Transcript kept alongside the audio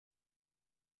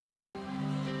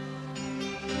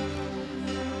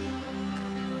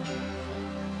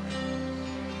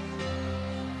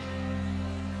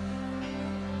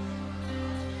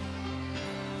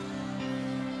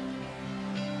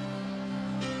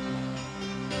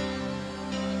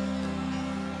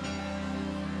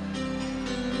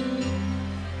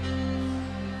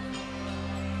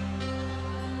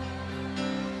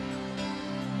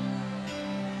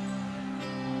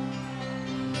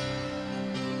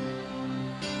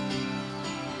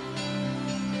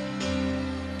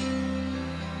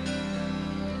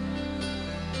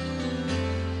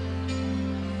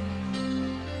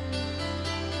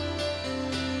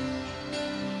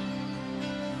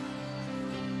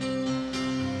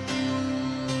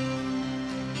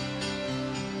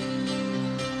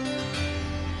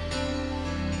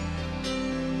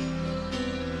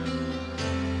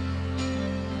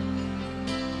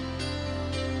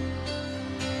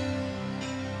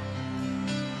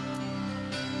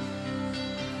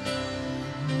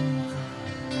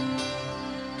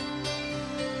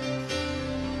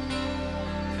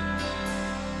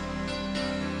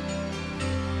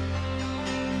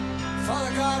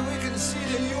can see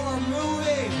that you are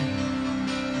moving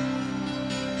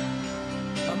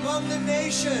among the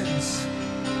nations.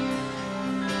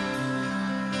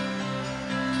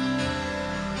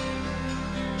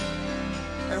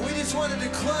 And we just want to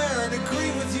declare and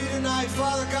agree with you tonight,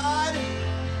 Father God,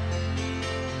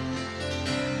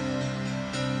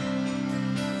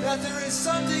 that there is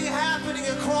something happening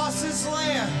across this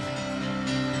land.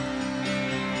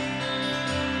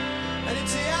 And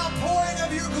it's the outpouring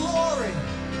of your glory.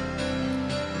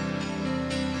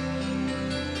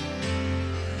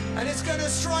 And it's going to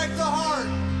strike the heart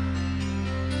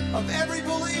of every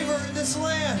believer in this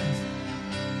land.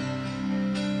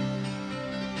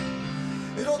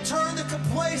 It'll turn the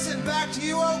complacent back to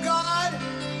you, oh God.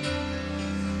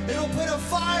 It'll put a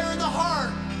fire in the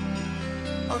heart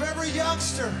of every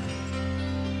youngster.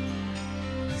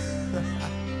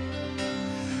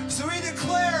 So we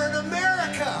declare in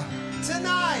America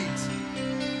tonight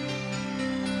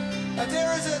that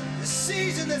there is a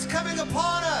season that's coming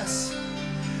upon us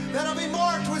that'll be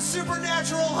marked with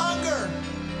supernatural hunger,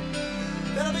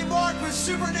 that'll be marked with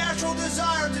supernatural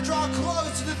desire to draw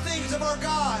close to the things of our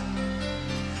God.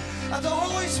 That the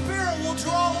Holy Spirit will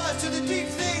draw us to the deep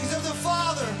things of the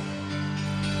Father.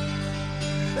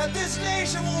 That this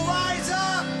nation will rise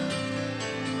up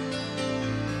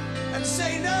and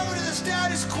say no to the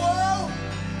status quo.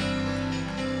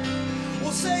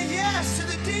 We'll say yes to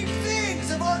the deep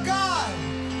things of our God.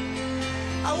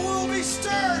 And we will be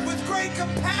stirred with great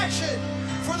compassion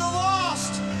for the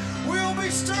lost. We will be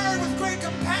stirred with great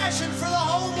compassion for the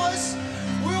homeless.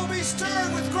 We will be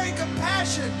stirred with great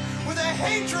compassion, with a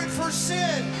hatred for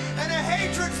sin and a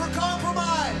hatred for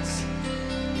compromise.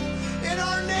 In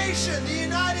our nation, the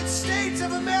United States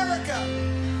of America,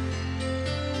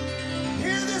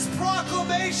 hear this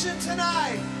proclamation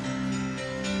tonight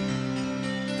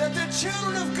that the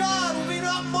children of God will be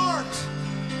not marked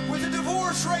with a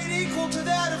divorce rate equal to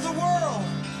that of the world.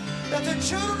 That the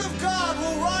children of God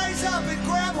will rise up and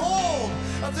grab hold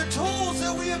of the tools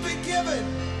that we have been given.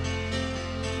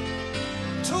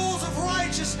 Tools of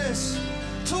righteousness,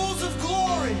 tools of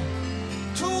glory,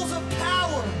 tools of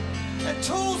power, and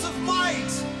tools of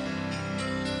might.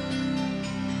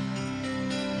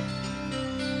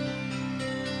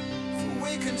 For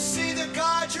we can see that,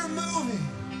 God, you're moving.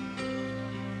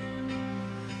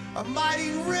 A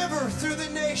mighty river through the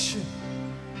nation.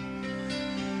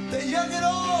 That young and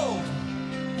old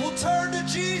will turn to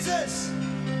Jesus.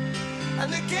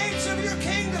 And the gates of your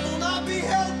kingdom will not be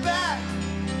held back.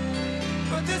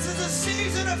 But this is a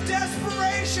season of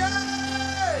desperation.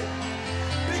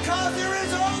 Because there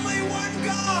is only one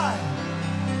God,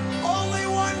 only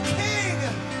one King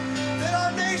that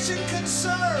our nation can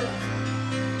serve.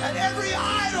 And every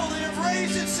idol that has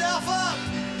raised itself up,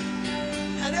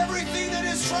 and everything that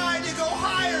is trying to go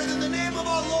higher than the name of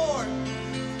our Lord,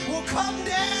 will come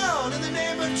down in the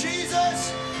name of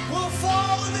Jesus, will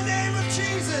fall in the name of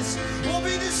Jesus, will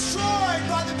be destroyed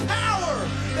by the power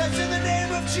that's in the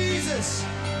name of Jesus.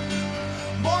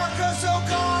 Mark us, oh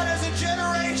God, as a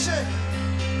generation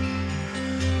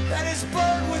that is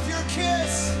burned with your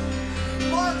kiss.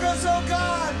 Mark us, oh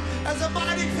God, as a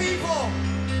mighty people,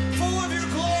 full of your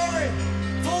glory,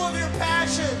 full of your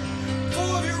passion,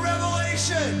 full of your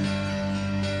revelation.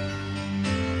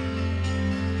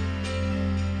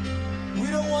 We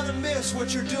don't want to miss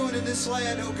what you're doing in this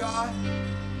land, oh God.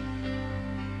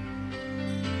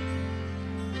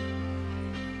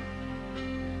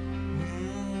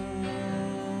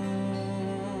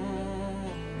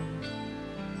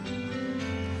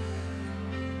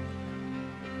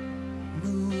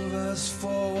 Move us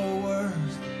forward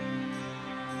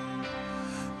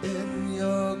in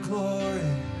your glory,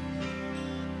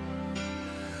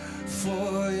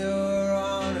 for your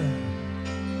honor.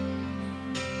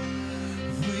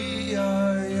 We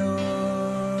are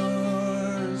yours.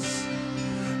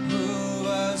 Move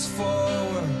us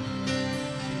forward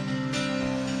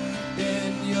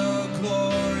in your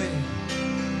glory,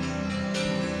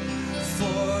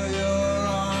 for your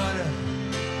honor.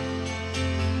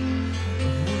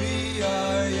 We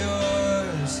are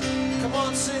yours. Come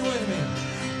on, sing with me.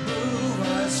 Move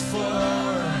us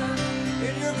forward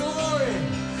in your glory,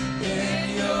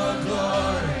 in your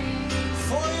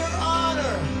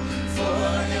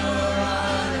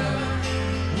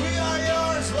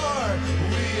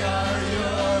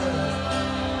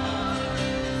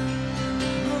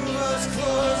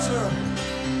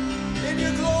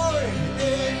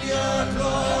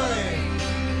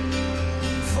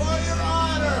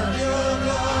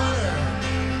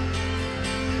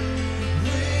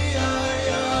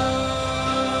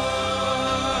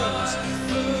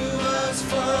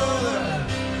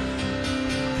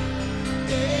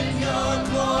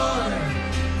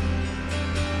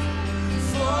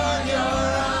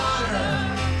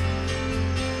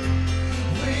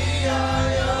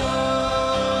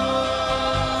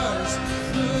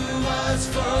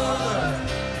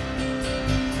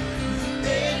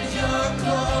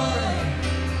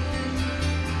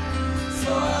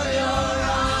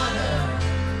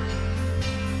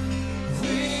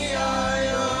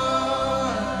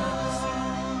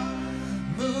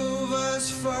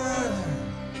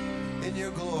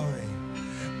glory,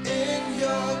 in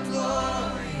your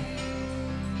glory,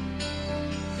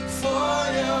 for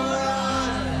your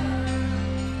honor.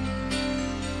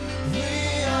 We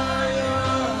are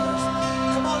yours.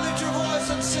 Come on, lift your voice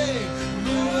and sing.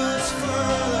 Move us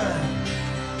further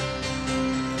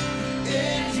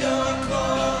in your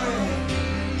glory,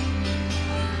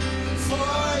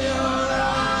 for your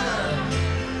honor.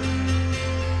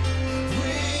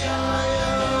 We are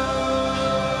yours.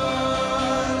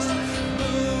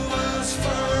 Move us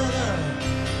further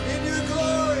in your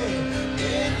glory,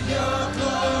 in your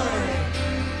glory,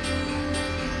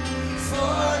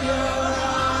 for your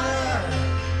honor.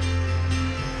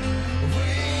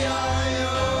 We are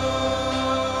yours.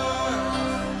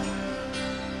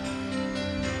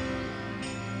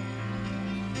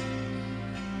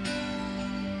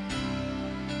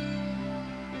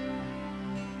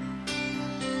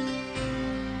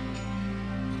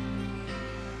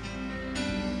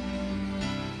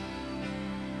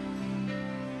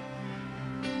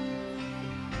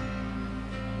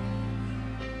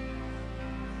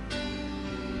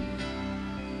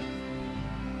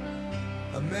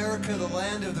 America, the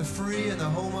land of the free and the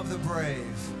home of the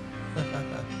brave.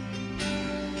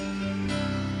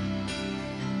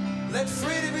 Let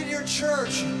freedom in your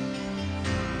church,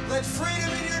 let freedom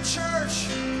in your church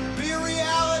be a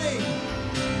reality.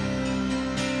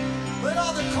 Let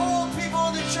all the cold people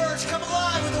in the church come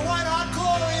alive with the white-hot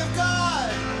glory of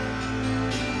God.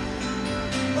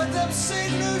 Let them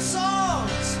sing new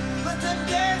songs. Let them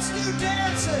dance new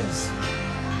dances.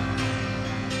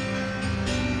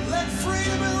 Let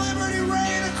freedom and liberty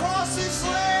reign across this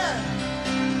land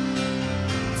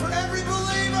for every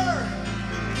believer.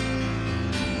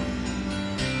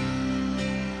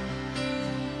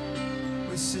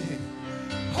 We sing,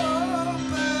 open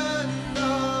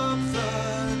up the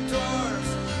doors,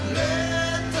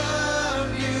 let the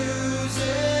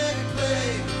music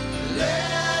play,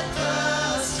 let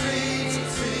the streets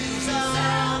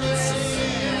resound and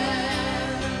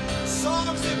sing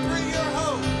songs that bring your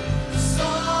hope.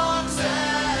 Songs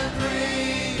that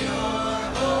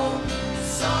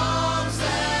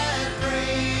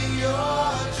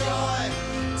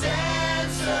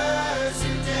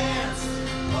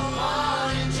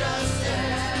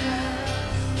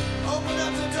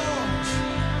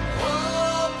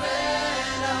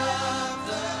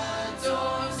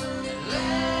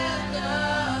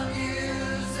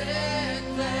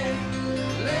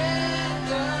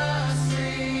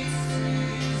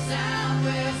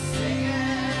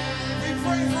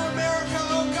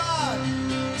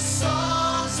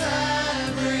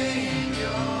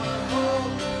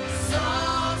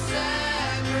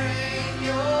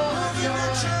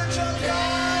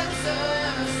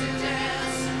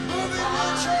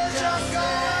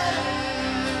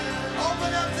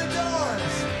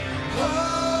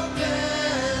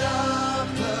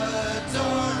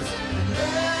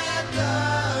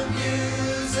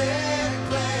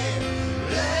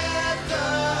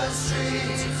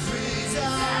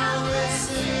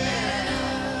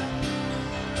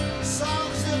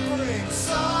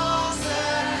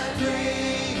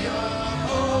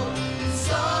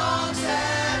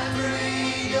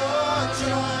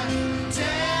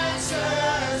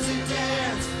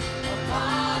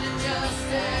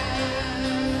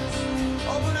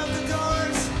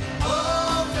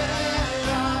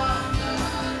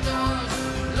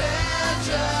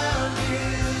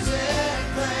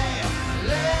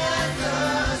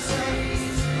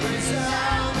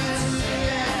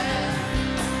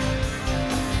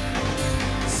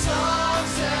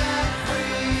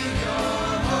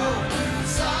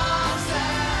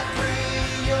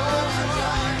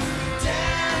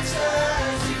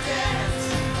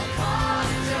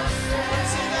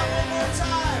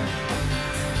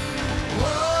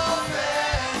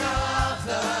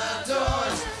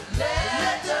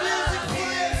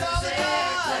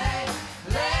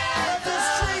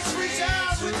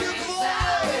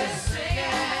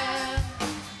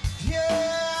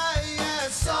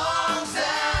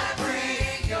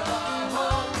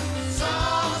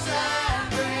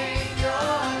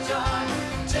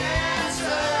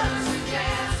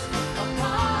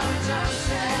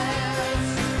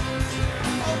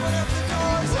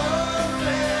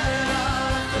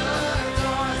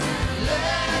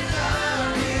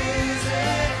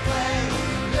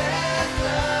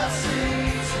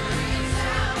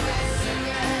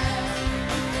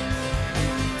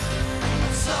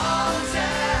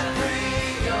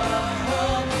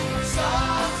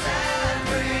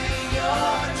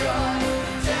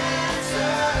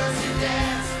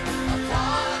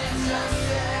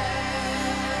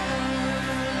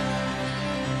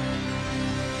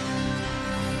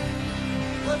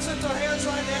Let's lift our hands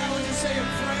right now and just say a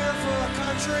prayer for our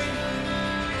country.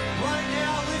 Right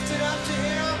now, lift it up to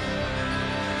Him.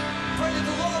 Pray that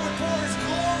the Lord would pour His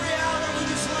glory out over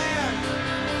this land.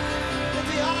 That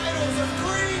the idols of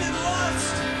greed and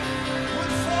lust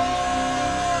would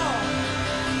fall.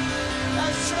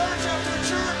 As church after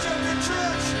church after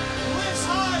church lifts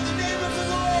high the name of the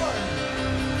Lord.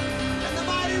 And the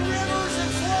mighty rivers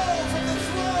that flow from the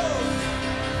throne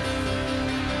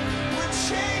would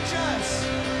change us,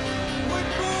 would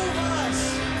move us,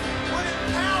 would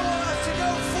empower us to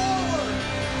go forward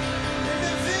in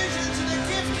the visions and the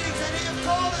giftings that He has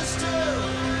called us to.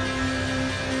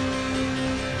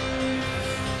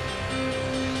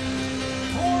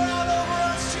 Pour out over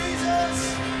us, Jesus.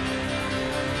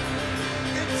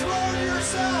 Enthrone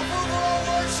yourself over our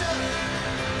worship.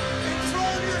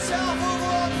 Enthrone yourself over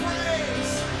our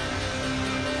praise.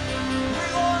 We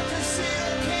long to see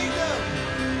your kingdom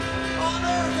on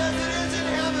earth as it is in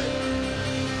heaven.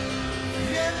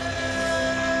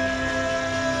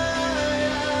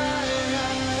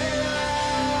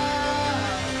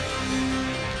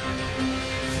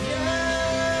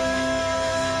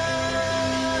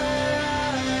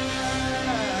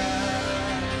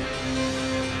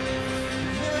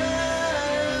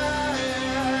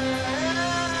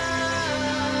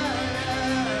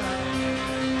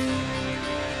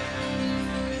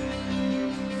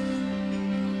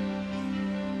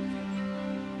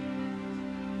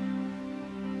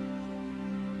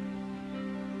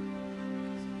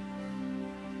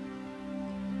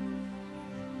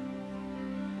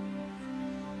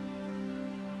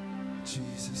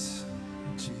 Jesus,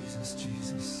 Jesus,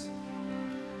 Jesus.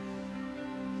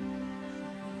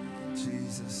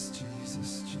 Jesus,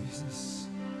 Jesus, Jesus.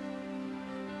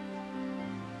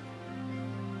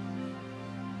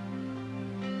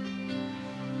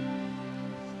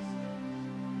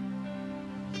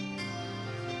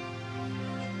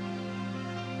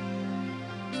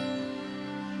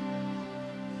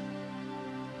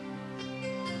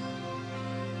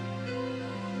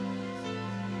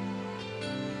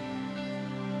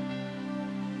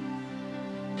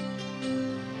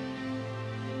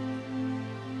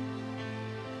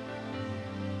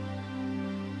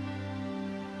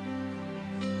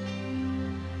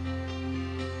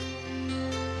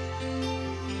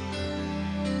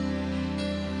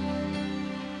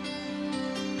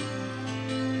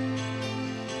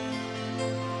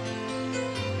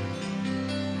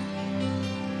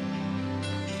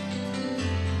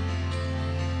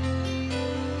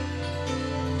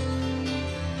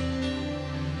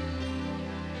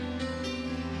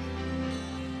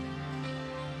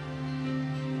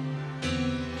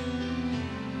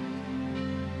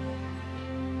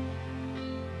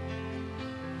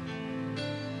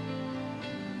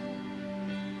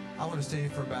 I want to stay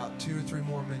for about 2 or 3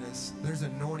 more minutes. There's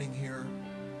anointing here.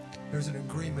 There's an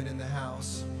agreement in the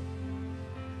house.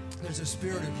 There's a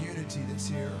spirit of unity that's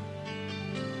here.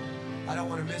 I don't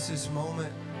want to miss this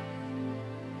moment.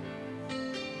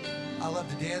 I love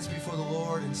to dance before the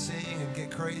Lord and sing and get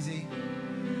crazy.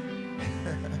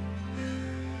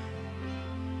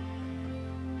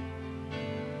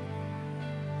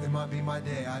 It might be my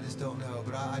day, I just don't know.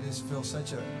 But I just feel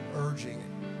such an urging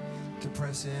to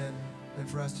press in and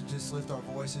for us to just lift our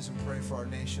voices and pray for our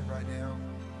nation right now.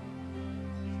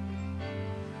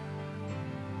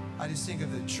 I just think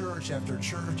of the church after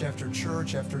church after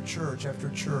church after church after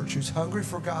church who's hungry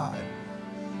for God.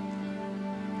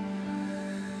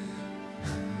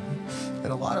 And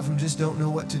a lot of them just don't know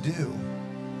what to do.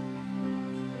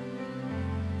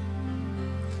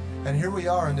 And here we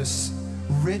are in this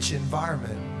rich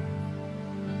environment.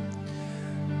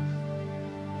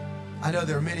 I know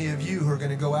there are many of you who are going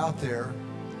to go out there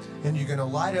and you're going to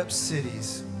light up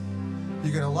cities.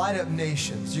 You're going to light up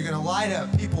nations. You're going to light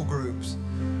up people groups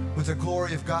with the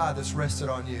glory of God that's rested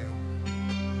on you.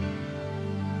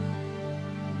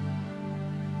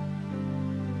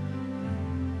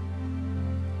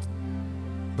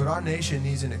 But our nation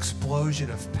needs an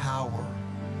explosion of power.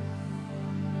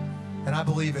 And I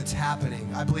believe it's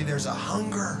happening. I believe there's a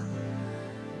hunger.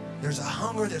 There's a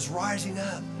hunger that's rising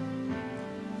up.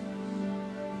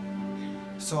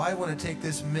 So I want to take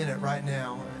this minute right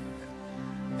now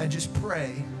and just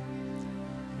pray.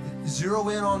 Zero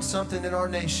in on something in our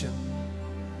nation.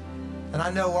 And I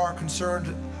know our concerns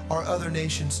are other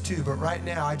nations too, but right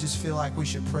now I just feel like we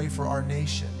should pray for our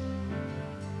nation.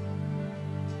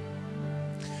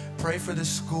 Pray for the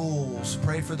schools,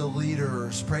 pray for the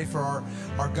leaders, pray for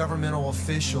our governmental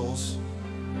officials.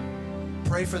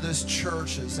 Pray for those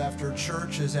churches after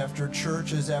churches after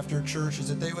churches after churches,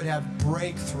 that they would have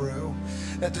breakthrough,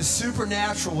 that the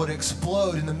supernatural would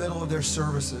explode in the middle of their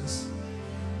services.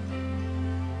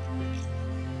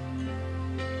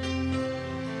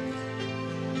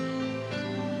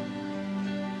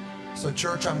 So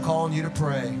church, I'm calling you to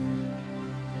pray.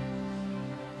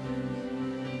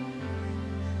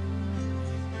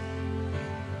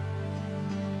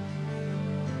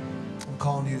 I'm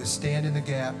calling you to stand in the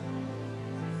gap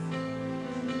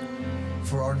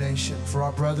for our nation, for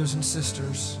our brothers and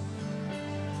sisters.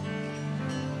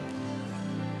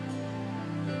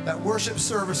 That worship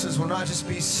services will not just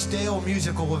be stale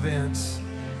musical events.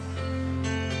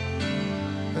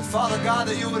 But Father God,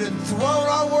 that you would enthrone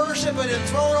our worship and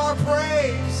enthrone our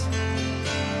praise.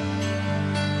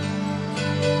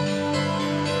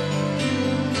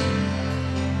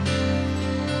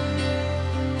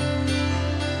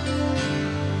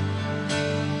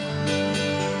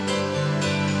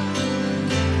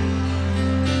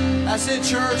 That's it,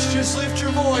 church. Just lift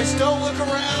your voice. Don't look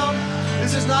around.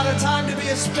 This is not a time to be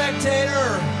a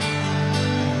spectator.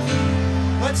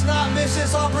 Let's not miss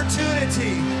this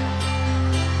opportunity.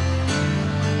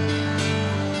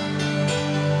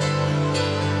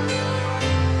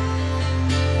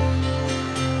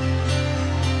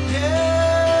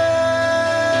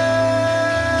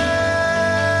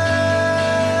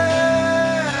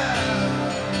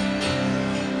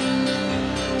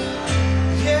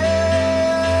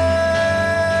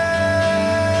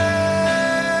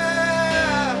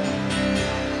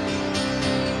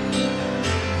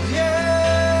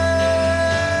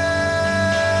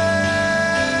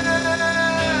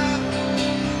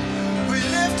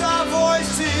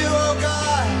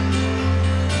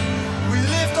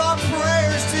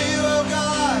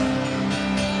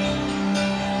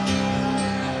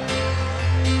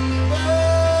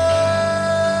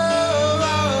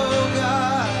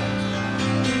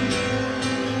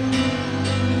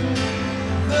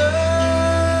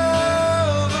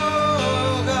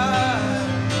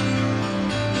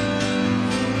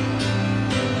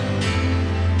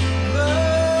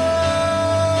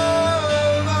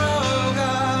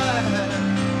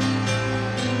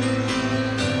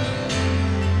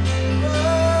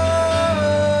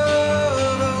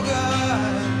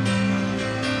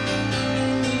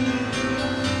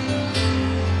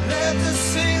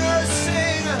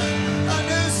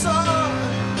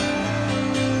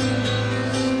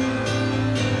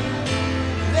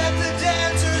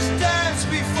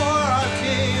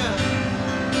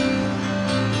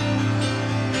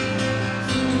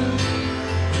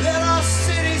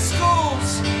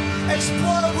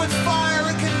 Explode with fire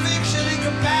and conviction and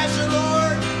compassion,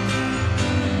 Lord.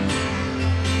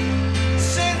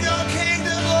 Send your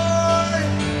kingdom, Lord.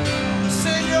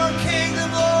 Send your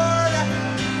kingdom, Lord.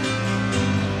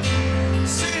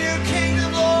 Send your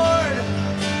kingdom, Lord.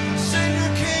 Send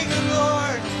your kingdom,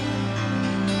 Lord.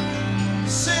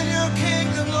 Send your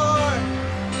kingdom, Lord.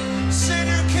 Send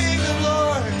your kingdom,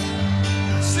 Lord.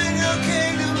 Send your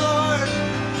kingdom, Lord.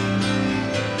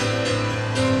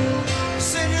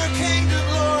 Send your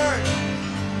kingdom, Lord.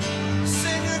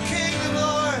 Send your kingdom,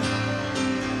 Lord.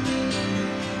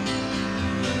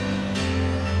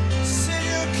 Send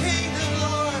your kingdom,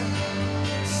 Lord.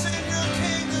 Send your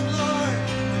kingdom, Lord.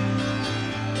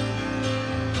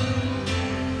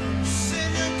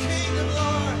 Send your kingdom,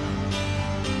 Lord.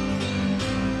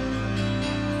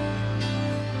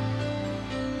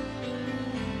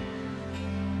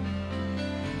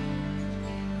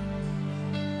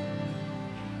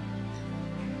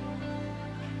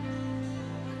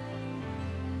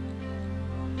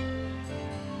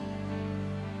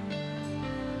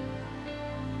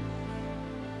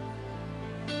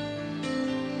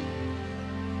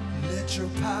 Let your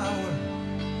power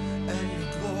and your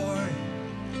glory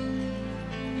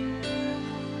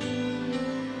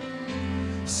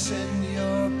send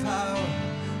your power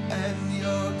and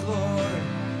your glory.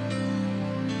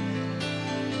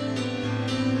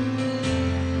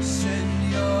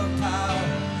 Send your power,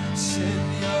 send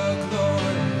your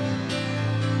glory.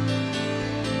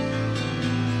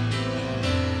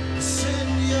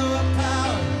 Send your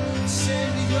power,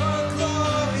 send your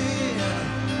glory.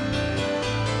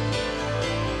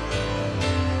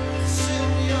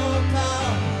 Send your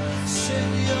power,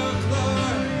 send your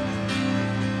glory.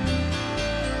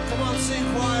 Come on, sing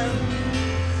choir.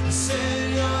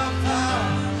 Send your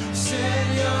power,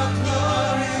 send your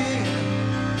glory.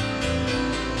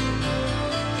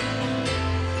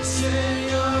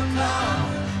 Send your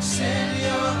power, send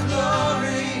your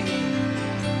glory.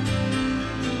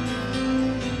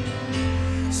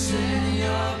 Send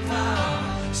your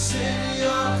power, send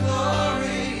your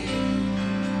glory.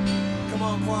 Come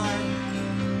on, choir.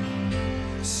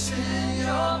 Send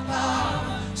your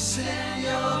power, send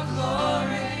your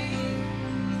glory.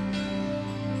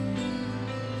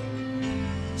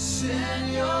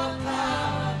 Send your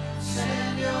power,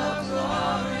 send your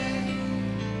glory.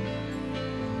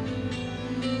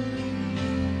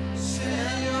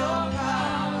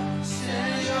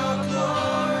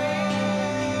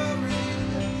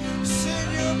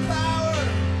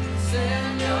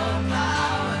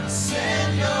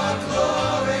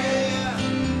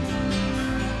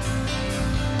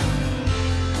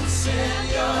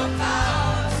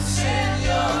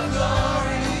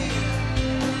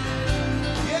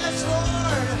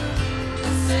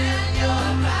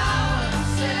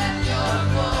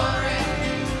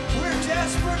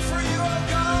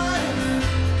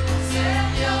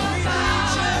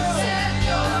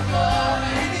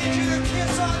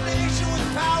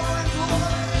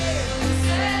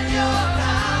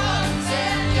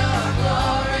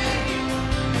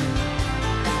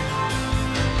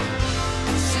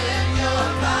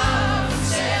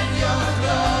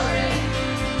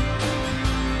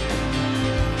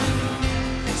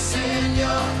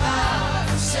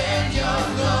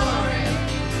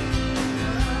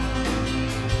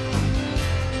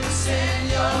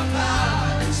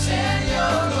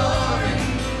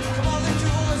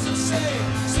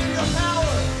 your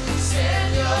power.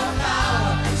 Send your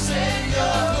power. Send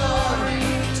your glory.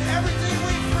 To everything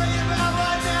we pray about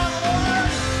right now,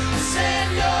 Lord. Send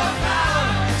your power.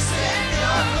 Send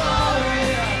your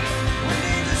glory. We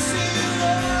need to see you,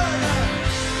 Lord.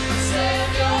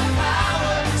 Send your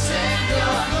power. Send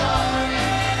your glory.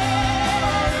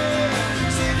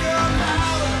 Send your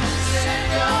power. Send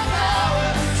your power.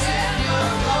 Send your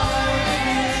glory.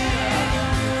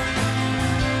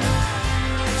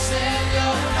 Send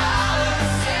your power.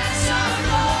 Send your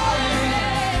glory.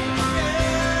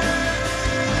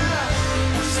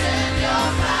 Send your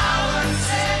power.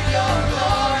 Send your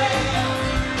glory.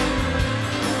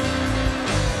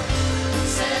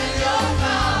 Send your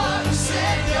power.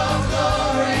 Send your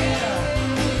glory.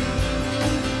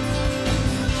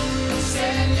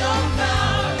 Send your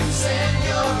power. Send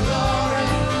your glory.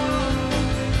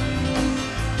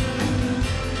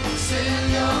 Send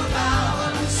your power.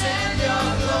 Send your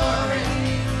glory.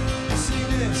 See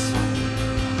this.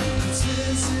 'Cause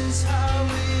this is how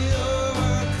we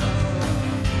overcome.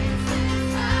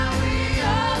 How we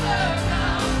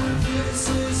overcome. This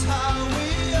is how we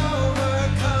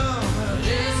overcome.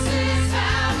 This is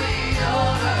how we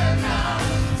overcome.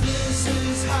 This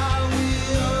is how we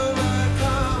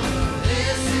overcome.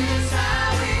 This is how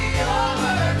we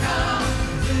overcome.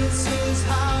 This is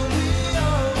how we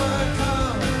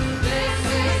overcome. This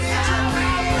is how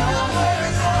we overcome.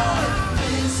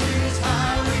 This is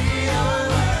how we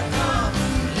overcome.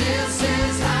 This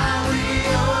is how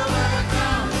we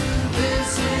overcome. This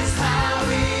is how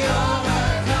we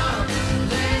overcome.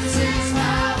 This is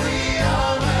how we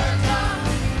overcome.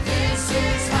 This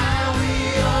is how we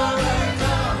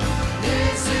overcome.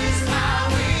 This is how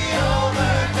we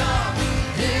overcome.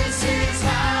 This is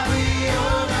how we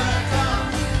overcome.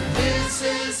 This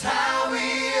is how we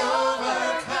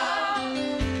overcome.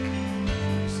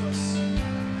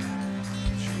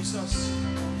 Jesus.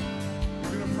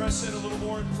 We're going to press in a little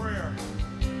more in prayer.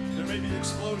 There may be an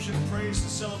explosion of praise and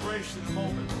celebration in a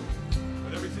moment.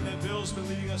 But everything that Bill's been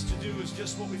leading us to do is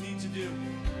just what we need to do.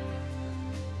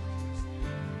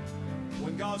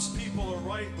 When God's people are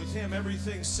right with Him,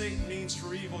 everything Satan means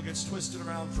for evil gets twisted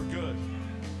around for good.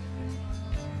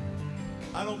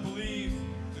 I don't believe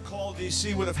the call to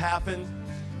DC would have happened.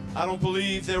 I don't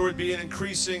believe there would be an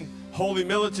increasing holy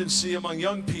militancy among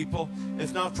young people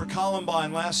if not for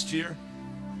Columbine last year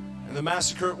and the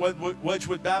massacre at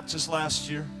Wedgwood Baptist last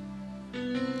year.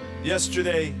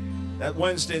 Yesterday, that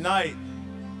Wednesday night,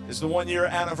 is the one-year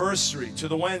anniversary to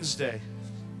the Wednesday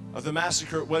of the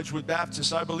massacre at Wedgwood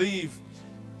Baptist. I believe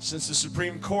since the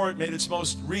Supreme Court made its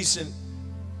most recent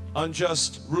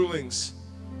unjust rulings,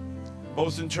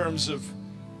 both in terms of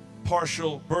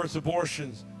partial birth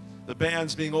abortions, the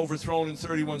bans being overthrown in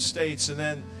 31 states, and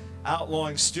then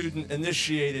outlawing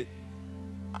student-initiated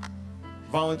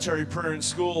voluntary prayer in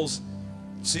schools,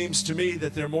 it seems to me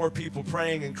that there are more people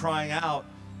praying and crying out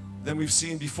than we've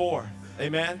seen before.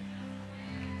 Amen?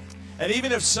 And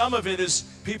even if some of it is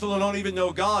people who don't even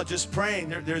know God just praying,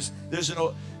 there's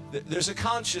a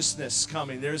consciousness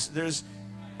coming. There's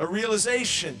a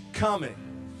realization coming.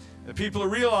 And people are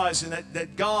realizing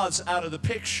that God's out of the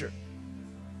picture,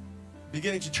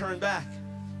 beginning to turn back.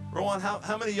 Rowan,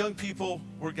 how many young people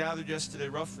were gathered yesterday,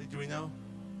 roughly? Do we know?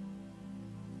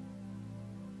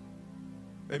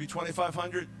 Maybe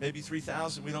 2,500, maybe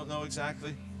 3,000. We don't know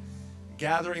exactly.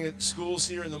 Gathering at schools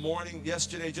here in the morning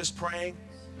yesterday, just praying,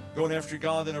 going after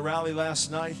God in a rally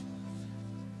last night.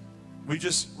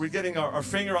 We're getting our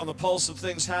finger on the pulse of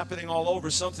things happening all over.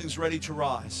 Something's ready to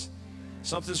rise.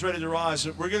 Something's ready to rise.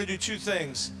 We're going to do two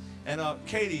things. And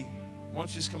Katie, why don't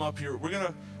you just come up here? We're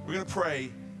going to pray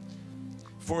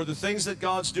for the things that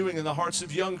God's doing in the hearts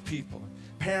of young people,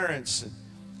 parents and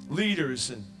leaders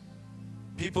and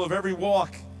people of every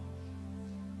walk.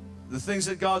 The things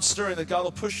that God's stirring, that God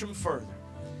will push them further,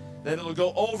 that it'll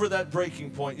go over that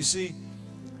breaking point. You see,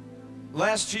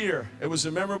 last year it was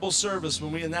a memorable service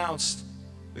when we announced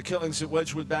the killings at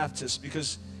Wedgwood Baptist,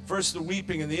 because first the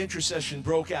weeping and the intercession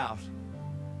broke out,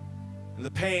 and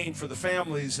the pain for the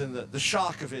families and the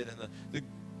shock of it and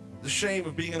the shame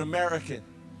of being an American.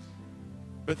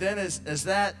 But then as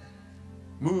that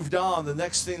moved on, the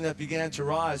next thing that began to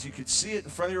rise, you could see it in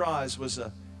front of your eyes, was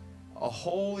a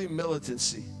holy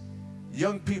militancy.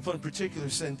 Young people in particular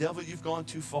saying, devil, you've gone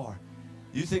too far.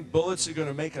 You think bullets are going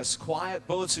to make us quiet?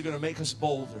 Bullets are going to make us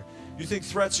bolder. You think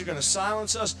threats are going to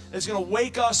silence us? It's going to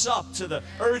wake us up to the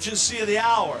urgency of the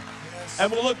hour. Yes. And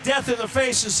we'll look death in the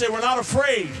face and say, we're not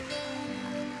afraid.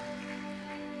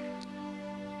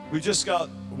 We just got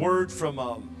word from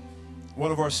one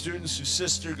of our students whose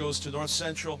sister goes to North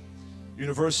Central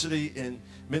University in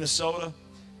Minnesota,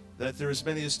 that there are as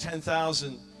many as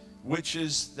 10,000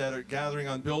 witches that are gathering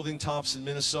on building tops in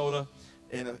Minnesota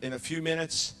in a few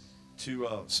minutes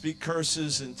to speak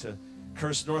curses and to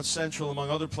curse North Central, among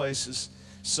other places.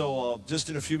 So just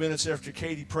in a few minutes after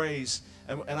Katie prays,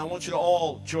 and I want you to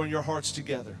all join your hearts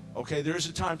together, okay? There is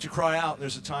a time to cry out, and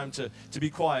there's a time to be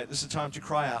quiet. This is a time to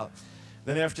cry out.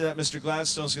 Then after that, Mr.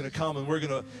 Gladstone's going to come, and we're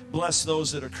going to bless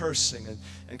those that are cursing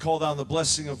and call down the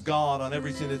blessing of God on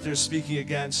everything that they're speaking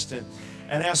against, and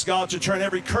ask God to turn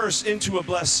every curse into a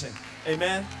blessing.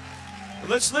 Amen?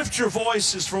 Let's lift your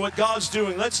voices for what God's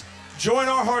doing. Let's join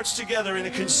our hearts together in a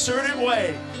concerted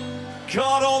way.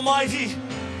 God Almighty,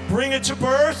 bring it to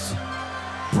birth.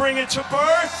 Bring it to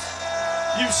birth.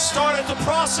 You've started the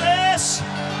process.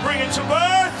 Bring it to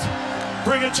birth.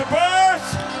 Bring it to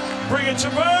birth. Bring it to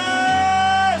birth.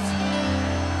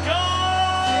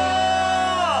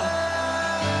 God.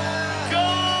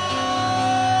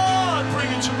 God.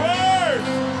 Bring it to birth.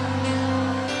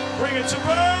 Bring it to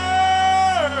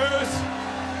birth.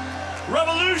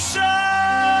 Revolution.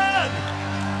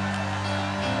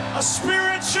 A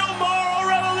spiritual, moral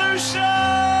revolution.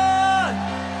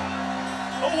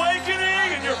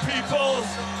 Awakening in your people.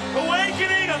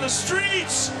 Awakening on the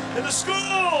streets, in the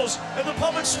schools, in the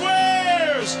public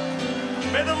squares.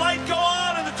 May the light go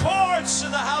on in the courts,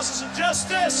 in the houses of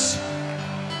justice.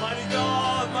 Mighty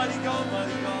God, mighty God,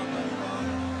 mighty God, mighty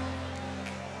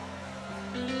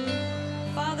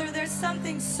God. Father, there's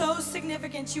something so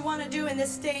significant you want to do in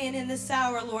this day and in this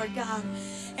hour, Lord God.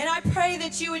 And I pray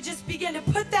that you would just begin to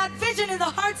put that vision in the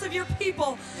hearts of your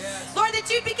people. Yes. Lord,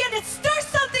 that you begin to stir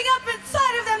something up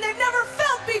inside of them they've never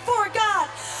felt before, God.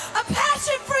 A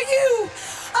passion for you,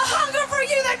 a hunger for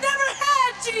you they've never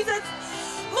had, Jesus.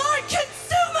 Lord,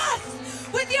 consume us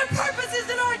with your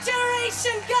purposes in our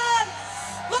generation, God.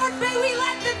 Lord, may we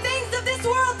let the things of this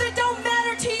world that don't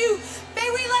matter to you,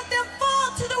 may we let them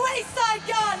fall to the wayside,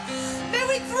 God. May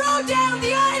we throw down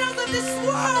the idols of this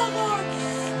world, Lord.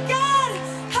 God,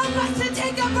 help us to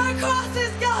take up our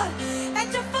crosses, God,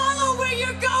 and to follow where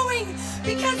you're going,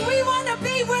 because we want to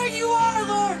be where you are,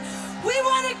 Lord. We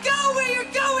want to go where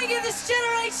you're going in this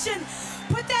generation.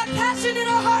 Put that passion in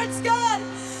our hearts, God.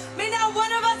 May not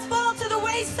one of us fall to the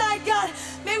wayside, God.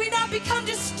 May we not become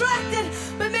distracted,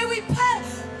 but may we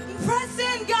press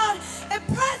in, God, and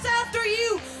press after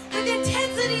you with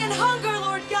intensity and hunger,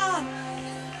 Lord God.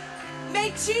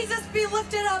 May Jesus be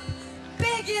lifted up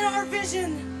big in our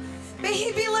vision. May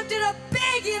he be lifted up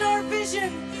big in our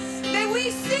vision. May we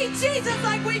see Jesus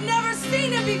like we've never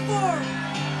seen him before.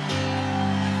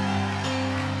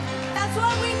 That's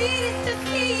what we need, is to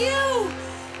see you,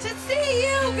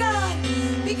 God.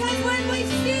 Because when we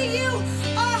see you,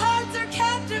 our hearts are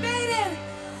captivated.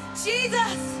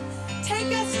 Jesus,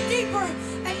 take us deeper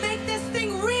and make this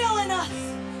thing real in us.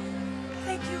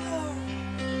 Thank you, Lord.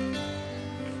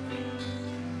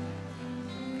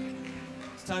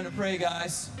 It's time to pray,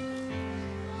 guys.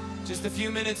 Just a few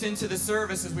minutes into the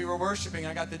service as we were worshiping,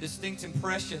 I got the distinct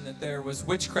impression that there was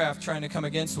witchcraft trying to come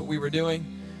against what we were doing.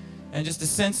 And just a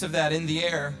sense of that in the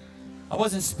air. I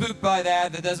wasn't spooked by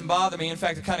that. That doesn't bother me. In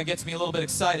fact, it kind of gets me a little bit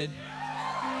excited.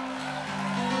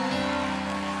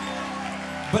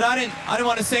 But I didn't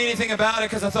want to say anything about it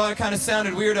because I thought it kind of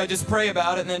sounded weird. I just pray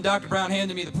about it. And then Dr. Brown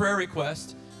handed me the prayer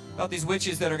request about these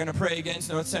witches that are going to pray against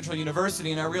North Central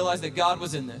University, and I realized that God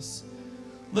was in this.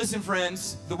 Listen,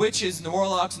 friends, the witches and the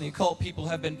warlocks and the occult people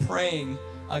have been praying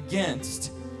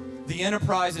against the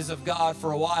enterprises of God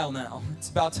for a while now. It's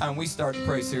about time we start to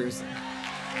pray seriously.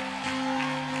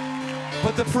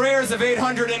 But the prayers of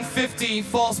 850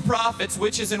 false prophets,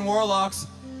 witches, and warlocks,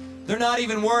 they're not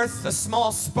even worth a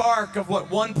small spark of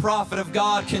what one prophet of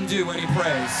God can do when he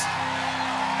prays.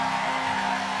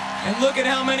 And look at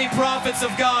how many prophets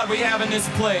of God we have in this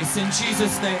place, in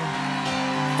Jesus' name.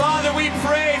 Father, we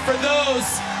pray for those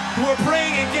who are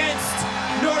praying against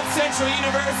North Central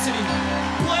University.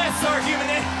 Bless our human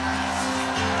enemies.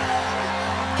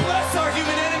 Bless our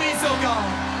human enemies, oh God.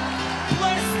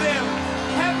 Bless them.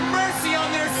 Have mercy on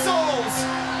their souls.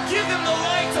 Give them the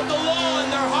light of the law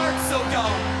in their hearts, oh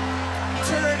God.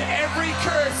 Turn every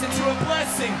curse into a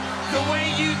blessing the way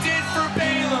you did for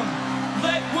Balaam.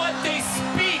 Let what they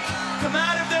speak come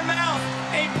out of their mouth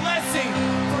a blessing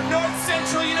for North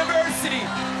Central University,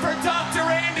 for Dr.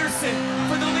 Anderson,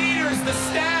 for the leaders, the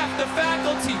staff, the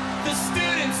faculty, the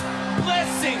students.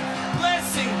 Blessing,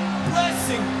 blessing,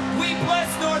 blessing. We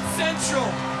bless North Central.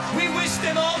 We wish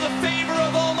them all the favor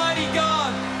of Almighty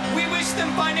God. We wish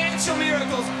them financial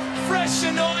miracles, fresh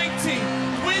anointing,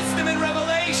 wisdom and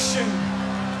revelation.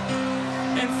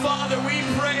 And Father, we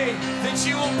pray that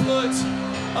you will put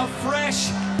a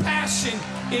fresh passion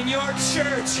in your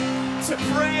church to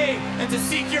pray and to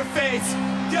seek your face.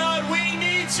 God, we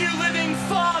need you, living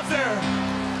Father.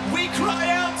 We cry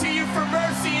out to you for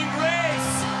mercy and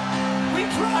grace. We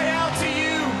cry out to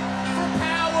you for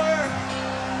power.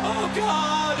 Oh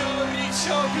God,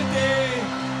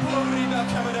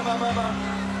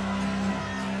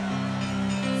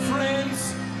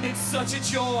 friends, it's such a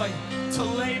joy to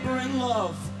labor in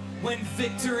love when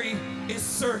victory is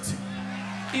certain.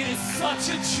 It is such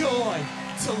a joy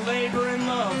to labor in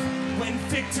love when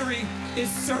victory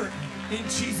is certain. In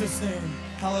Jesus' name,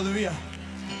 hallelujah.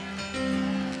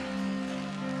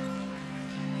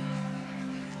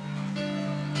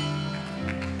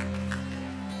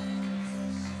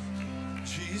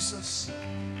 Jesus.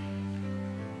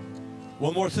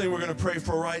 One more thing we're going to pray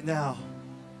for right now.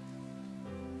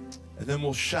 And then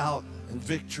we'll shout in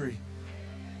victory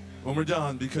when we're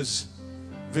done, because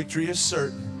victory is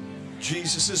certain.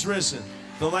 Jesus is risen.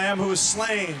 The Lamb who is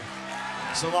slain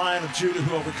is the Lion of Judah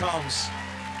who overcomes.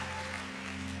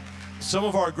 Some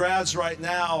of our grads right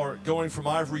now are going from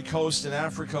Ivory Coast in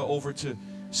Africa over to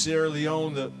Sierra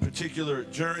Leone. The particular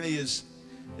journey is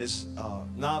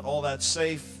not all that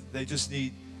safe. They just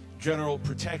need general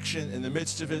protection in the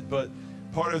midst of it, but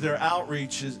part of their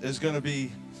outreach is going to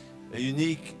be a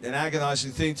unique and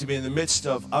agonizing thing to be in the midst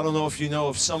of. I don't know if you know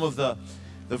of some of the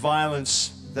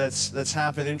violence that's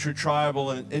happened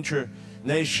inter-tribal and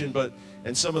inter-nation, but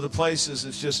in some of the places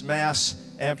it's just mass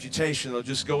amputation. They'll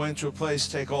just go into a place,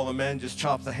 take all the men, just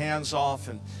chop the hands off,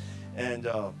 and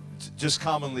just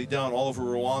commonly done. All over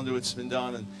Rwanda it's been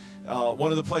done. And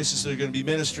one of the places they're going to be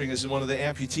ministering is in one of the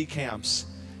amputee camps.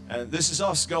 And this is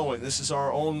us going. This is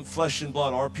our own flesh and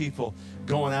blood, our people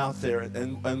going out there.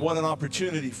 And what an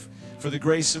opportunity for the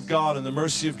grace of God and the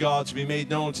mercy of God to be made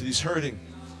known to these hurting,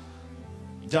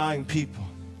 dying people.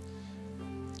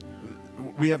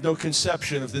 We have no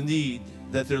conception of the need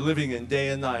that they're living in day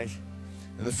and night,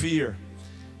 and the fear.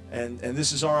 And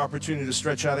this is our opportunity to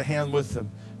stretch out a hand with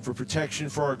them for protection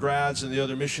for our grads and the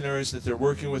other missionaries that they're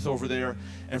working with over there,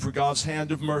 and for God's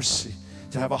hand of mercy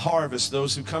to have a harvest,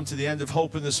 those who come to the end of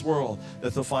hope in this world,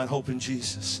 that they'll find hope in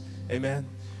Jesus. Amen.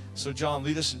 So John,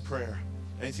 lead us in prayer.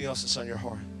 Anything else that's on your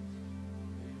heart?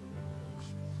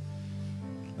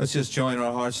 Let's just join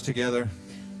our hearts together.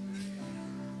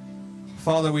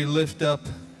 Father, we lift up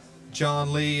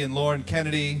John Lee and Lauren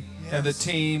Kennedy and the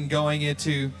team going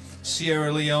into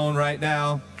Sierra Leone right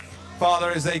now.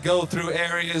 Father, as they go through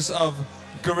areas of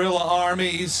guerrilla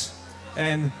armies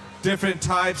and different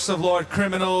types of, Lord,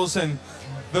 criminals and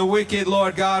the wicked,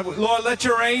 Lord God. Lord, let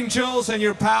your angels and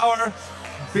your power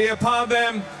be upon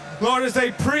them. Lord, as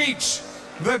they preach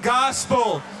the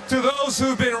gospel to those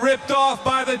who've been ripped off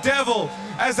by the devil,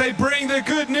 as they bring the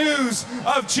good news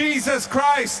of Jesus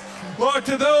Christ. Lord,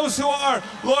 to those who are,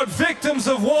 Lord, victims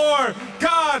of war,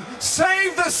 God,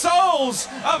 save the souls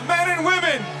of men and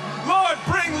women. Lord,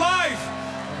 bring life.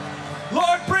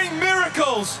 Lord, bring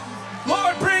miracles.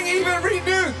 Lord, bring even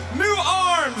new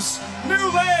arms,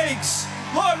 new legs.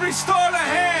 Lord, restore the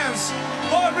hands.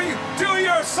 Lord, do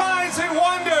your signs and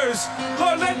wonders.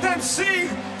 Lord, let them see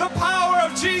the power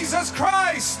of Jesus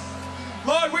Christ.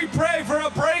 Lord, we pray for a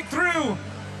breakthrough,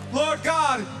 Lord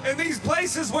God, in these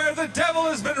places where the devil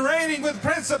has been reigning with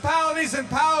principalities and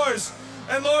powers.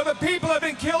 And Lord, the people have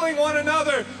been killing one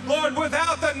another, Lord,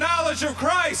 without the knowledge of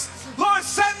Christ. Lord,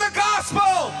 send the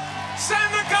gospel!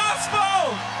 Send the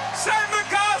gospel! Send the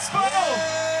gospel!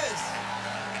 Yes.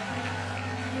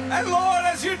 And Lord,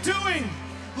 as you're doing,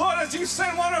 Lord, as you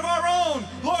send one of our own,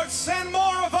 Lord, send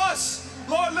more of us.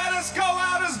 Lord, let us go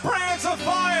out as brands of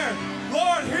fire.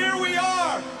 Lord, here we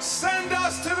are. Send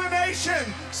us to the nation.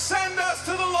 Send us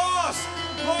to the lost.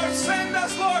 Lord, send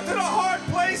us, Lord, to the hard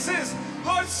places.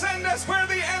 Lord, send us where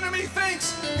the enemy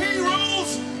thinks he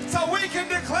rules, so we can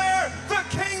declare the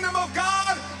kingdom of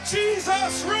God.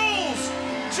 Jesus rules.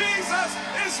 Jesus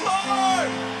is Lord.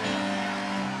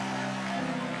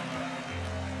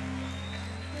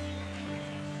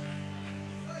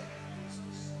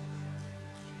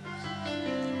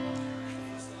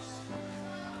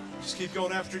 Just keep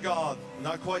going after God.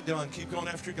 Not quite done. Keep going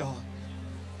after God.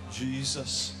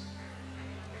 Jesus.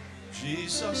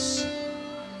 Jesus.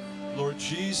 Lord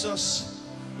Jesus.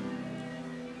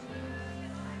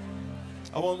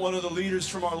 I want one of the leaders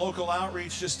from our local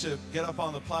outreach just to get up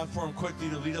on the platform quickly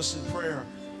to lead us in prayer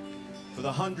for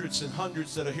the hundreds and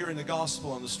hundreds that are hearing the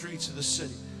gospel on the streets of the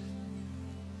city.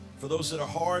 For those that are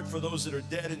hard, for those that are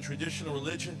dead in traditional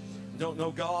religion and don't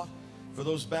know God, for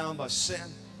those bound by sin.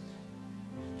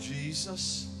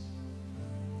 Jesus,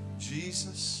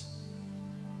 Jesus.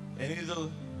 Any of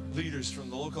the leaders from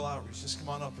the local outreach, just come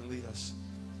on up and lead us.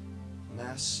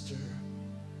 Master.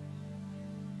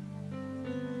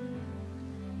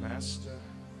 Master.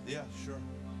 Yeah, sure.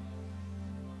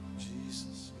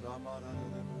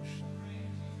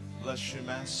 Bless you,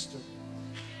 Master.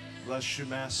 Bless you,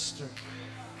 Master.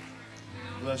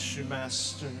 Bless you,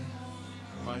 Master.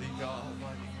 Mighty God,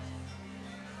 mighty God.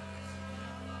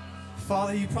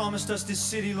 Father, you promised us this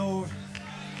city, Lord.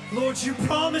 Lord, you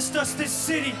promised us this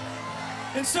city.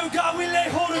 And so, God, we lay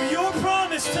hold of your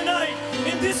promise tonight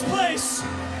in this place.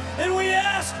 And we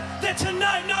ask that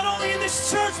tonight, not only in this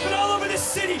church, but all over this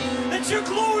city, that your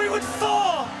glory would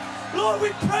fall. Lord, we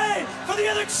pray for the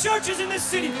other churches in this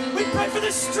city. We pray for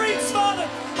the streets, Father.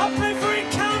 I pray for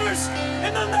encounters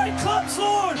in the nightclubs,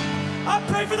 Lord. I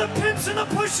pray for the pimps and the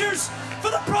pushers,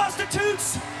 for the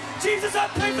prostitutes. Jesus, I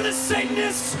pray for the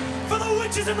Satanists, for the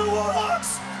witches and the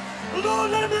warlocks.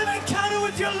 Lord, let them have an encounter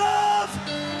with your love.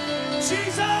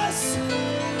 Jesus.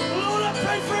 Lord, I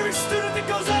pray for every student that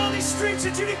goes out on these streets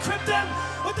that you'd equip them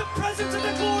with the presence and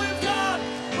the glory of God,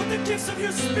 with the gifts of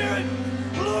your Spirit.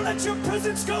 Lord, let your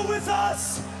presence go with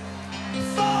us.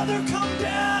 Father, come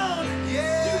down.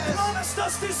 Yes. You promised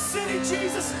us this city,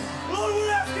 Jesus. Lord,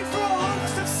 we're asking for a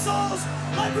harvest of souls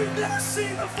like we've never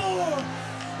seen before.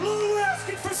 Lord, we're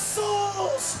asking for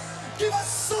souls. Give us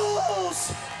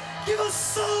souls. Give us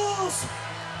souls.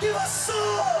 Give us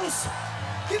souls.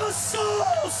 Give us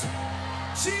souls.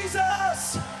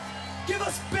 Jesus, give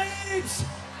us babes.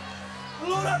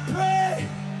 Lord, I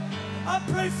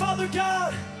pray, Father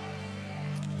God,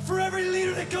 for every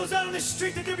leader that goes out on the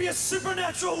street, that there be a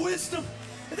supernatural wisdom,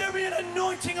 that there be an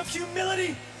anointing of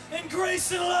humility and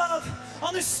grace and love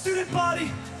on the student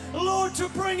body, Lord, to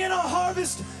bring in a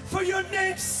harvest for your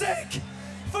name's sake,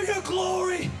 for your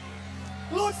glory,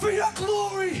 Lord, for your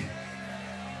glory.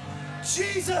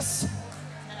 Jesus,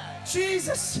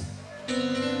 Jesus.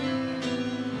 Jesus.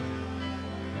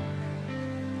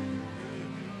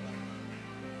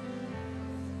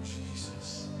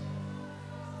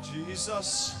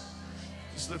 Jesus.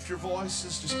 Just lift your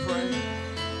voices, just pray.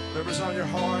 Whatever's on your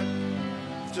heart,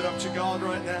 lift it up to God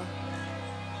right now.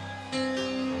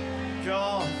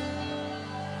 God,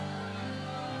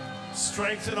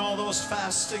 strengthen all those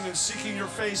fasting and seeking your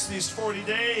face these 40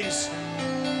 days.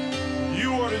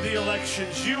 You order the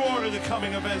elections. You order the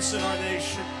coming events in our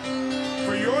nation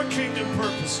for your kingdom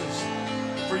purposes.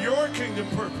 For your kingdom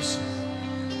purposes.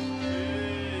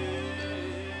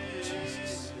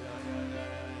 Jesus.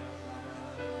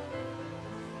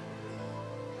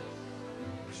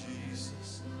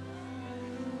 Jesus.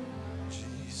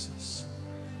 Jesus.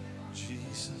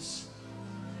 Jesus.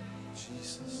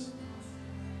 Jesus.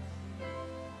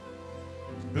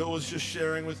 Bill was just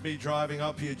sharing with me driving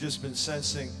up. He had just been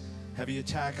sensing heavy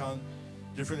attack on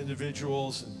different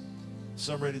individuals, and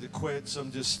some ready to quit,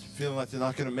 some just feeling like they're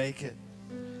not going to make it.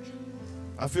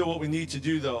 I feel what we need to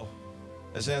do, though,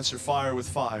 is answer fire with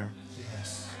fire.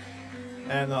 Yes.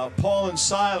 And Paul and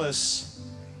Silas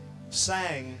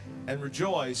sang and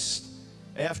rejoiced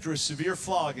after a severe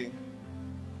flogging,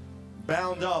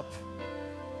 bound up,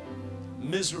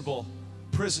 miserable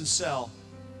prison cell.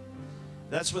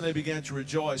 That's when they began to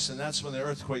rejoice, and that's when the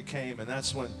earthquake came, and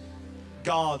that's when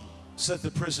God set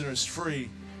the prisoners free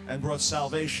and brought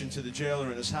salvation to the jailer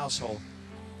and his household.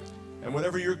 And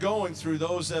whatever you're going through,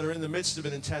 those that are in the midst of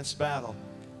an intense battle,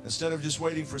 instead of just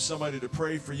waiting for somebody to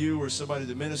pray for you or somebody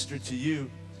to minister to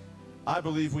you, I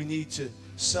believe we need to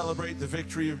celebrate the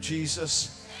victory of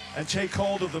Jesus and take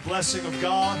hold of the blessing of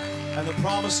God and the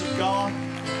promise of God.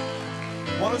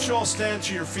 Why don't you all stand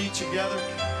to your feet together?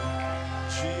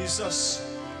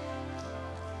 Jesus.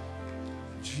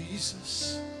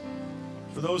 Jesus.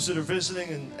 For those that are visiting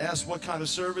and ask what kind of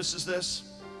service is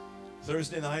this,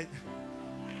 Thursday night,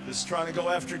 just trying to go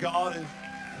after God and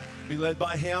be led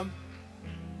by Him.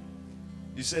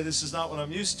 You say, this is not what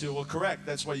I'm used to. Well, correct.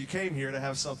 That's why you came here, to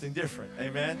have something different.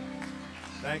 Amen.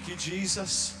 Thank you,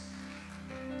 Jesus.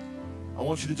 I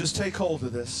want you to just take hold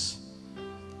of this.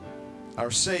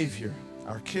 Our Savior,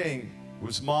 our King,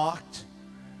 was mocked,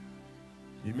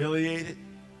 humiliated,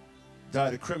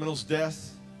 died a criminal's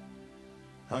death,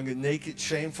 hung in naked,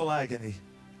 shameful agony,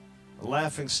 a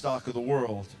laughingstock of the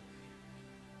world.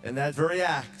 And that very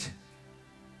act,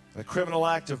 a criminal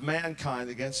act of mankind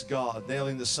against God,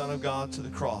 nailing the Son of God to the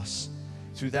cross,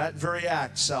 through that very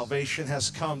act, salvation has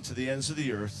come to the ends of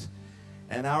the earth.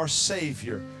 And our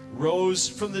Savior rose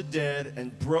from the dead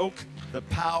and broke the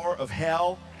power of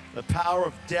hell, the power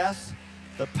of death,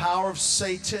 the power of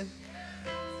Satan.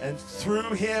 And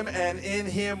through Him and in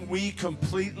Him, we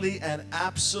completely and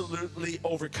absolutely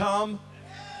overcome.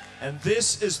 And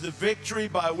this is the victory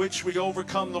by which we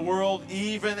overcome the world,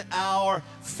 even our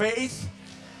faith.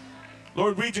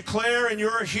 Lord, we declare in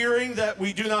your hearing that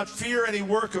we do not fear any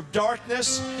work of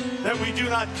darkness, that we do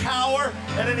not cower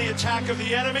at any attack of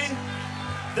the enemy,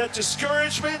 that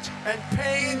discouragement and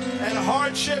pain and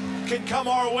hardship can come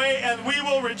our way, and we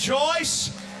will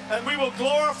rejoice and we will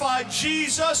glorify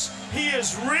Jesus. He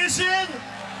is risen.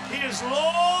 He is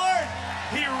Lord.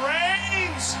 He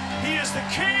reigns. He is the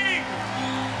King.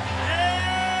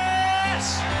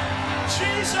 Yes!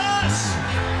 Jesus!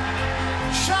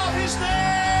 Shout his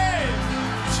name!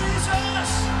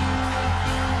 Jesus!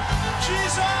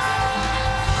 Jesus!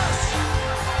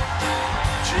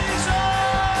 Jesus!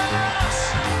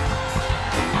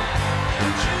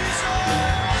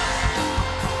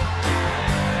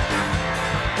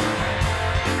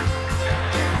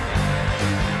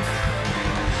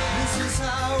 This is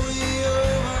how we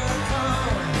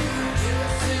overcome.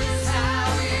 This is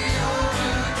how we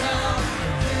overcome.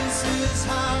 This is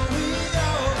how we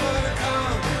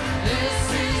overcome.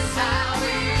 This is how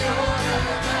we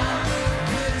overcome.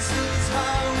 This is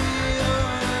how we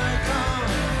overcome.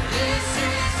 This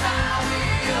is how we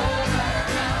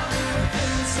overcome.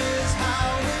 This is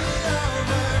how we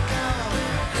overcome.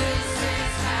 This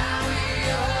is how we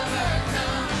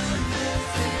overcome. This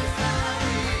is how we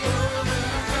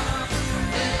overcome.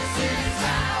 This is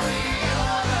how we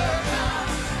overcome.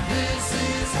 This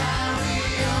is how we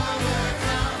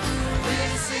overcome.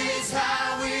 This is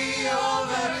how we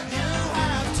overcome. You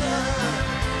have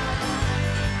turned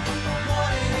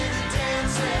mourning into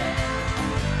dancing.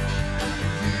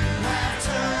 You have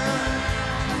turned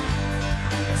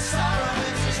sorrow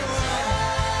into joy.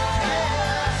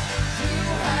 You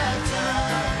have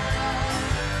turned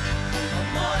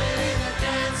mourning into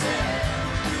dancing.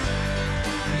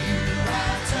 You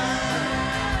have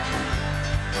turned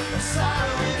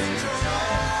sorrow into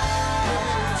joy.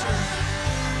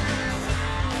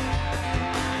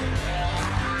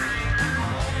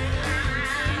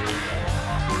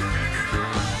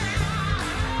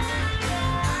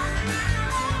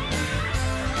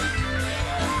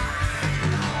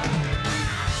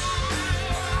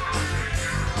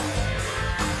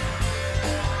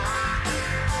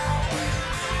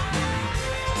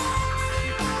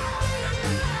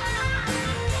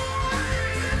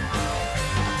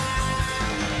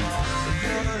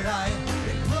 Your light,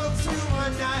 it broke through my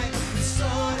night,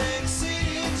 restored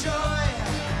exceeding joy.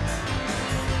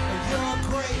 Your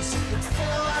grace, it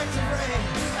fell like the rain,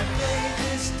 and made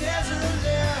this desert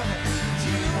live.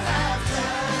 You have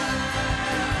turned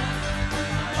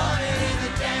money into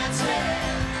dancing.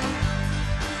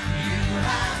 You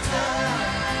have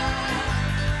turned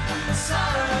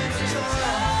sorrow into joy.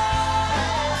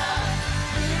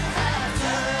 You have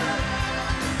turned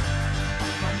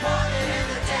money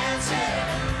into dancing.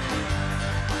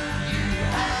 You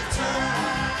have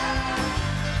turned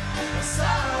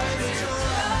sorrow into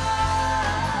joy.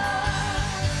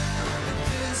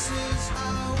 This is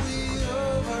how we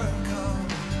overcome.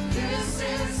 This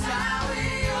is how we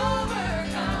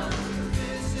overcome.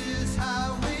 This is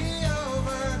how we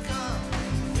overcome.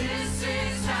 This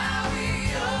is how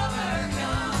we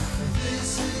overcome.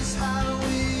 This is how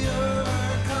we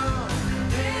overcome.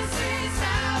 This is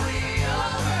how we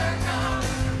overcome.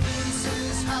 This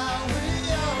is how we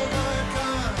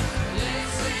overcome.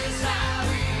 This is how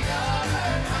we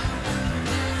overcome.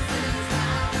 This is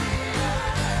how we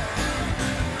overcome.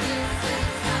 This is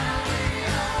how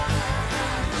we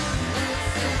overcome.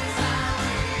 This is how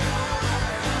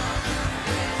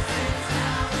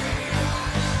we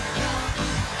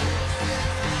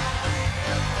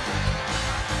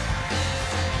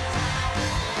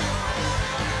overcome. This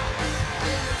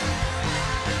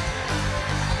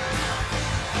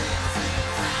is how we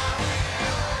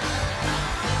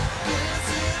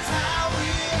This is how we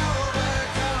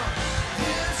overcome.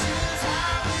 This is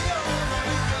how we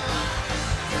overcome.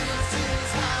 This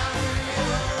is how we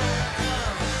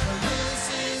overcome. This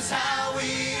is how we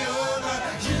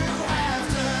overcome. You have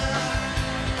turned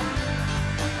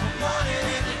mourning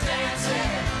into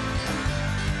dancing.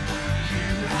 You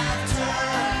have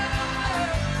turned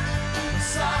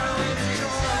sorrow into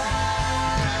joy.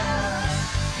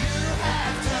 You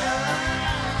have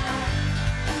turned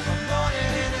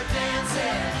mourning into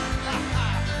dancing.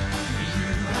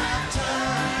 You have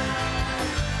turned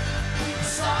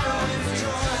sorrow into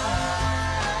joy.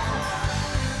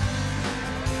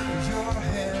 Your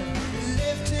hand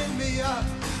lifted me up.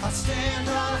 I stand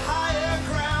on higher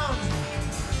ground.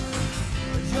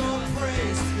 Your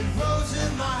praise, it rose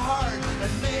in my heart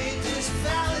and made this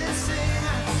valley sing.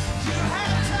 You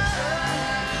have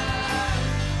turned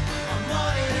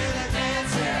mourning into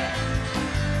dancing.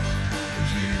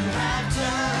 You have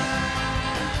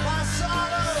turned my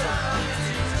sorrow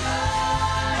into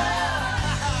joy.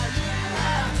 You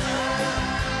have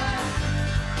turned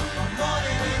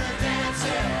mourning into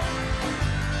dancing.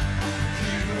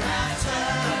 You have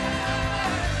turned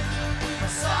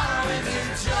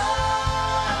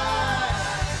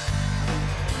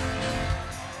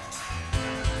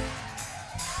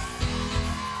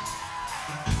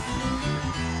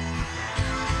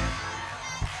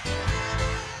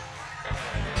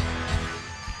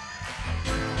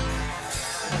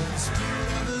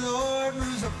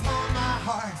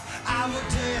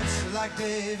like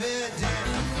David did.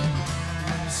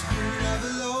 When the Spirit of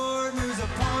the Lord moves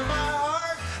upon my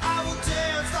heart, I will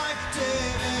dance like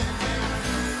David did.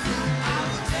 I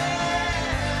will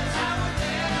dance, I will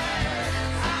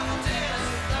dance, I will dance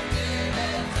like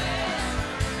David did.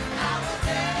 I will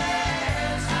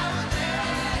dance, I will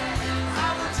dance, I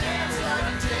will dance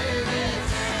like David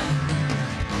did.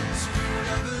 When the Spirit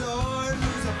of the Lord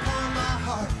moves upon my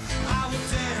heart, I will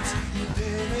dance like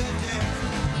David did.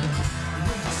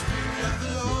 When the Spirit of the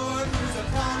Lord moves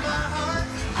upon my heart,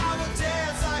 I will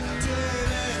dance like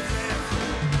David did.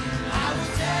 I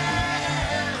will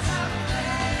dance, I will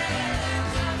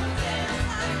dance, I will dance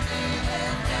like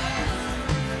David did.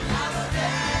 I will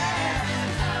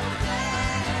dance, I will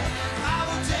dance, I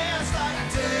will dance like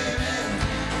David.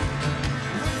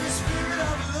 When the Spirit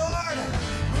of the Lord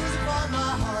moves upon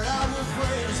my heart, I will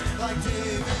praise like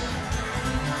David.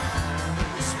 When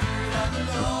the Spirit of the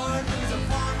Lord moves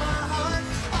upon my heart,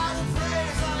 I will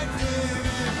praise like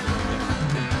David.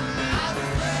 I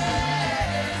will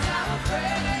praise, I will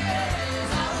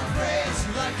praise, I will praise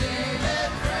like David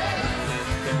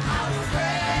praised. I will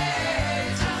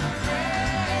praise, I will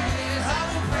praise, I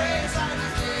will praise like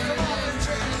David. Come on,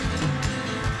 church.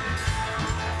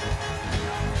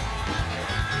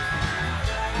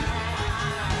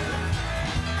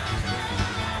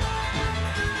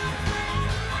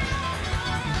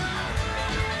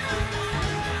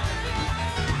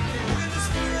 When the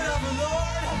Spirit of the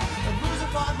Lord moves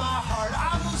upon my heart,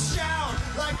 I will shout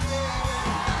like David.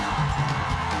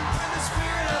 When the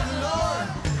Spirit of the Lord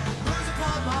moves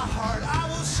upon my heart, I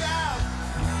will shout.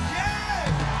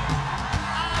 Yeah!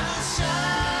 I will shout.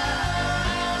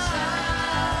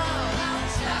 I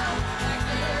will shout like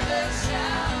David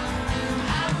shout.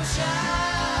 I will shout.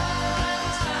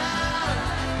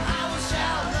 I will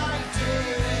shout like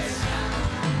David shout.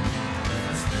 When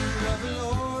the Spirit of the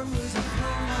Lord moves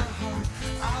upon my heart,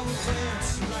 I will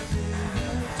dance like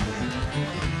David did.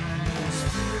 When the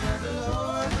Spirit of the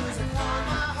Lord moves upon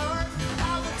my heart,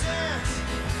 I will dance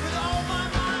with all my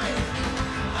might.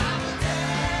 I will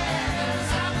dance,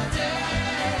 I will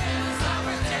dance, I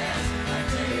will dance like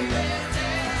David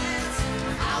dance.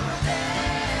 I will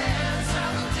dance, I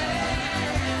will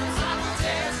dance, I will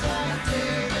dance like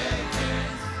David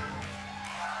dance.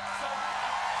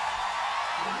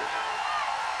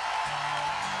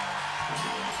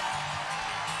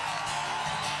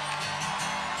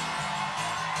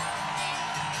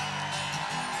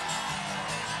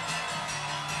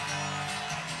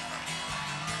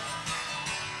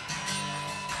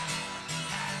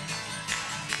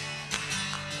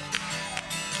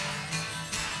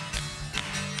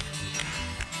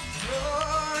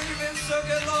 Oh, you've been so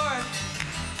good, Lord.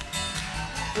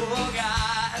 Oh,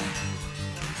 God,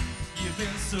 you've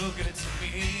been so good to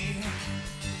me.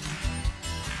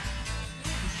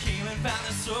 You came and found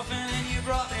this orphan and you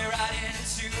brought me right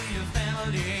into your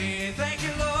family. Thank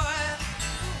you, Lord.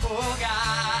 Oh,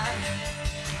 God,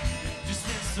 you've just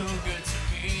been so good to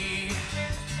me.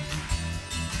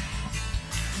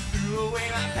 You threw away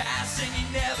my past and you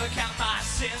never count my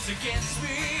sins against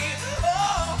me.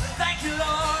 Oh, thank you,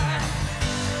 Lord.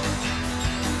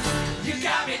 You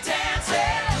got me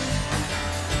dancing,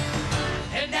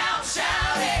 and now I'm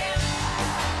shouting.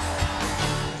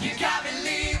 You got me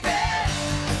leaving,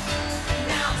 and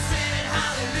now I'm singing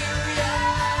hallelujah.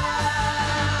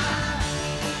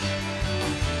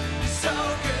 You're so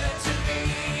good to me,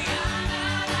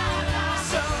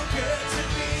 so good to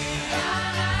me,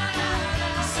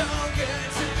 so good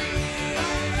to me.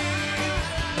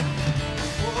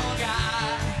 Oh,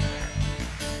 God.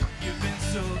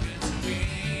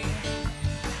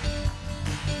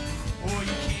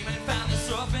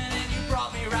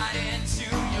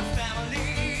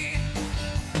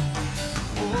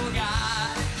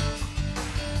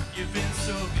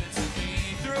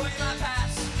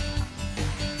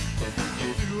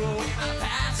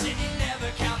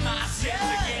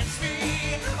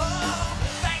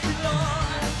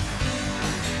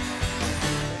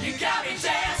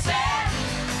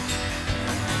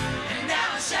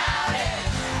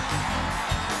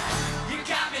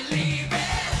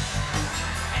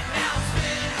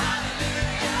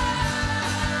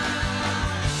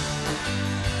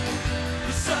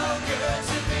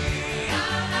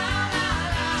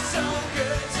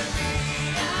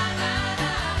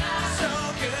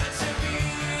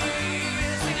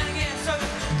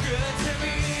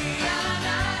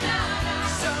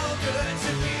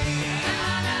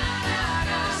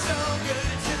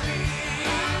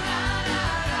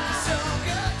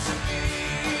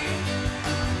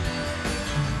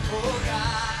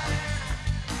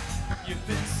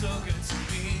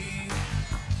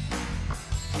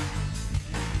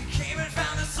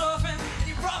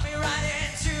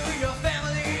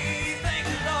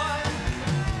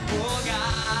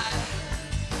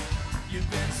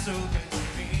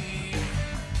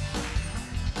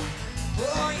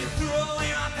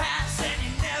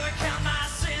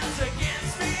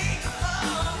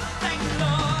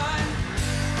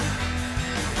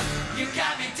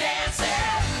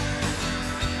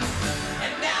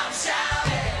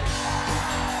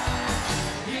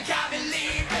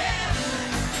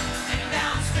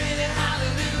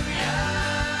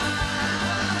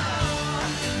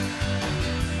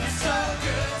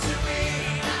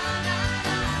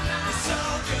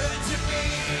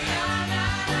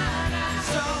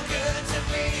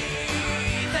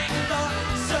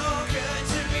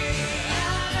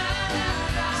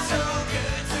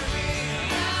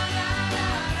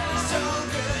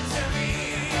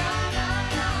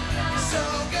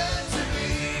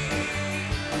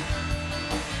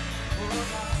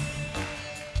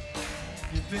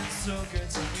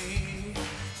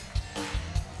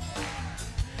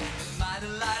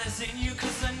 you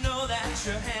 'cause I know that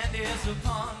your hand is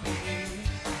upon me.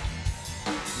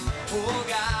 Oh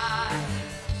God,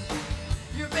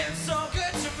 you've been so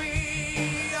good to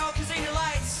me. Oh, 'cause in your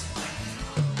lights,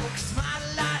 oh, 'cause my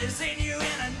light is in you,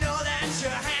 and I know that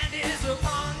your hand is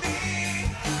upon me.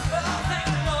 Oh, thank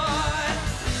the Lord.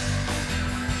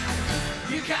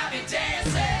 You got me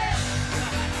dancing,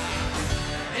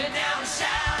 and now I'm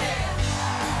shouting.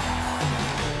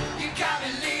 You got me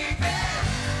leaping,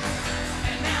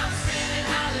 and now I'm singing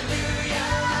hallelujah.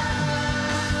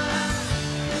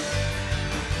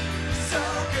 So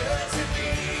good to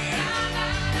me,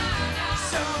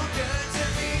 so good to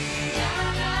me,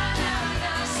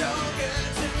 so good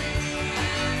to me,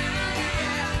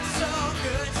 so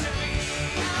good to me,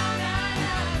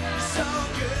 so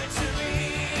good to me,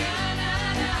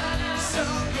 so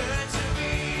good to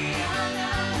me,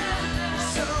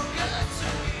 so good to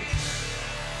me.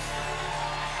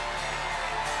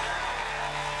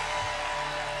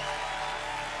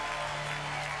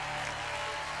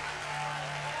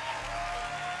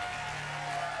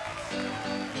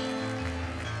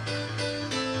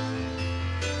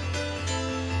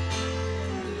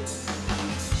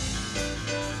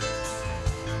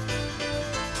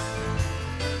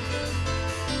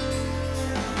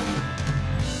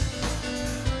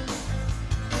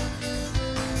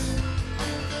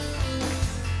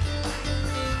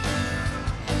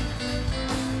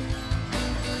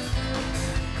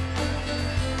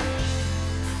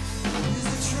 Is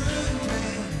it true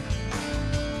today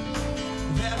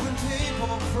that when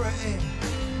people pray,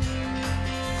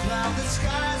 clouded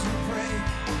skies will break,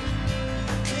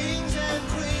 kings and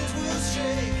queens will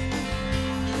shake?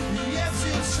 Yes,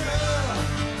 it's true,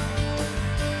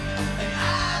 and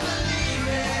I believe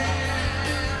it.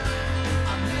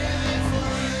 I'm living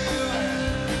for you.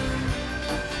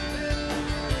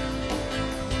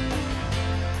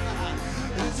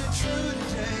 Is it true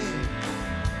today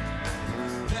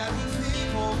that when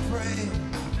people pray,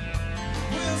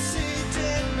 we'll see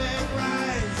dead men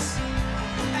rise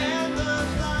and the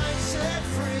blind set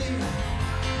free?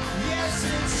 Yes,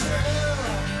 it's true,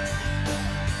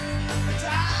 and I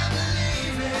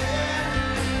believe it.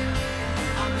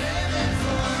 I'm living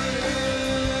for you.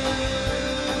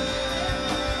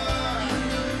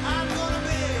 I'm gonna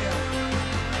be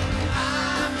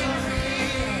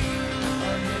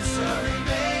a history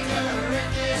maker in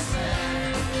this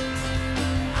land.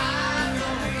 I'm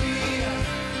gonna be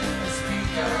a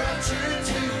speaker of truth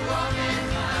to all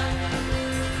mankind.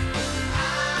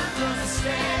 I'm gonna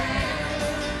stand.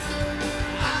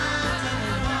 I'm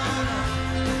gonna run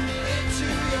into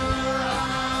your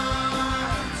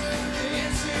arms,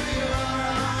 into your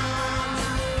arms,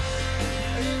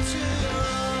 into your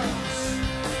arms,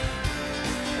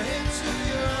 into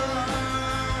your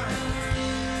arms.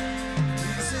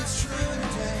 Yes, it's true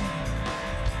today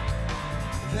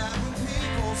that when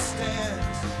people stand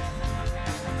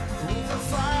with the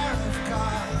fire of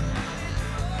God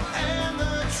and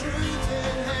the truth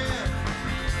in hand,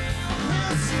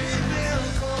 we'll see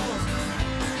miracles,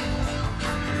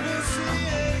 we'll see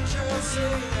angels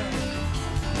sing,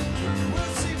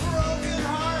 we'll see broken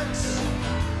hearts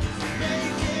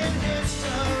making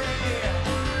history.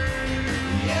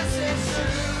 Yes, it's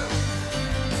true,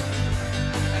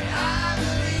 and I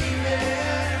believe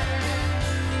it.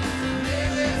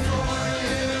 Living for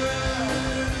you,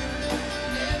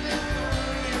 living for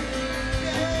you,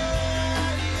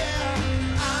 yeah, yeah.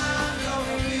 I'm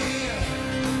gonna be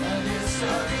a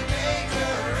history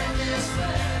maker in this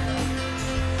land.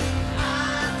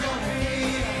 I'm gonna be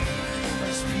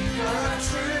a speaker of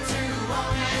truth to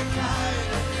all mankind.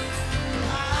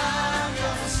 I'm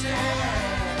gonna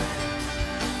stand.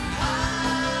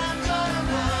 I'm gonna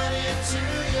run into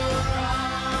your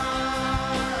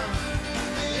arms,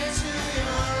 into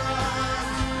your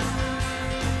arms,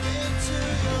 into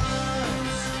your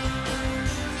arms,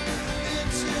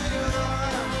 into your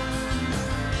arms.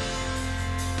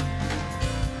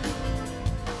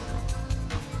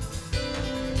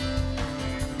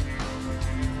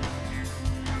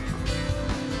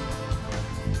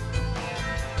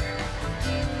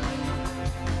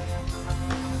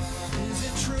 Is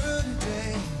it true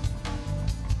today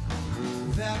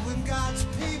that when God's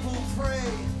people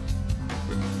pray,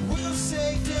 we'll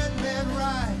say dead men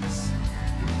rise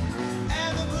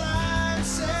and the blind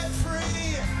set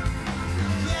free?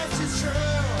 Yes, it's true,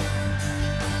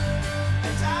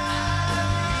 and I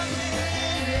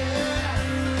believe it.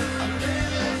 I'm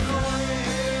living for you,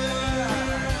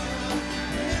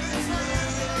 living for you,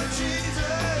 Lord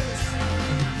Jesus.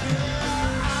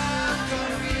 Yeah, I'm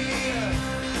gonna be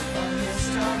a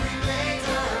history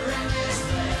maker in this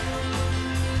land.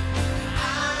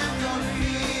 I'm gonna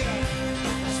be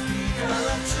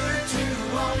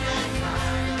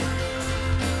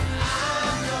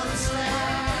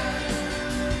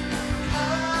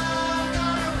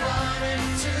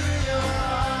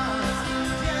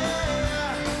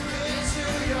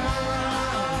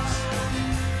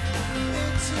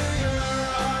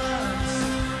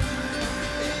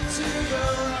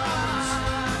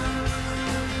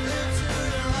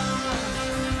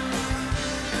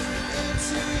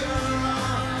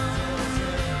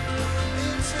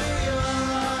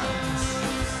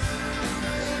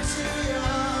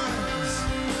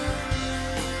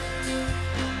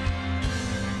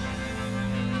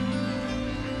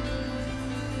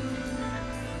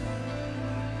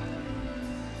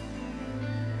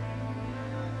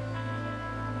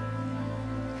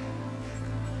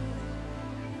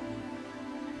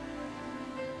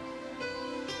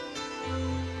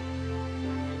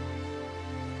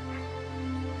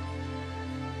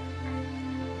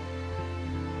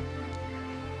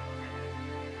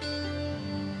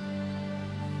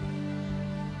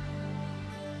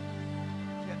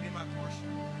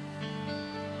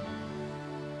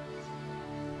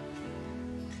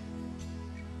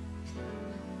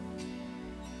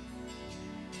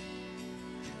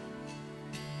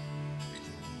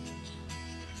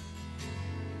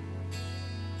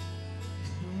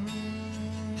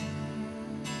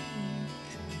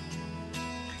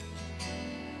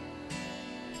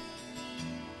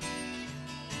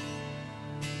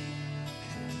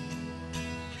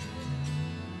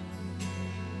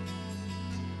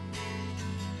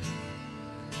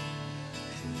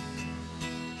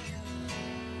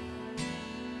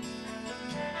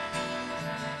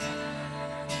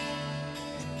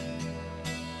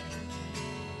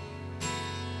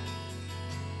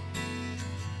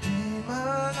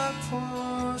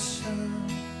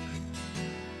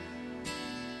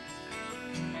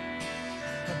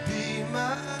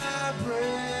my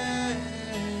bread,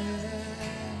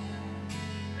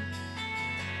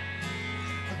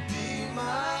 be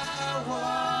my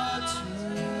water,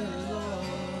 Lord,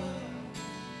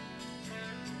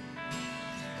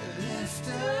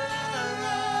 lifter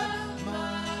of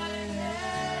my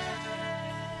head,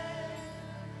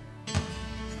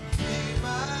 be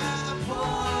my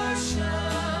portion.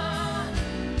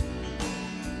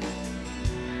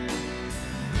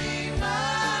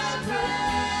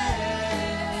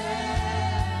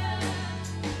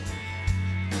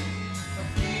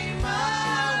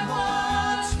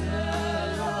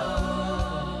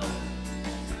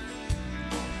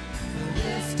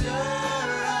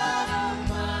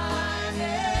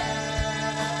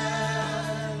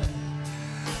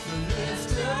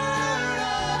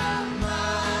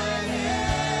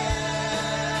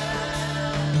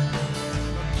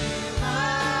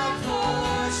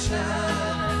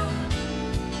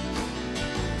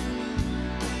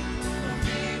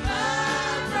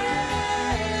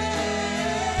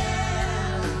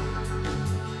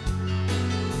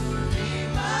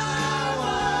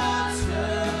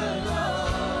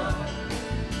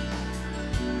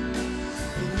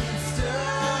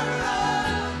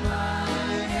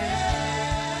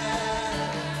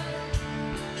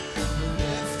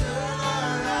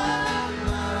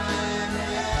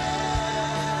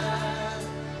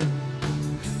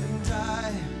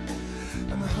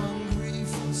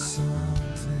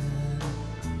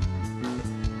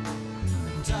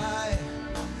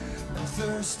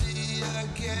 Thirsty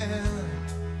again,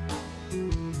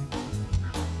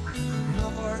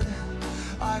 Lord,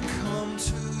 I come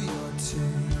to your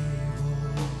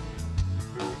table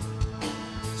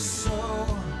so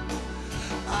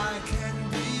I can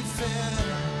be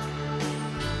fed.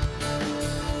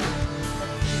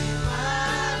 Be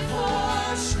my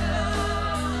portion,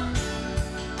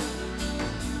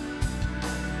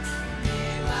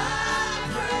 be my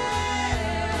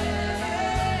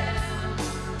bread.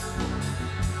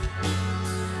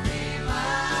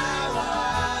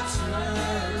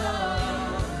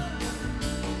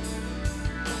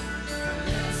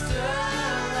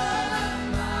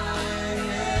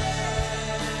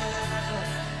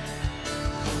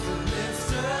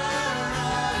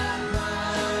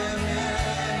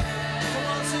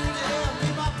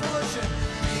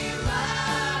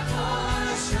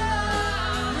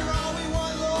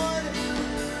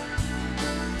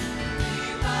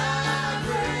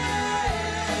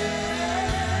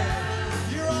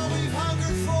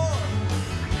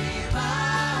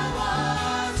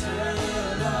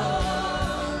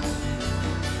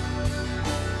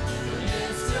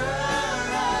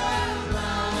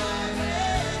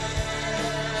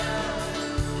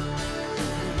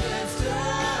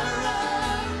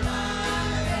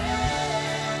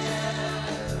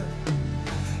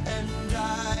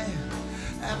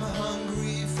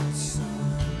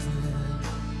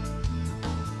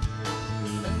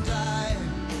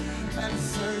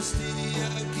 Thirsty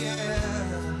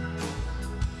again,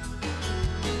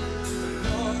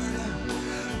 Lord,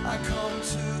 I come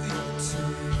to your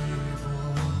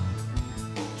table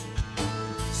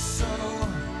so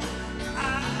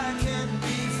I can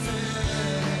be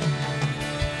fed.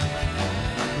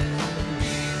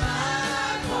 Be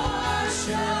my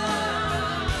portion.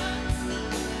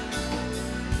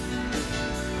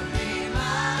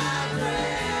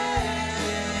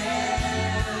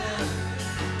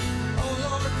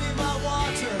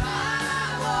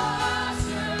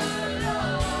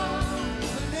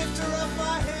 Lifter of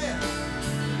my head.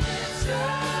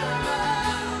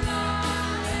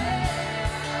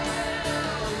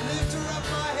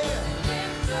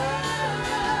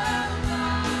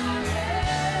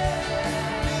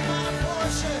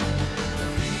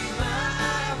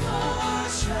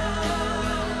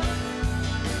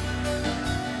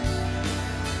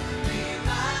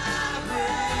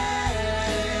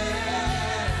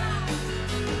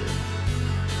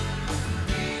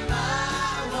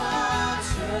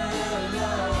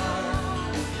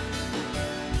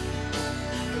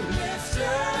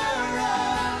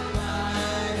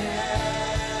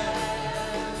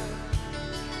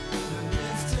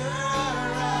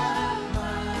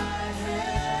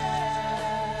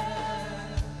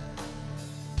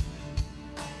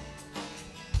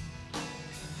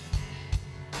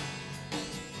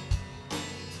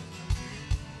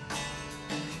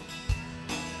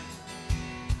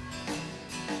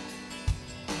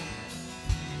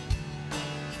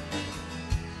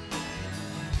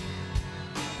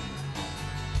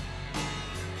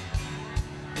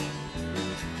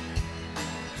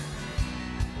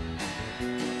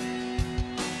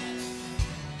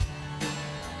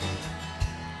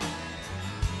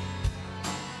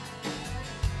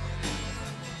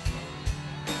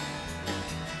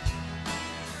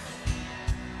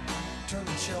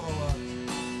 show up.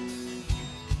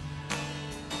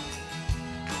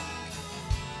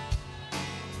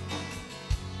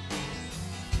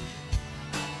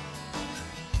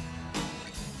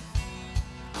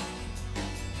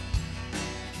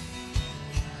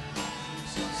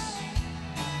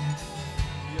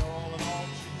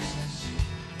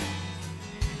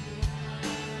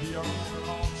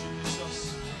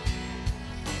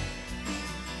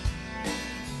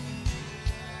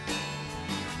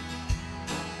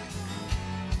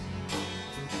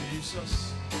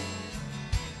 Jesus.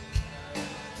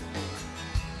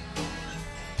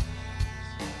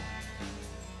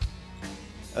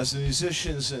 As the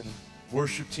musicians and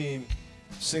worship team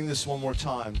sing this one more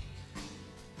time,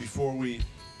 before we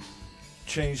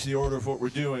change the order of what we're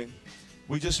doing,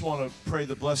 we just want to pray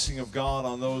the blessing of God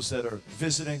on those that are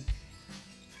visiting.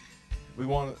 We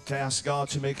want to ask God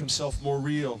to make himself more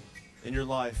real in your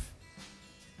life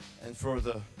and for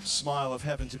the smile of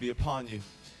heaven to be upon you.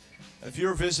 If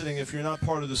you're visiting, if you're not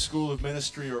part of the School of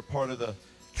Ministry or part of the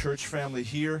church family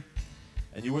here,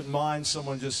 and you wouldn't mind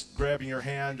someone just grabbing your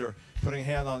hand or putting a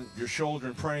hand on your shoulder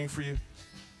and praying for you,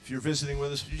 if you're visiting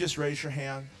with us, would you just raise your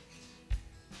hand?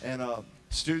 And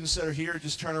students that are here,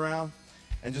 just turn around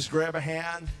and just grab a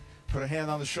hand, put a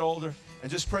hand on the shoulder,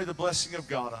 and just pray the blessing of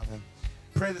God on them.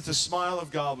 Pray that the smile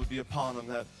of God would be upon them,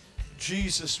 that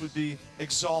Jesus would be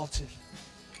exalted,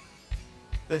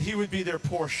 that he would be their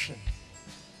portion.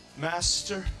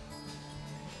 Master,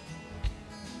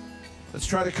 let's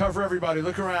try to cover everybody.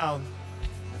 Look around.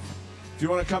 If you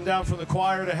want to come down from the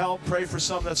choir to help pray for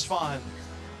some, that's fine.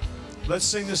 Let's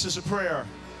sing this as a prayer.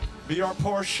 Be our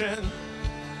portion.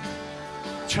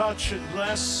 Touch and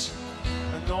bless.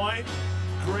 Anoint.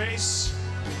 Grace.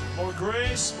 More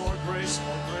grace. More grace.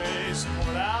 More grace.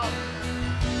 Pour it out.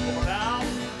 Pour it out.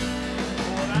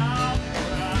 Pour it out.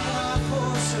 Pour it out. My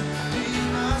portion, be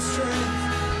my strength.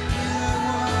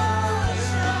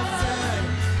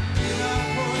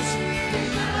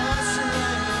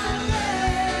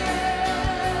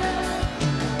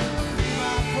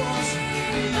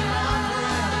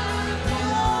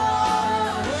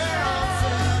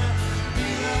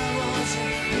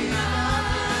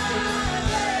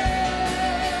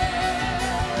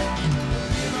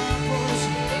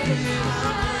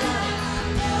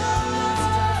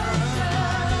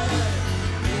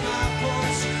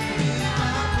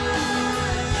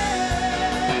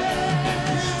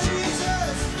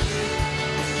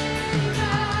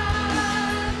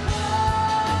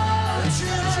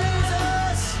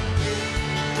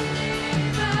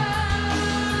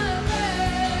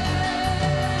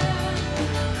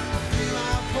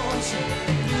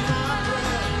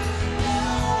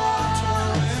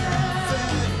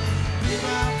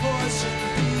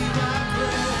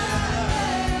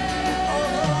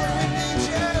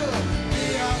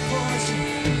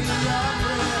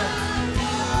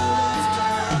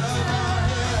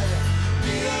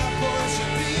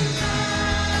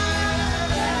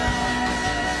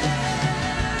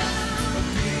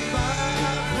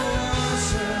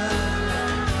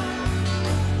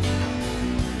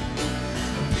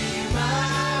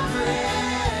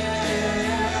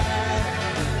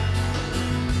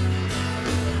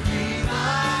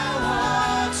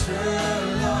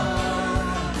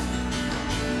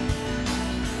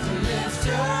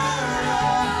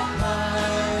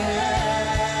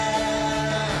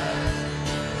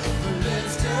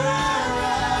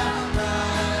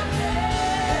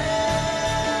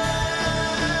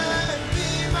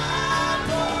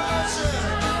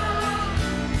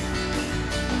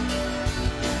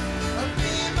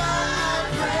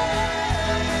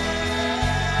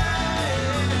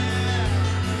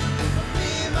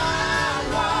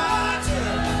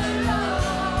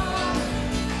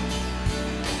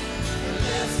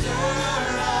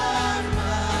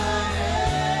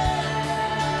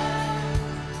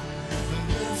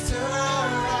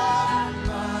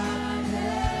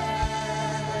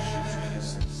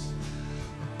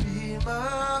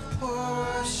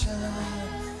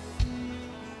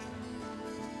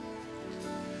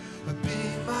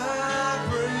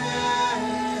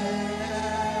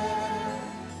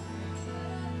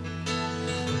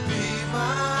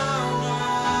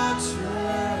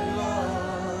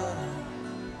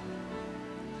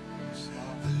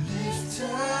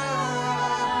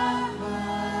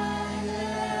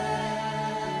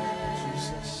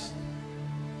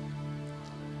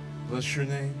 Bless your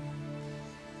name.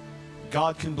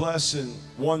 God can bless in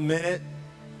 1 minute.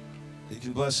 He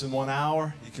can bless in 1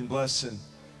 hour. He can bless in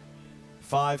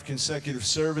 5 consecutive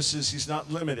services. He's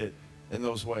not limited in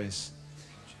those ways.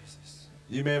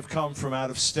 You may have come from out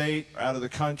of state or out of the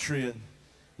country, and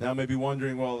Now maybe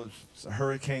wondering, well, is a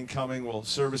hurricane coming? Will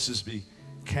services be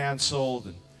canceled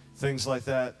and things like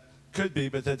that? Could be,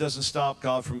 but that doesn't stop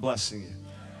God from blessing you.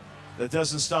 That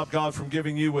doesn't stop God from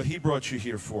giving you what he brought you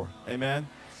here for. Amen?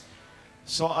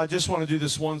 So I just want to do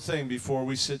this one thing before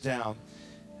we sit down.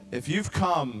 If you've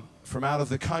come from out of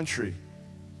the country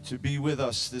to be with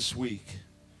us this week,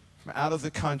 from out of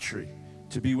the country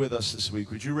to be with us this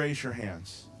week, would you raise your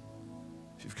hands?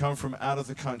 If you've come from out of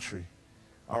the country.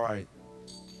 All right.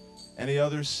 Any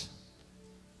others?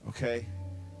 Okay.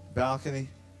 Balcony.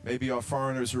 Maybe our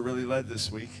foreigners are really led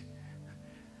this week.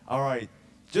 All right.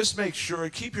 Just make sure,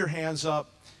 keep your hands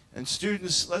up. And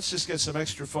students, let's just get some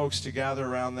extra folks to gather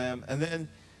around them. And then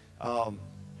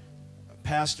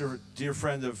Pastor, dear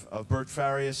friend of Bert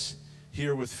Farias,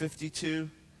 here with 52.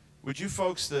 Would you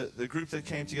folks, the group that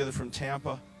came together from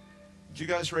Tampa, would you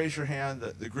guys raise your hand,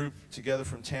 the group together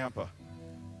from Tampa?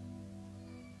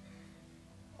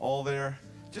 All there?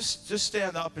 Just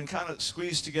stand up and kind of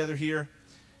squeeze together here,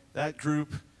 that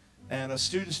group. And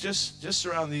students, just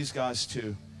surround these guys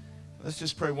too. Let's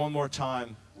just pray one more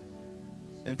time,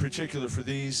 in particular for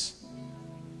these.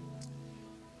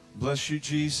 Bless you,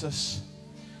 Jesus.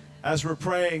 As we're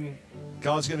praying,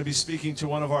 God's going to be speaking to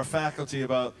one of our faculty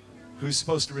about who's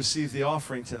supposed to receive the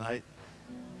offering tonight.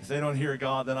 If they don't hear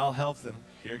God, then I'll help them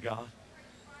hear God.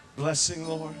 Blessing,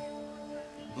 Lord.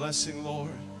 Blessing,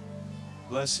 Lord.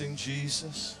 Blessing,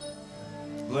 Jesus.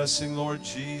 Blessing, Lord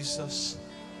Jesus.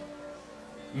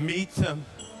 Meet them.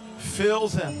 Fill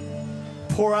them.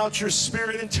 Pour out your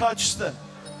Spirit and touch them.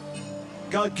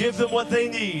 God, give them what they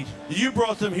need. You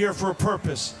brought them here for a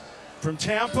purpose. From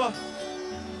Tampa,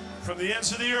 from the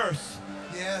ends of the earth.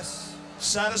 Yes.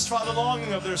 Satisfy the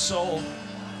longing of their soul.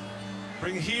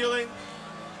 Bring healing.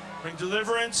 Bring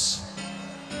deliverance.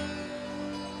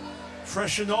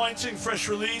 Fresh anointing, fresh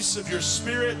release of your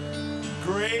Spirit.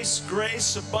 Grace,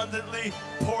 grace abundantly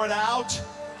poured out.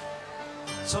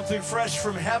 Something fresh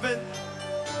from heaven.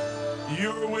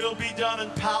 Your will be done in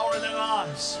power in their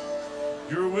lives.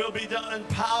 Your will be done in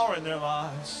power in their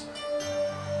lives.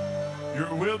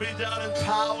 Your will be done in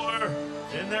power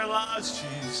in their lives,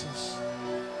 Jesus.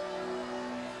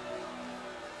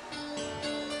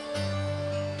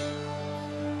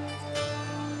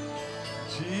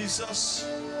 Jesus.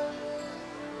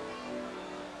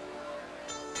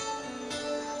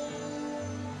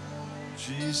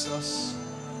 Jesus.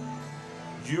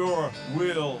 Your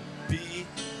will be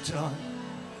done.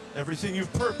 Everything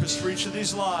you've purposed for each of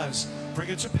these lives, bring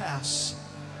it to pass.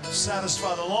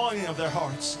 Satisfy the longing of their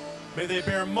hearts. May they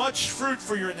bear much fruit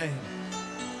for your name.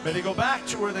 May they go back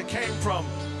to where they came from,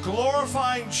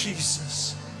 glorifying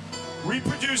Jesus,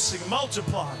 reproducing,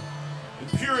 multiplying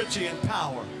in purity and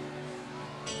power.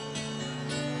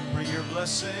 Bring your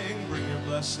blessing, bring your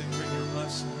blessing, bring your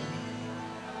blessing.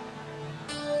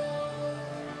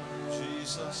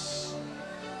 Jesus.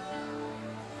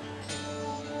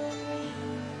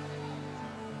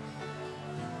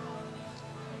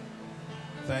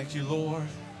 Thank you, Lord.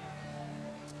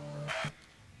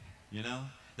 You know,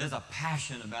 there's a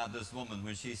passion about this woman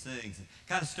when she sings. It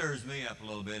kind of stirs me up a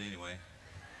little bit anyway.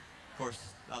 Of course,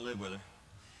 I live with her.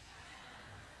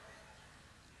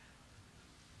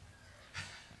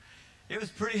 It was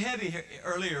pretty heavy here,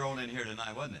 earlier on in here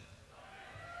tonight, wasn't it?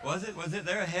 Was it? Was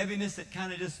there a heaviness that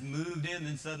kind of just moved in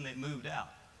and suddenly it moved out?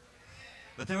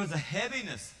 But there was a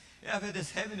heaviness. Yeah, I've had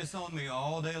this heaviness on me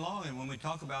all day long. And when we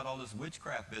talk about all this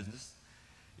witchcraft business,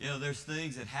 you know, there's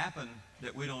things that happen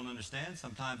that we don't understand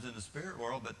sometimes in the spirit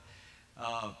world. But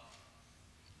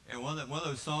and one of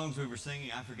those songs we were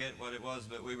singing, I forget what it was,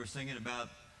 but we were singing about,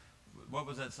 what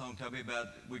was that song, Toby, about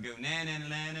we go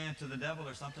na-na-na-na to the devil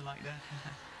or something like that?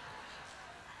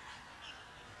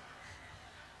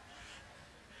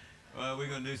 Well, we're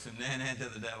going to do some na-na to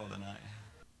the devil tonight.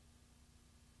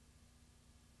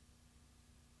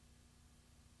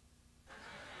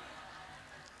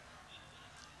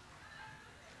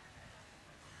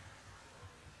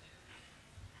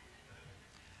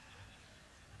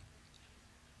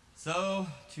 So,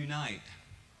 tonight,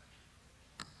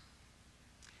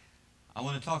 I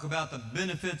want to talk about the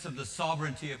benefits of the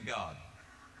sovereignty of God.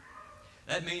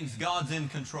 That means God's in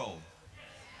control.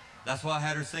 That's why I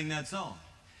had her sing that song.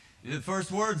 The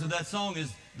first words of that song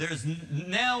is,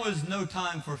 now is no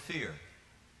time for fear.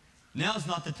 Now is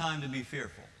not the time to be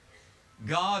fearful.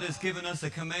 God has given us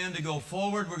a command to go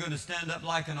forward. We're going to stand up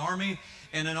like an army,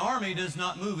 and an army does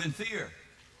not move in fear.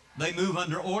 They move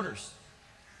under orders.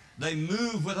 They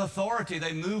move with authority.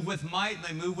 They move with might.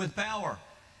 They move with power.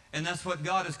 And that's what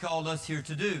God has called us here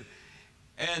to do.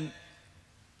 And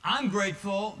I'm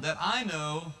grateful that I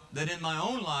know that in my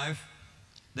own life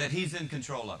that He's in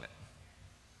control of it.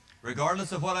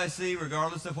 Regardless of what I see,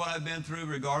 regardless of what I've been through,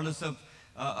 regardless of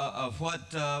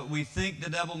what we think the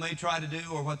devil may try to do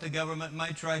or what the government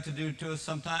might try to do to us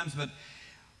sometimes. But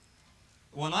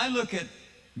when I look at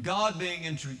God being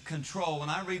in control, when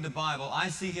I read the Bible, I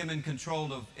see him in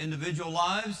control of individual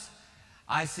lives.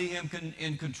 I see him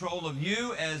in control of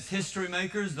you as history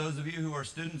makers, those of you who are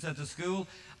students at the school.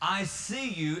 I see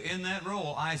you in that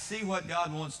role. I see what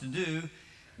God wants to do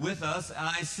with us, and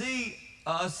I see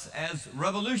us as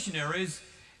revolutionaries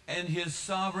and his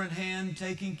sovereign hand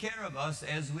taking care of us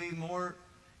as we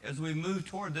move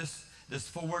toward this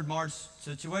forward march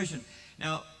situation.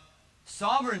 Now,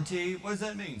 sovereignty, what does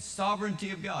that mean?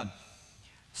 Sovereignty of God.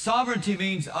 Sovereignty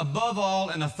means above all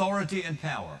in authority and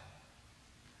power.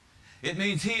 It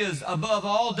means he is above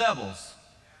all devils.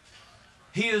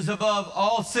 He is above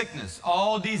all sickness,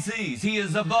 all disease. He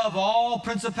is above all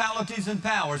principalities and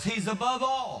powers. He's above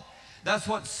all. That's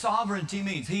what sovereignty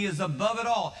means. He is above it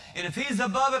all. And if he's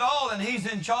above it all and he's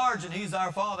in charge and he's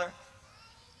our Father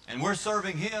and we're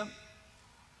serving him,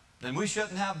 then we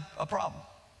shouldn't have a problem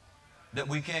that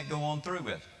we can't go on through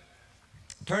with.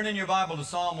 Turn in your Bible to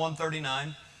Psalm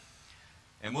 139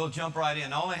 and we'll jump right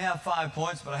in. I only have 5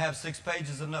 points, but I have 6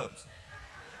 pages of notes.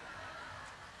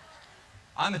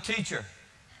 I'm a teacher.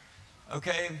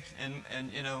 Okay,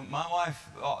 and you know, my wife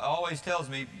always tells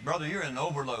me, brother, you're in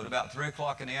overload about 3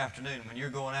 o'clock in the afternoon when you're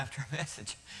going after a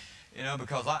message. You know,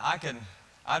 because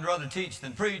I'd rather teach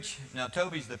than preach. Now,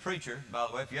 Toby's the preacher, by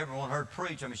the way. If you ever want her to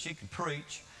preach, I mean, she can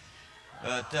preach.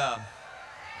 But that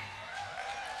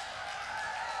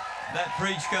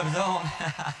preach comes on.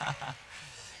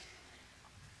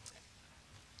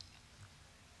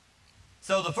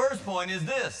 So the first point is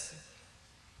this.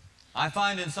 I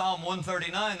find in Psalm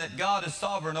 139 that God is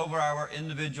sovereign over our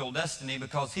individual destiny,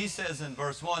 because he says in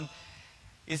verse 1,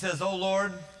 he says, "O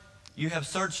Lord, you have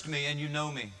searched me and you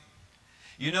know me.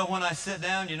 You know when I sit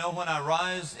down, you know when I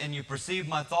rise, and you perceive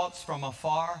my thoughts from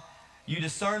afar. You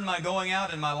discern my going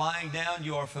out and my lying down.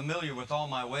 You are familiar with all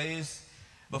my ways.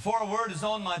 Before a word is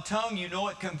on my tongue, you know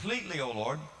it completely, O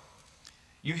Lord.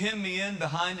 You hem me in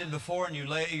behind and before, and you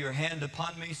lay your hand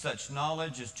upon me. Such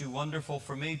knowledge is too wonderful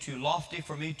for me, too lofty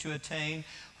for me to attain.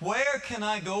 Where can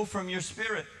I go from your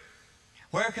spirit?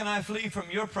 Where can I flee from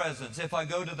your presence? If I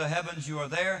go to the heavens, you are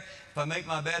there. If I make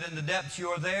my bed in the depths, you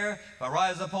are there. If I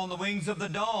rise up on the wings of the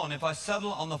dawn, if I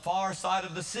settle on the far side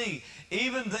of the sea,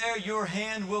 even there your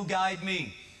hand will guide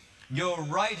me. Your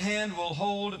right hand will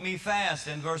hold me fast."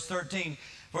 In verse 13,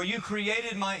 "For you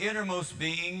created my innermost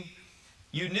being.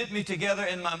 You knit me together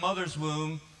in my mother's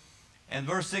womb." And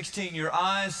verse 16, "Your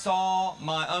eyes saw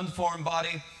my unformed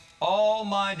body. All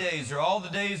my days, or all the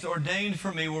days ordained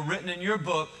for me, were written in your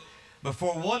book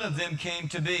before one of them came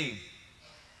to be."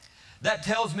 That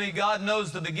tells me God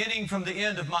knows the beginning from the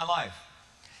end of my life.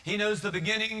 He knows the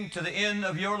beginning to the end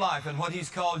of your life and what he's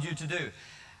called you to do.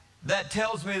 That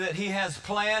tells me that he has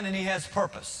plan and he has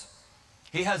purpose.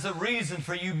 He has a reason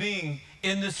for you being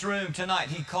in this room tonight.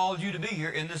 He called you to be here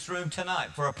in this room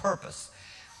tonight for a purpose.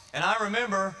 And I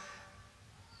remember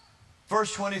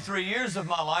first 23 years of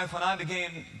my life when I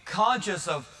became conscious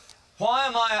of, why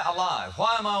am I alive?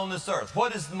 Why am I on this earth?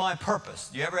 What is my purpose?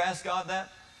 Do you ever ask God that?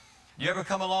 Do you ever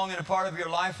come along in a part of your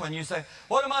life when you say,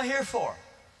 what am I here for?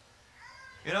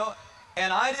 You know,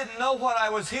 and I didn't know what I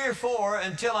was here for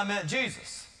until I met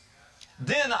Jesus.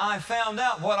 Then I found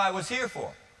out what I was here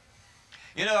for.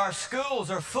 You know, our schools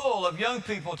are full of young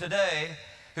people today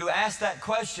who ask that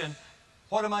question,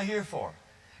 what am I here for?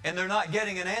 And they're not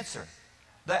getting an answer.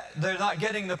 They're not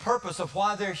getting the purpose of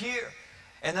why they're here.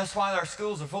 And that's why our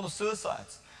schools are full of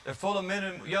suicides. They're full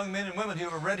of young men and women who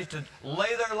are ready to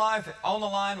lay their life on the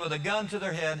line with a gun to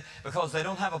their head because they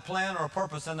don't have a plan or a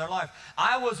purpose in their life.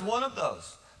 I was one of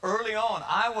those. Early on,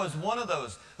 I was one of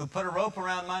those who put a rope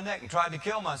around my neck and tried to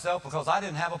kill myself because I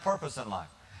didn't have a purpose in life.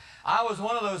 I was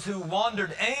one of those who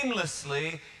wandered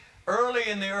aimlessly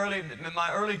in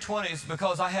my early 20s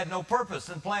because I had no purpose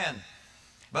and plan.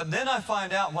 But then I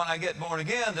find out when I get born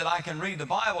again that I can read the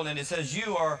Bible, and it says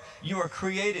you are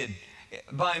created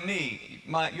by me.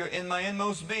 You're in my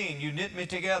inmost being. You knit me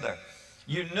together.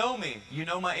 You know me. You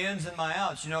know my ins and my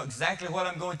outs. You know exactly what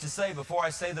I'm going to say before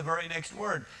I say the very next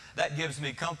word. That gives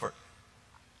me comfort.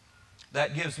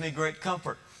 That gives me great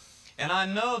comfort. And I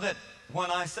know that when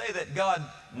I say that God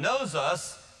knows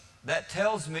us, that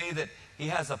tells me that he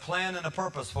has a plan and a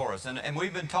purpose for us. And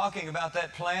we've been talking about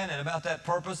that plan and about that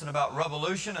purpose and about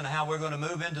revolution and how we're going to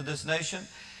move into this nation.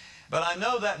 But I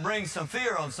know that brings some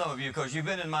fear on some of you because you've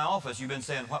been in my office. You've been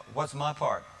saying, what's my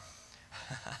part?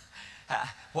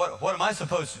 What am I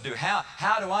supposed to do?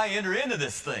 How do I enter into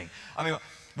this thing? I mean,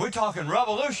 We're talking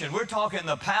revolution. We're talking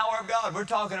the power of God. We're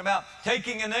talking about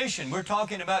taking a nation. We're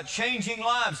talking about changing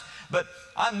lives. But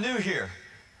I'm new here.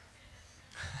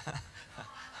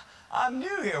 I'm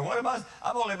new here. What am I?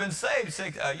 I've only been saved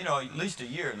at least a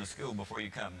year in the school before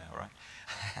you come now, right?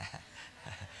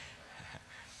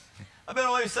 I've been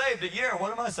only saved a year.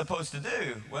 What am I supposed to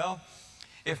do? Well,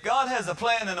 if God has a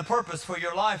plan and a purpose for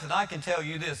your life, then I can tell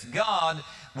you this: God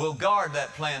will guard that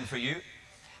plan for you.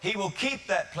 He will keep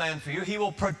that plan for you. He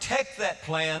will protect that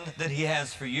plan that He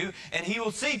has for you, and He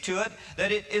will see to it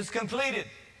that it is completed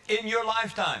in your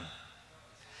lifetime.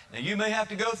 Now, you may have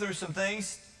to go through some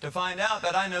things to find out,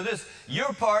 but I know this: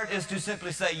 your part is to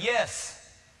simply say yes.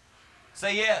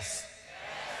 Say yes.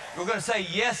 We're going to say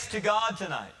yes to God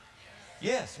tonight.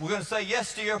 Yes, we're going to say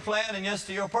yes to your plan and yes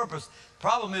to your purpose.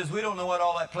 Problem is, we don't know what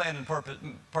all that plan and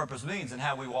purpose means and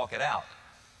how we walk it out.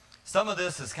 Some of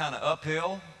this is kind of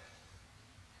uphill.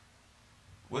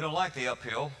 We don't like the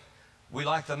uphill. We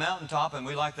like the mountaintop, and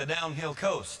we like the downhill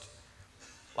coast.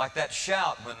 Like that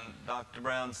shout when Dr.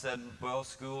 Brown said, well,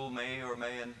 school may or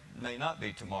may not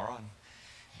be tomorrow, and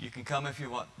you can come if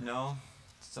you want. No,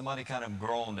 somebody kind of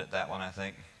groaned at that one, I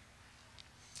think.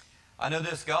 I know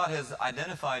this: God has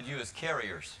identified you as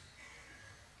carriers.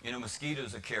 You know,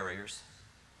 mosquitoes are carriers.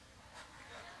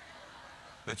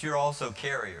 But you're also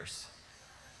carriers.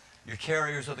 You're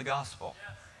carriers of the gospel.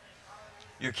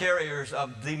 You're carriers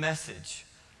of the message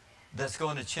that's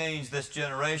going to change this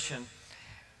generation.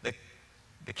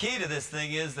 The key to this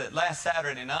thing is that last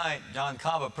Saturday night, John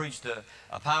Cava preached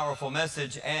a powerful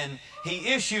message, and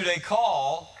he issued a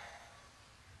call.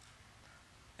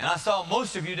 And I saw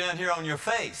most of you down here on your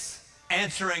face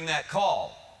answering that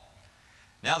call.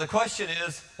 Now the question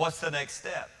is, what's the next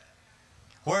step?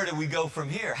 Where do we go from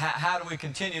here? How do we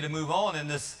continue to move on in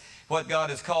this, what God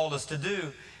has called us to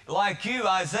do? Like you,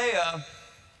 Isaiah,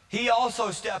 he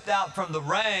also stepped out from the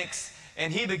ranks,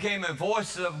 and he became a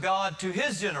voice of God to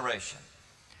his generation.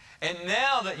 And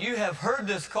now that you have heard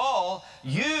this call,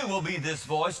 you will be this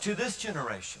voice to this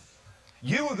generation.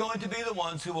 You are going to be the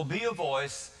ones who will be a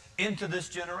voice into this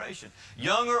generation.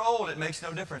 Young or old, it makes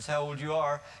no difference how old you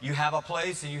are. You have a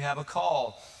place and you have a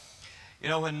call. You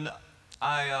know, when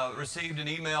I received an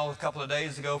email a couple of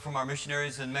days ago from our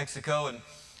missionaries in Mexico, and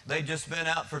they'd just been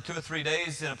out for 2 or 3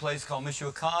 days in a place called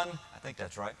Michoacan. I think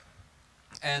that's right.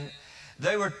 And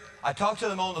I talked to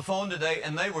them on the phone today,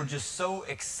 and they were just so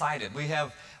excited. We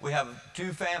have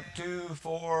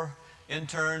 4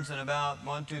 interns and about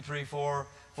 1, 2, 3, 4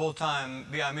 full-time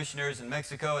BI missionaries in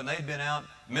Mexico, and they'd been out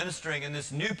ministering in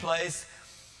this new place.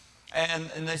 And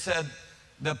they said,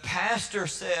 the pastor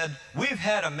said, we've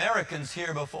had Americans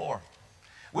here before.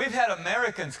 We've had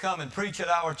Americans come and preach at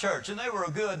our church, and they were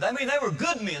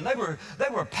good men. They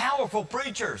were powerful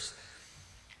preachers.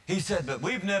 He said, but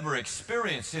we've never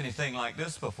experienced anything like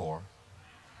this before.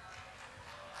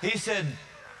 He said,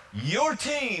 your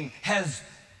team has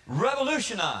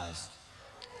revolutionized,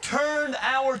 turned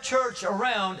our church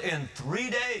around in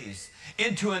 3 days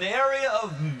into an area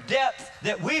of depth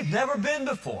that we've never been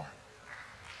before.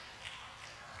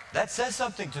 That says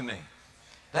something to me.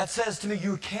 That says to me,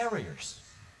 you're carriers.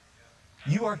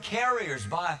 You are carriers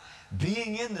by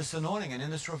being in this anointing and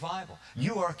in this revival.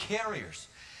 You are carriers.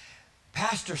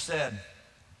 Pastor said,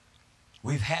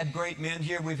 we've had great men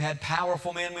here. We've had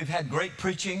powerful men. We've had great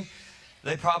preaching.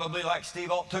 They probably, like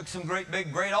Steve Alt, took some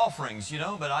great offerings, you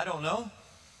know, but I don't know.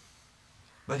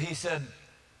 But he said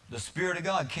the Spirit of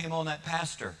God came on that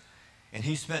pastor, and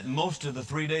he spent most of the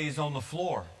 3 days on the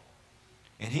floor,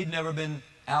 and he'd never been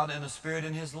out in the Spirit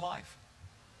in his life.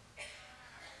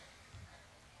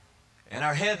 And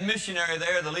our head missionary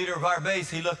there, the leader of our base,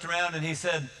 he looked around and he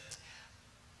said,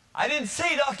 I didn't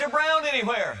see Dr. Brown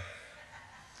anywhere.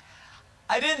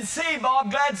 I didn't see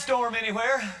Bob Gladstone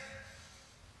anywhere.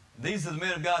 These are the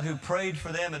men of God who prayed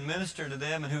for them and ministered to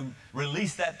them and who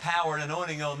released that power and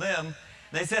anointing on them.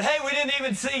 They said, hey, we didn't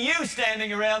even see you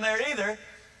standing around there either.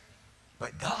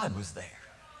 But God was there.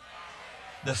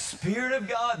 The Spirit of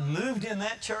God moved in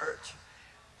that church.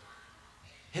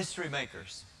 History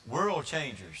makers, world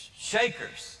changers,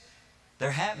 shakers.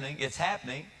 They're happening. It's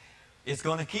happening. It's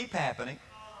going to keep happening.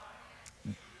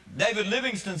 David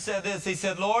Livingston said this. He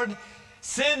said, Lord,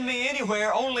 send me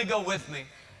anywhere, only go with me.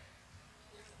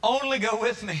 Only go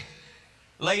with me.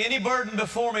 Lay any burden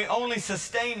before me, only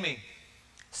sustain me.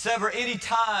 Sever any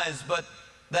ties but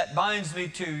that binds me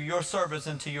to your service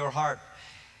and to your heart.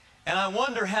 And I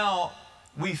wonder how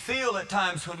we feel at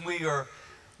times when we're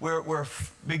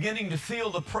beginning to feel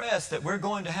the press that we're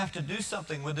going to have to do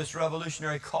something with this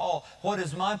revolutionary call. What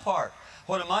is my part?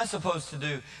 What am I supposed to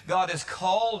do? God has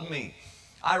called me.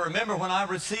 I remember when I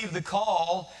received the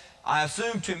call I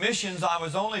assumed, to missions. I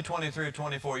was only 23 or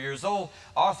 24 years old.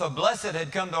 Arthur Blessed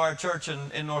had come to our church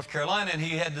in North Carolina, and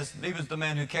he was the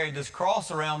man who carried this cross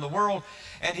around the world,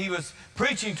 and he was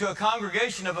preaching to a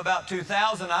congregation of about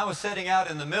 2,000. I was sitting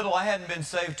out in the middle. I hadn't been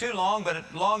saved too long,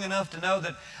 but long enough to know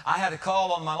that I had a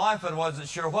call on my life, but I wasn't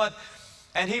sure what.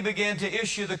 And he began to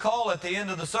issue the call at the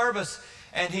end of the service,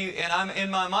 and I'm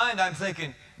in my mind, I'm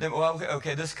thinking, well,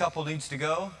 okay, this couple needs to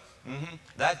go.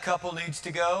 That couple needs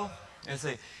to go. You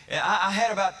see, I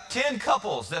had about 10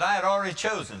 couples that I had already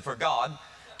chosen for God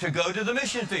to go to the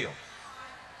mission field.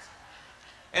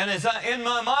 And in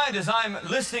my mind, as I'm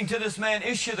listening to this man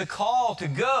issue the call to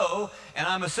go, and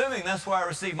I'm assuming that's why I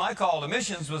received my call to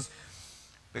missions, was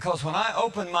because when I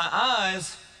opened my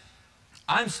eyes,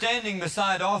 I'm standing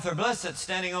beside Arthur Blessed,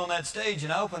 standing on that stage,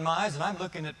 and I opened my eyes and I'm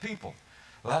looking at people.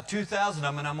 About 2,000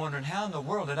 of them, and I'm wondering, how in the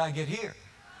world did I get here?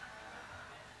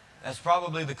 That's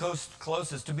probably the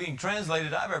closest to being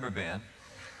translated I've ever been,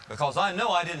 because I know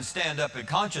I didn't stand up and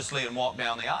consciously and walk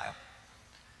down the aisle.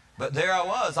 But there I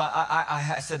was.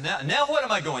 I said, now what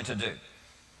am I going to do?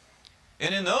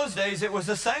 And in those days, it was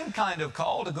the same kind of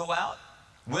call to go out,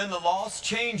 win the lost,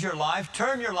 change your life,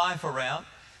 turn your life around,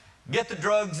 get the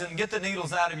drugs and get the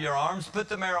needles out of your arms, put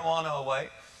the marijuana away,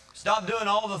 stop doing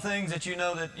all the things that you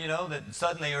know that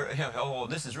suddenly are, oh,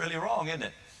 this is really wrong, isn't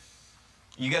it?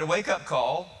 You get a wake-up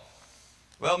call.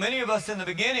 Well, many of us in the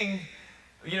beginning,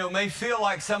 may feel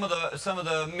like some of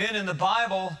the men in the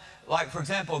Bible, like, for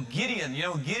example, Gideon.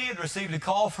 Gideon received a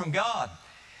call from God.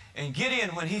 And Gideon,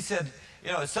 when he said,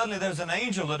 suddenly there's an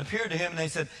angel that appeared to him, and they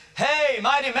said, "Hey,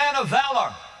 mighty man of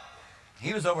valor."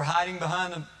 He was over hiding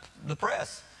behind the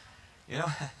press.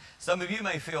 Some of you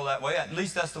may feel that way. At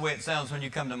least that's the way it sounds when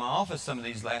you come to my office some of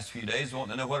these last few days,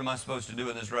 wanting to know, what am I supposed to do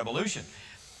in this revolution?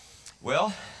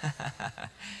 Well,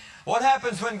 what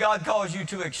happens when God calls you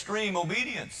to extreme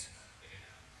obedience?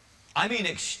 I mean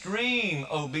extreme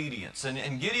obedience.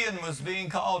 And Gideon was being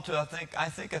called to, I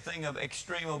think a thing of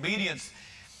extreme obedience.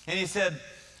 And he said,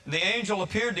 the angel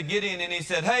appeared to Gideon and he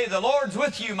said, "Hey, the Lord's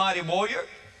with you, mighty warrior."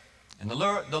 And the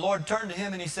Lord turned to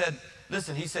him and he said,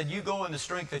 listen, he said, you go in the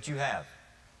strength that you have.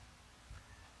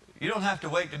 You don't have to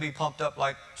wait to be pumped up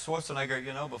like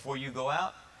Schwarzenegger, before you go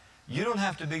out. You don't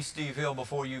have to be Steve Hill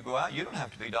before you go out. You don't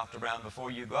have to be Dr. Brown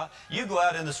before you go out. You go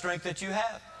out in the strength that you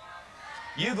have.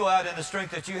 You go out in the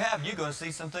strength that you have, you're going to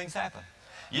see some things happen.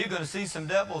 You're going to see some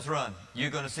devils run.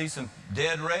 You're going to see some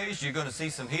dead raised. You're going to see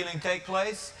some healing take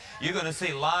place. You're going to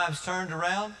see lives turned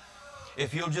around.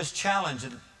 If you'll just challenge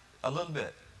it a little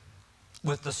bit.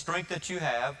 With the strength that you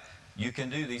have, you can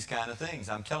do these kind of things.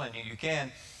 I'm telling you, you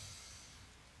can.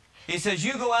 He says,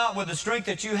 you go out with the strength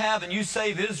that you have and you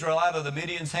save Israel out of the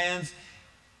Midian's hands.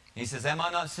 He says, am I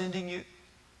not sending you?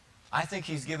 I think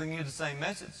he's giving you the same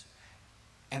message.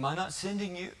 Am I not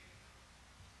sending you?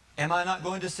 Am I not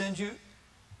going to send you?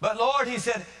 But Lord, he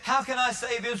said, how can I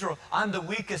save Israel? I'm the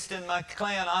weakest in my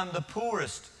clan. I'm the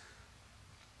poorest.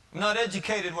 I'm not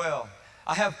educated well.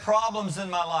 I have problems in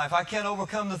my life. I can't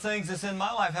overcome the things that's in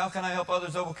my life. How can I help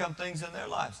others overcome things in their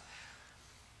lives?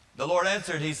 The Lord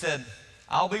answered, he said,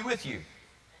 I'll be with you.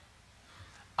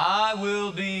 I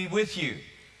will be with you.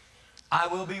 I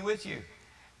will be with you.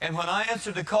 And when I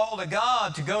answered the call to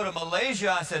God to go to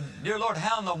Malaysia, I said, dear Lord,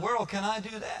 how in the world can I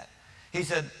do that? He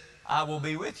said, I will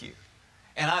be with you.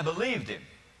 And I believed him.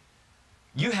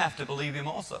 You have to believe him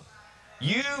also.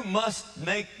 You must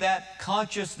make that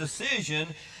conscious decision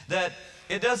that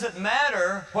it doesn't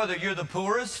matter whether you're the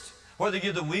poorest, whether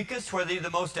you're the weakest, whether you're the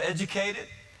most educated.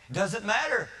 It doesn't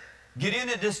matter. Get in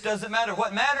it, just doesn't matter.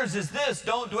 What matters is this: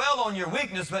 don't dwell on your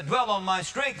weakness, but dwell on my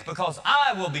strength, because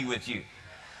I will be with you.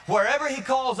 Wherever he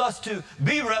calls us to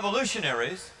be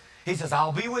revolutionaries, he says,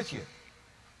 I'll be with you.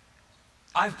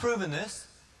 I've proven this.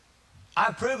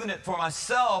 I've proven it for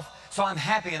myself, so I'm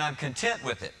happy and I'm content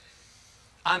with it.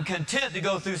 I'm content to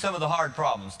go through some of the hard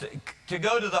problems, to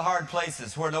go to the hard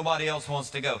places where nobody else wants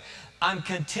to go. I'm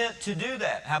content to do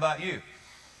that. How about you?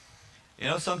 You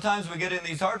know, sometimes we get in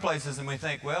these hard places and we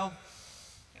think, well,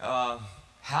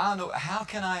 how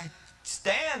can I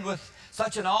stand with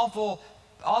such an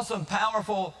awesome,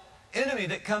 powerful enemy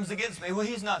that comes against me? Well,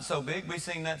 he's not so big. We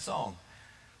sing that song.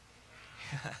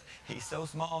 He's so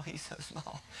small, he's so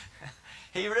small.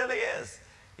 He really is.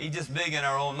 He's just big in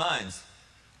our own minds.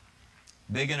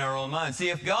 Big in our own minds. See,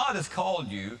 if God has called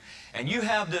you and you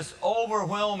have this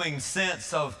overwhelming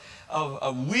sense of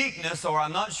weakness, or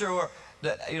I'm not sure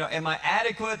that, am I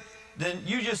adequate? Then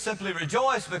you just simply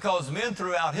rejoice, because men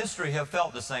throughout history have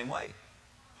felt the same way.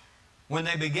 When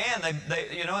they began,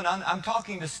 and I'm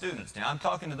talking to students now. I'm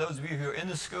talking to those of you who are in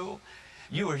the school.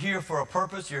 You are here for a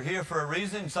purpose. You're here for a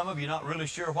reason. Some of you not really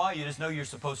sure why. You just know you're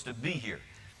supposed to be here.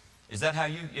 Is that how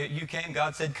you came?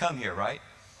 God said, come here, right?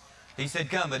 He said,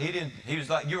 come, but he didn't. He was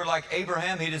like, you were like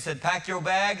Abraham. He just said, pack your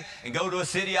bag and go to a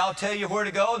city. I'll tell you where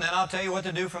to go, and then I'll tell you what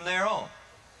to do from there on.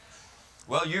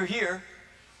 Well, you're here,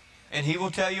 and he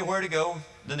will tell you where to go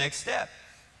the next step.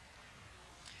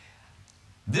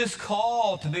 This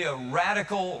call to be a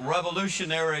radical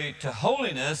revolutionary to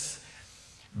holiness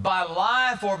by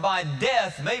life or by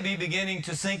death may be beginning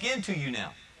to sink into you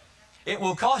now. It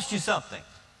will cost you something.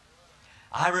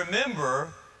 I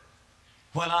remember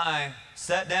when I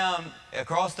sat down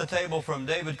across the table from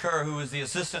David Kerr, who was the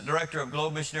Assistant Director of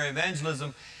Global Missionary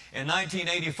Evangelism in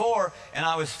 1984, and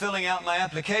I was filling out my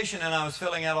application and I was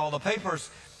filling out all the papers,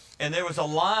 and there was a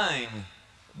line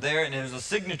there, and there was a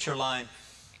signature line,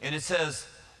 and it says,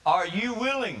 are you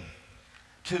willing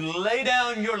to lay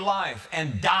down your life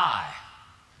and die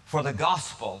for the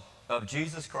gospel of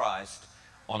Jesus Christ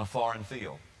on a foreign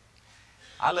field?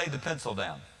 I laid the pencil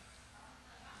down.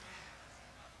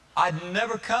 I'd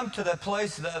never come to that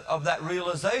place of that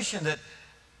realization that,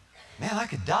 man, I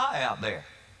could die out there.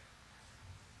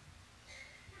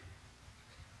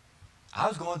 I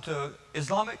was going to an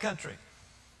Islamic country,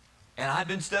 and I'd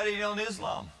been studying on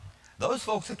Islam. Those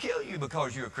folks will kill you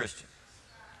because you're a Christian.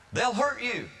 They'll hurt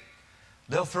you.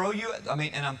 They'll throw you. I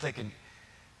mean, and I'm thinking,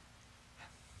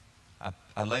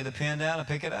 I lay the pen down, I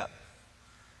pick it up.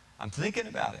 I'm thinking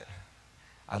about it.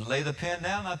 I lay the pen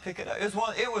down, I pick it up.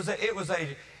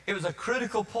 It was a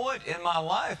critical point in my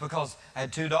life because I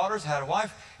had 2 daughters, had a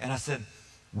wife, and I said,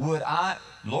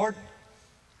 Lord,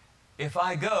 if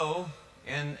I go,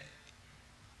 and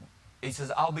he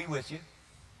says, I'll be with you.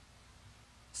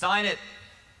 Sign it.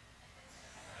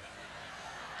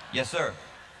 Yes, sir.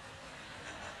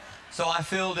 So I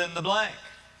filled in the blank.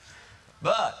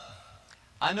 But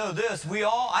I know this,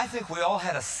 I think we all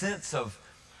had a sense of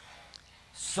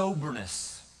soberness.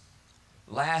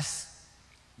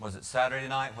 Was it Saturday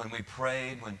night when we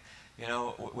prayed,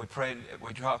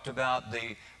 we talked about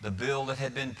the bill that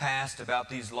had been passed, about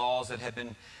these laws that had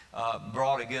been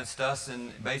brought against us,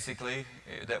 and basically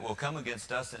that will come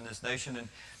against us in this nation. And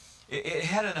it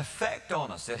had an effect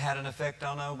on us. It had an effect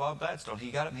on Bob Gladstone.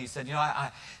 He got up and he said,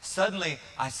 suddenly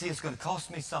I see it's going to cost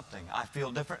me something. I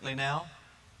feel differently now.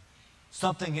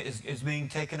 Something is being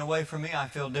taken away from me. I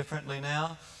feel differently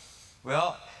now.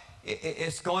 Well,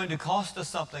 it's going to cost us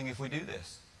something if we do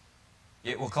this.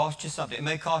 It will cost you something. It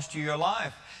may cost you your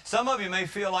life. Some of you may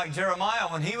feel like Jeremiah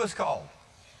when he was called.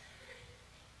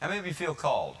 How many of you feel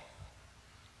called?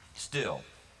 Still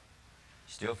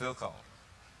feel called.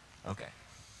 Okay.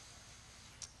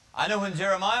 I know when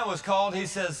Jeremiah was called, he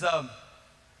says, I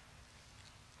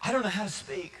don't know how to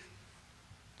speak.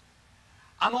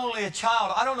 I'm only a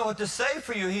child. I don't know what to say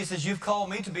for you. He says, you've called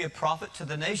me to be a prophet to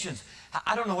the nations.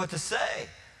 I don't know what to say.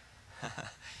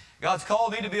 God's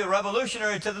called me to be a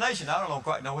revolutionary to the nation. I don't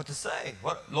quite know what to say.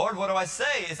 Lord, what do I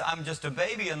say? I'm just a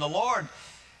baby in the Lord.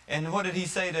 And what did he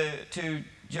say to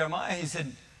Jeremiah? He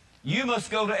said, you must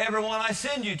go to everyone I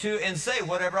send you to and say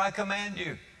whatever I command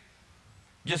you.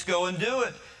 Just go and do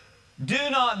it. Do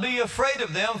not be afraid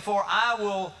of them, for I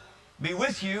will be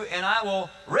with you and I will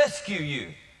rescue you.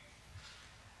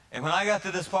 And when I got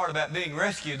to this part about being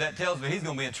rescued, that tells me he's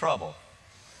going to be in trouble.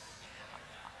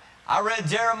 I read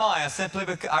Jeremiah simply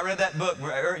because I read that book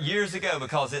years ago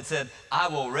because it said, I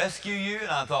will rescue you. And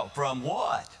I thought, from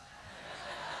what?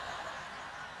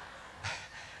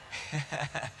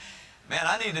 Man,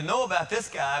 I need to know about this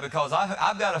guy because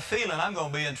I've got a feeling I'm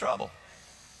going to be in trouble.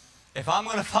 If I'm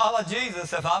going to follow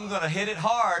Jesus, if I'm going to hit it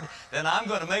hard, then I'm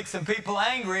going to make some people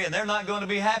angry and they're not going to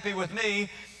be happy with me.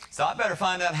 So I better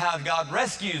find out how God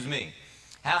rescues me,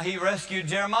 how he rescued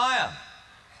Jeremiah.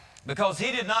 Because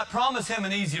he did not promise him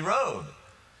an easy road,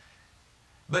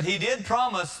 but he did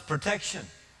promise protection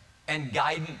and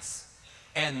guidance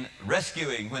and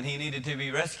rescuing when he needed to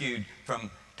be rescued from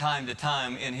time to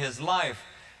time in his life.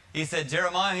 He said,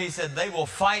 Jeremiah, he said, they will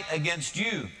fight against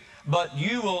you, but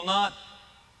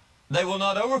they will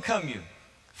not overcome you.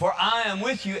 For I am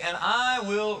with you and I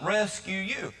will rescue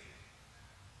you.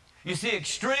 You see,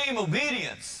 extreme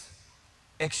obedience,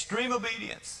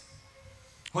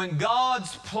 when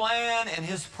God's plan and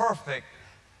his perfect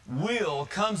will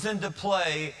comes into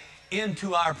play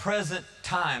into our present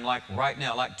time, like right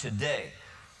now, like today.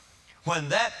 When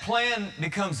that plan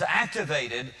becomes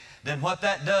activated, then what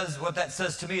that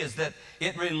says to me is that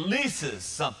it releases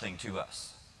something to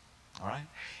us. All right?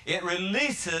 It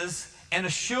releases an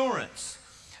assurance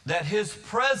that his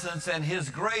presence and his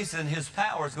grace and his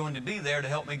power is going to be there to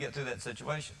help me get through that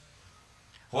situation.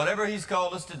 Whatever he's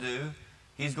called us to do,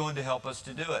 he's going to help us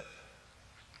to do it.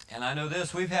 And I know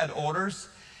this, we've had orders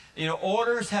You know,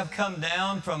 orders have come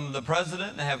down from the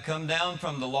president and have come down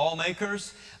from the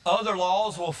lawmakers. Other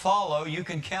laws will follow. You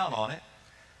can count on it.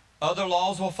 Other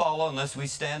laws will follow unless we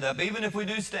stand up, even if we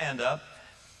do stand up.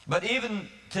 But even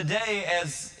today,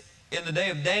 as in the day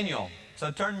of Daniel,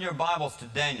 so turn your Bibles to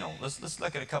Daniel. Let's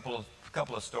look at a couple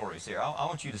of stories here. I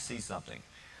want you to see something.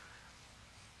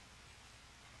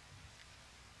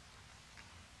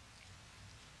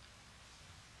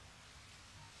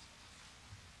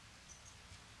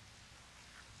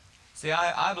 See,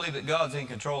 I believe that God's in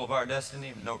control of our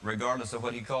destiny, regardless of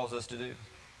what He calls us to do.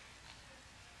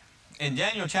 In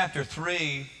Daniel chapter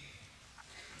 3,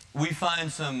 we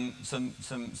find some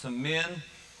men.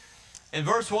 In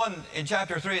verse 1 in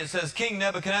chapter 3, it says, King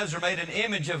Nebuchadnezzar made an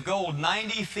image of gold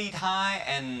 90 feet high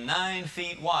and 9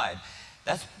 feet wide.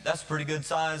 That's a pretty good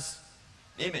size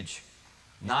image.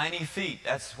 90 feet.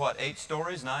 That's what, 8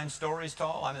 stories, 9 stories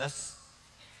tall? I mean, that's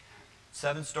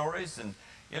 7 stories and,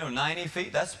 90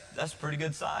 feet. That's pretty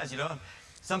good size,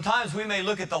 Sometimes we may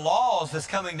look at the laws that's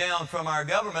coming down from our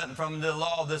government and from the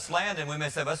law of this land, and we may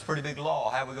say, well, that's a pretty big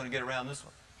law. How are we going to get around this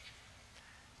one?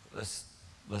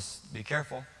 Let's be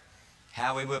careful.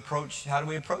 How do we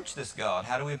approach this God?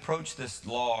 How do we approach this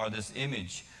law or this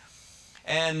image?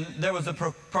 And there was a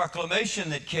proclamation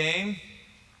that came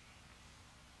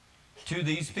to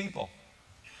these people.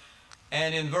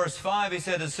 And in verse 5, he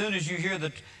said, as soon as you hear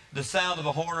the sound of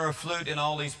a horn or a flute and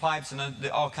all these pipes and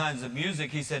all kinds of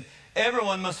music, he said,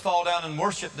 everyone must fall down and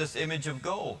worship this image of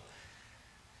gold.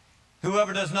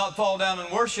 Whoever does not fall down and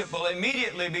worship will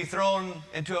immediately be thrown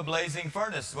into a blazing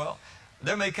furnace. Well,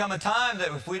 there may come a time that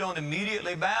if we don't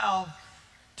immediately bow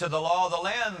to the law of the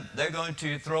land, they're going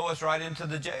to throw us right into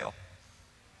the jail.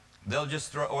 They'll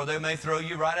just throw, or they may throw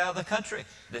you right out of the country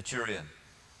that you're in.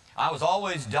 I was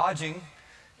always dodging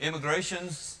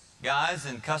immigrations guys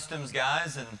and customs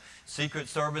guys and Secret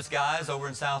Service guys over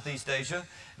in Southeast Asia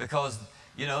because,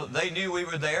 they knew we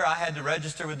were there. I had to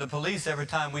register with the police every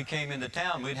time we came into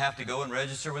town. We'd have to go and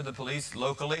register with the police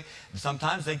locally.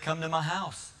 Sometimes they'd come to my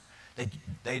house.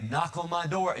 They'd knock on my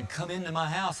door and come into my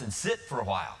house and sit for a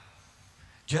while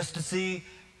just to see.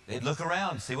 They'd look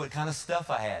around, see what kind of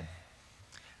stuff I had.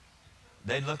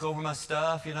 They'd look over my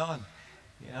stuff, and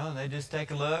they'd just take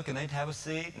a look and they'd have a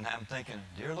seat. And I'm thinking,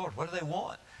 dear Lord, what do they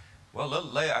want? Well, a little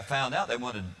later I found out they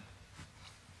wanted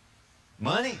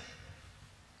money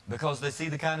because they see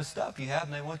the kind of stuff you have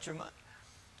and they want your money.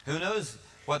 Who knows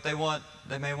what they want?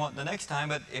 They may want the next time,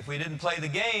 but if we didn't play the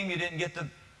game, you didn't get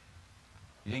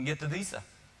the visa.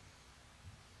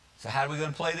 So how are we going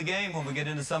to play the game when we get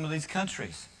into some of these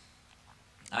countries?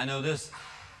 I know this.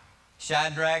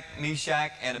 Shadrach,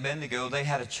 Meshach, and Abednego, they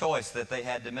had a choice that they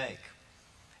had to make.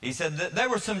 He said that there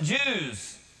were some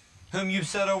Jews whom you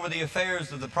set over the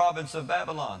affairs of the province of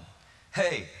Babylon.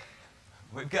 Hey,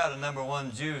 we've got a number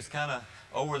one Jews kind of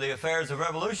over the affairs of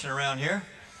revolution around here.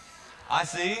 I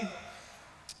see.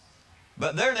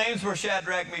 But their names were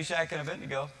Shadrach, Meshach, and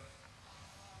Abednego.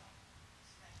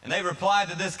 And they replied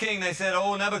to this king, they said,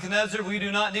 "O Nebuchadnezzar, we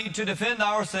do not need to defend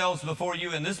ourselves before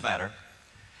you in this matter.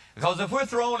 Because if we're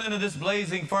thrown into this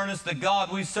blazing furnace, the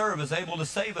God we serve is able to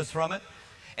save us from it,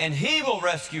 and He will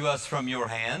rescue us from your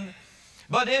hand.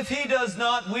 But if He does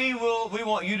not, we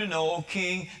want you to know, O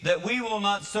king, that we will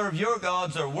not serve your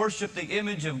gods or worship the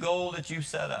image of gold that you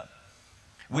set up."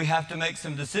 We have to make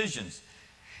some decisions.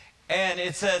 And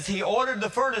it says He ordered the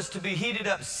furnace to be heated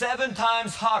up 7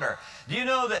 times hotter. Do you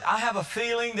know that I have a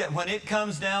feeling that when it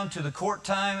comes down to the court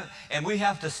time and we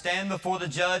have to stand before the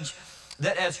judge,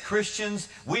 that as Christians,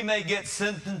 we may get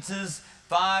sentences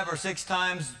 5 or 6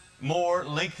 times more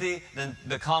lengthy than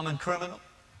the common criminal?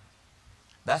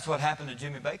 That's what happened to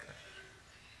Jimmy Baker.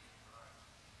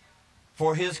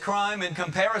 For his crime in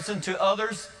comparison to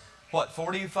others, what,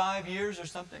 45 years or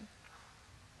something?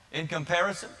 In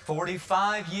comparison,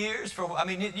 45 years for,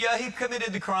 yeah, he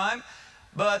committed the crime,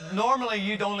 but normally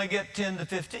you'd only get 10 to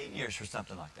 15 years for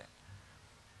something like that.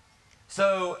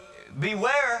 So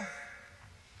beware.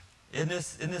 Isn't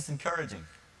this encouraging?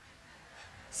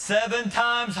 7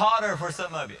 times hotter for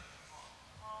some of you.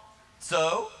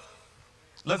 So,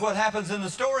 look what happens in the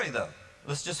story, though.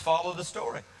 Let's just follow the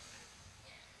story.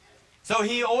 So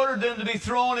he ordered them to be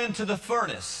thrown into the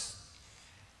furnace.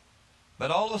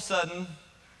 But all of a sudden,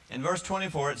 in verse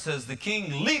 24, it says, the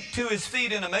king leaped to his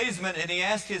feet in amazement, and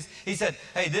he said,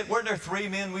 "Hey, weren't there 3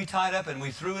 men we tied up and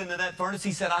we threw into that furnace?"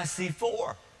 He said, "I see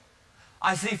 4.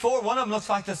 I see 4. One of them looks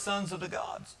like the sons of the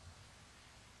gods."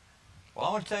 Well,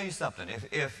 I want to tell you something.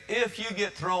 If you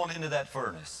get thrown into that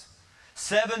furnace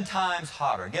 7 times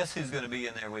hotter, guess who's going to be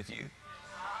in there with you?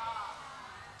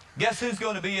 Guess who's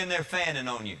going to be in there fanning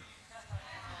on you?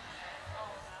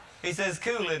 He says,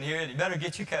 cool in here, and you better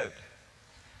get your coat.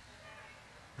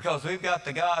 Because we've got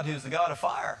the God who's the God of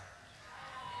fire.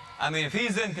 I mean, if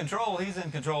he's in control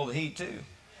of the heat too.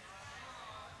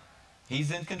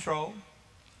 He's in control.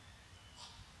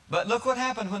 But look what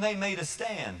happened when they made a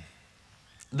stand.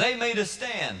 They made a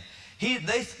stand.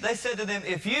 They said to them,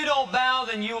 if you don't bow,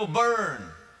 then you will burn.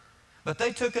 But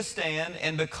they took a stand,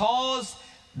 and because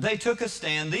they took a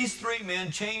stand, these three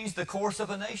men changed the course of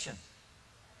a nation.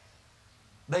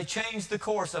 They changed the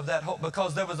course of that whole,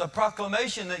 because there was a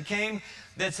proclamation that came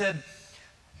that said,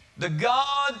 the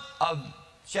God of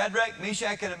Shadrach,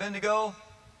 Meshach, and Abednego,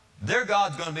 their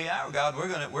God's going to be our God. We're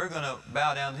going to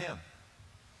bow down to him.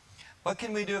 What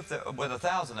can we do with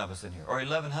 1,000 of us in here, or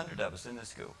 1,100 of us in this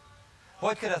school?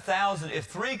 What could 1,000, if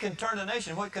 3 can turn a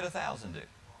nation, what could 1,000 do?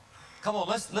 Come on,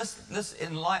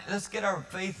 let's get our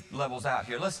faith levels out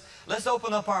here. Let's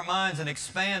open up our minds and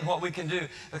expand what we can do,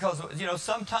 because you know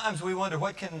sometimes we wonder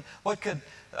what could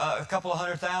a couple of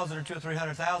 100,000 or 200,000 or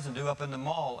 300,000 do up in the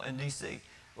mall in D.C.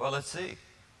 Well, let's see.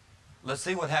 Let's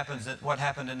see what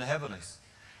happened in the heavenlies.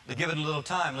 To give it a little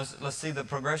time, let's see the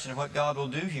progression of what God will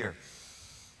do here.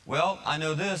 Well, I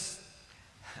know this.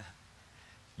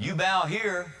 You bow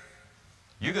here,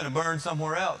 you're going to burn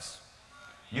somewhere else.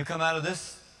 You come out of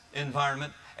this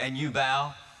environment and you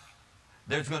bow,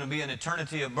 there's going to be an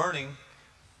eternity of burning,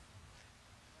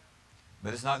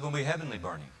 but it's not going to be heavenly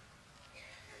burning.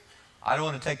 I don't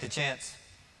want to take the chance.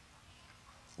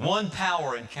 One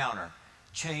power encounter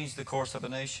changed the course of a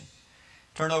nation.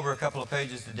 Turn over a couple of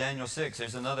pages to Daniel 6.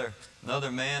 There's another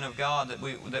man of God that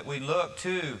we look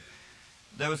to.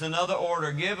 There was another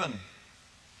order given.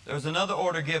 There was another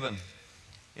order given,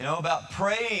 you know, about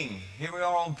praying. Here we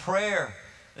are on prayer.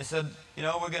 They said, you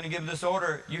know, we're going to give this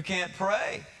order. You can't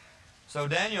pray. So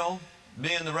Daniel,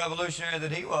 being the revolutionary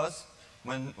that he was,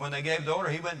 when they gave the order,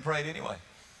 he went and prayed anyway.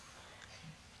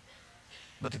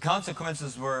 But the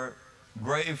consequences were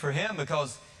grave for him,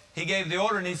 because he gave the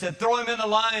order and he said, throw him in the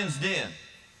lion's den.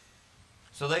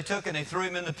 So they took and they threw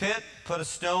him in the pit, put a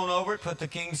stone over it, put the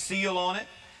king's seal on it.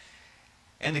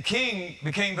 And the king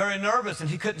became very nervous, and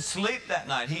he couldn't sleep that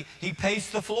night. He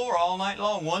paced the floor all night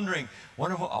long, wondering,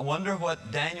 I wonder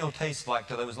what Daniel tastes like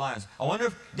to those lions. I wonder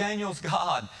if Daniel's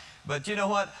God. But you know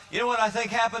what? You know what I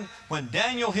think happened? When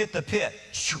Daniel hit the pit,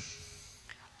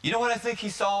 you know what I think he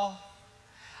saw?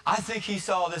 I think he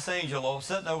saw this angel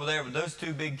sitting over there with those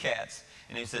 2 big cats.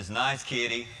 And he says, nice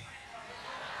kitty.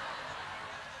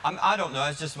 I don't know.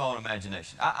 It's just my own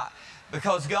imagination.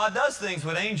 Because God does things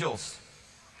with angels.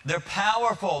 They're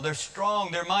powerful, they're strong,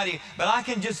 they're mighty. But I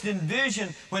can just envision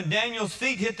when Daniel's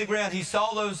feet hit the ground, he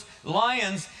saw those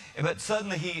lions, but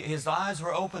suddenly his eyes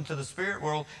were open to the spirit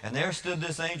world, and there stood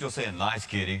this angel saying, nice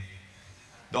kitty.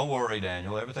 Don't worry,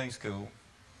 Daniel, everything's cool.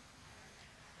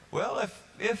 Well,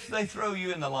 if they throw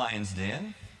you in the lion's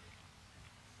den,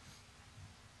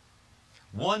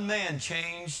 one man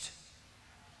changed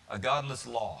a godless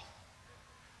law.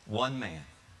 One man.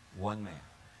 One man.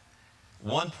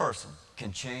 One person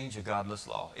can change a godless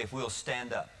law if we'll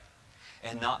stand up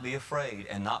and not be afraid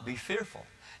and not be fearful.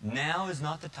 Now is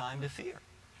not the time to fear.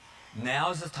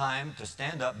 Now is the time to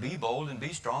stand up, be bold, and be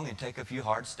strong, and take a few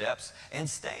hard steps and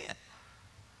stand.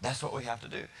 That's what we have to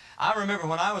do. I remember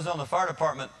when I was on the fire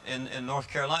department in North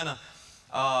Carolina,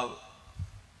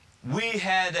 we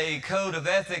had a code of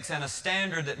ethics and a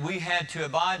standard that we had to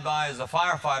abide by as a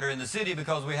firefighter in the city,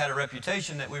 because we had a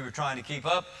reputation that we were trying to keep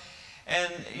up.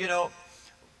 And, you know,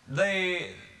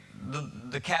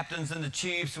 the captains and the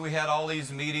chiefs, we had all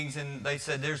these meetings, and they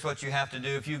said, there's what you have to do.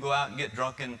 If you go out and get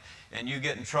drunk and you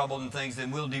get in trouble and things,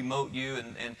 then we'll demote you.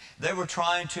 And they were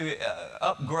trying to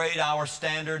upgrade our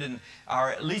standard and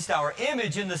at least our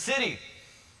image in the city.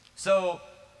 So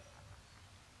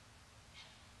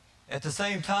at the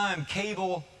same time,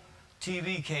 cable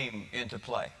TV came into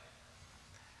play.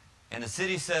 And the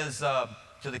city says to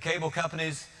the cable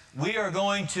companies, we are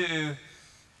going to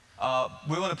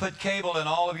we want to put cable in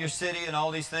all of your city and all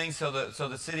these things. So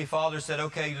the city father said,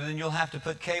 okay, then you'll have to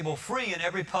put cable free in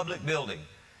every public building.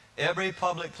 Every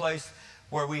public place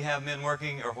where we have men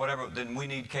working or whatever, then we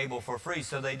need cable for free.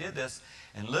 So they did this,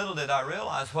 and little did I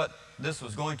realize what this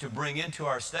was going to bring into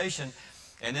our station.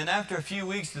 And then after a few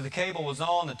weeks, the cable was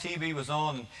on, the TV was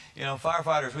on, and, you know,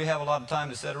 firefighters, we have a lot of time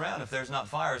to sit around. If there's not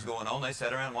fires going on, they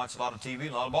sit around and watch a lot of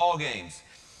TV, a lot of ball games.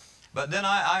 But then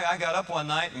I got up one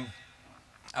night, and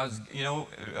I was, you know,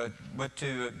 went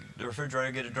to the refrigerator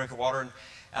to get a drink of water,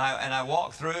 and I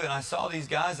walked through, and I saw these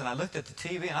guys, and I looked at the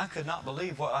TV, and I could not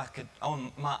believe what I could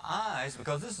on my eyes,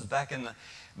 because this is back in the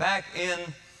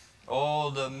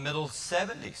middle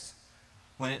 70s,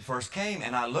 when it first came,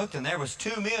 and I looked, and there was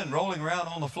 2 men rolling around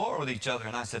on the floor with each other,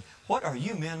 and I said, "What are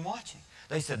you men watching?"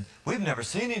 They said, "We've never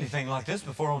seen anything like this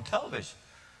before on television."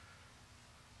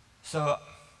 So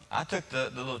I took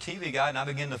the little TV guide, and I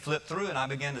began to flip through, and I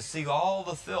began to see all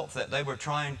the filth that they were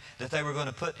going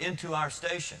to put into our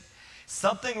station.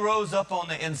 Something rose up on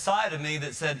the inside of me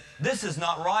that said, this is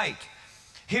not right.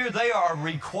 Here they are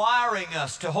requiring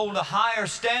us to hold a higher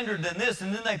standard than this,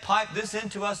 and then they pipe this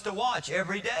into us to watch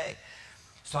every day.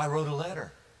 So I wrote a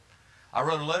letter. I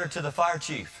wrote a letter to the fire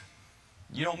chief.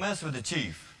 You don't mess with the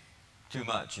chief too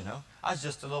much, you know. I was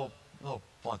just a little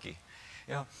flunky,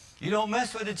 you know. You don't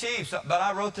mess with the chief. So, but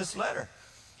I wrote this letter.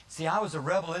 See, I was a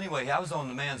rebel anyway. I was on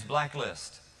the man's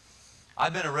blacklist.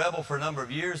 I'd been a rebel for a number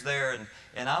of years there,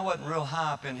 and I wasn't real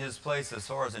high up in his place as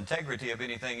far as integrity of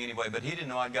anything anyway, but he didn't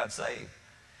know I'd got saved.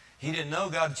 He didn't know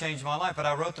God had changed my life, but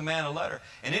I wrote the man a letter.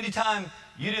 And anytime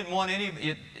you didn't want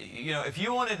you know, if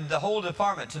you wanted the whole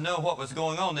department to know what was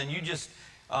going on, then you just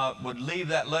would leave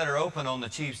that letter open on the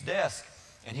chief's desk,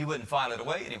 and he wouldn't file it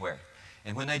away anywhere.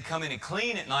 And when they'd come in and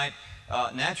clean at night,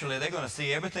 naturally, they're going to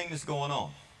see everything that's going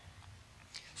on.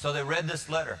 So they read this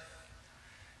letter.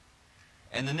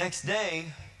 And the next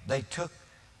day, they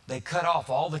cut off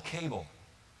all the cable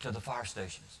to the fire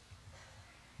stations.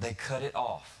 They cut it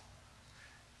off.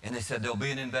 And they said, there'll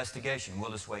be an investigation. We'll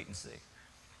just wait and see.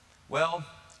 Well,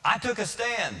 I took a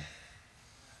stand.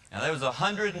 Now, there was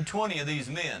 120 of these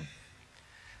men.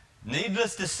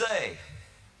 Needless to say,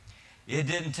 it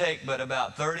didn't take but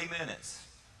about 30 minutes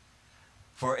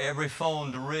for every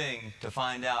phone to ring to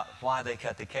find out why they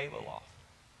cut the cable off.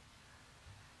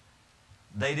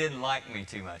 They didn't like me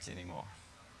too much anymore.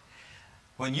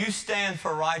 When you stand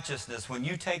for righteousness, when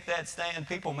you take that stand,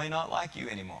 people may not like you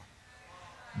anymore.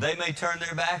 They may turn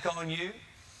their back on you.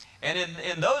 And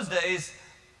in those days,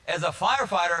 as a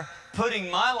firefighter, putting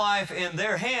my life in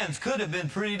their hands could have been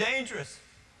pretty dangerous,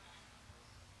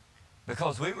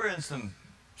 because we were in some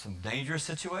dangerous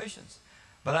situations.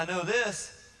 But I know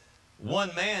this,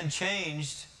 one man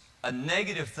changed a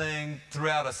negative thing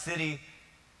throughout a city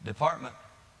department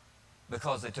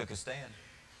because they took a stand.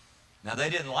 Now, they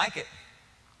didn't like it,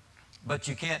 but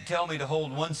you can't tell me to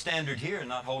hold one standard here and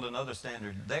not hold another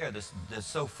standard there that's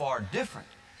so far different.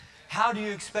 How do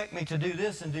you expect me to do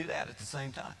this and do that at the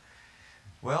same time?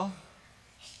 Well,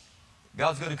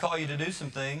 God's going to call you to do some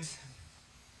things.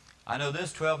 I know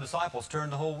this, 12 disciples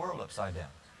turned the whole world upside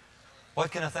down.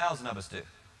 What can 1,000 of us do?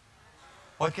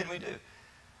 What can we do?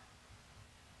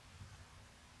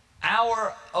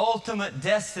 Our ultimate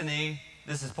destiny,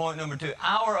 this is point number 2,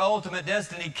 our ultimate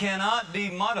destiny cannot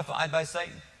be modified by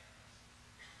Satan.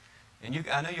 And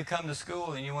I know you come to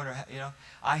school and you wonder, you know,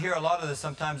 I hear a lot of this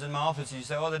sometimes in my office, and you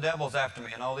say, oh, the devil's after me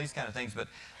and all these kind of things. But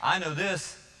I know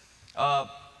this,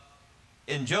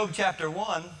 in Job chapter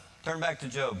 1, turn back to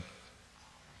Job.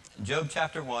 Job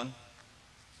chapter 1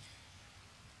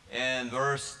 and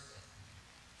verse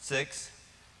 6.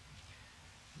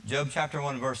 Job chapter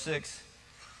 1 verse 6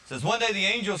 says, one day the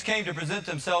angels came to present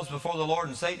themselves before the Lord,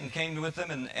 and Satan came with them,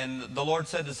 and the Lord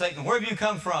said to Satan, where have you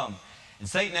come from? And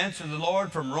Satan answered the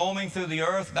Lord, from roaming through the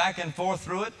earth, back and forth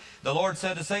through it. The Lord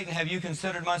said to Satan, have you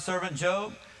considered my servant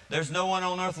Job? There's no one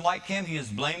on earth like him. He is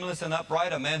blameless and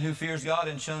upright, a man who fears God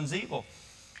and shuns evil.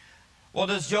 Well,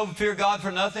 does Job fear God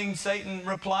for nothing? Satan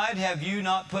replied, have you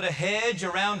not put a hedge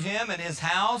around him and his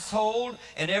household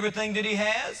and everything that he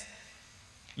has?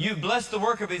 You've blessed the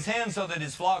work of his hands so that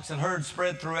his flocks and herds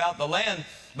spread throughout the land.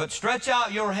 But stretch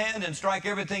out your hand and strike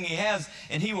everything he has,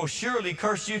 and he will surely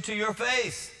curse you to your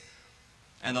face.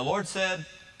 And the Lord said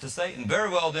to Satan, very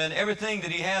well then, everything that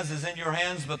he has is in your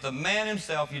hands, but the man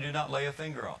himself you do not lay a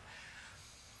finger on.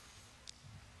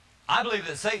 I believe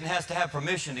that Satan has to have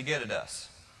permission to get at us.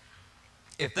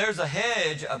 If there's a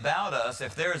hedge about us,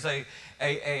 if there's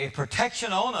a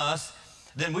protection on us,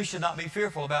 then we should not be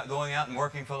fearful about going out and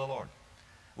working for the Lord.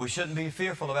 We shouldn't be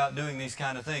fearful about doing these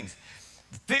kind of things.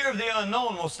 The fear of the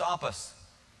unknown will stop us.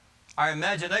 Our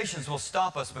imaginations will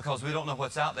stop us because we don't know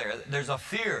what's out there. There's a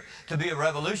fear to be a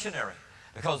revolutionary,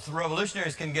 because the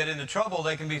revolutionaries can get into trouble.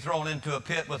 They can be thrown into a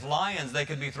pit with lions. They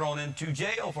could be thrown into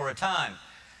jail for a time.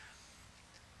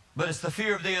 But it's the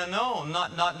fear of the unknown,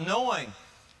 not knowing.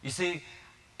 You see,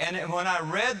 and when I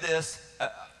read this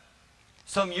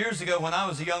some years ago when I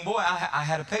was a young boy, I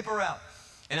had a paper route.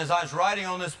 And as I was writing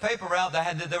on this paper route,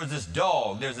 there was this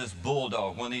dog. There's this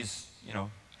bulldog, one of these, you know,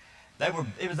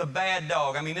 it was a bad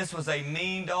dog. I mean, this was a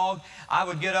mean dog. I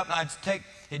would get up and I'd take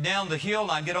it down the hill,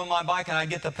 and I'd get on my bike and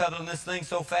I'd get the pedal on this thing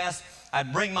so fast,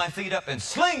 I'd bring my feet up and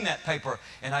sling that paper,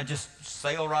 and I'd just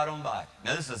sail right on by.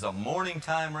 Now, this is a morning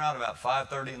time route, about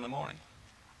 5:30 in the morning.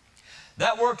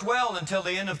 That worked well until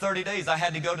the end of 30 days. I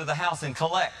had to go to the house and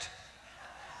collect.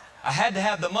 I had to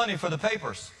have the money for the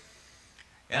papers.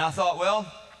 And I thought,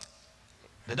 well,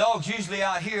 the dog's usually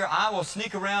out here. I will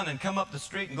sneak around and come up the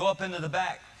street and go up into the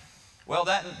back. Well,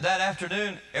 that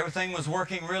afternoon, everything was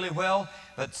working really well,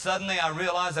 but suddenly I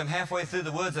realized I'm halfway through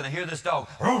the woods and I hear this dog,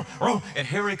 roar, roar, and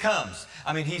here he comes.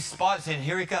 I mean, he spots and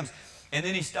here he comes. And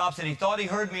then he stops and he thought he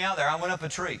heard me out there. I went up a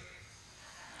tree.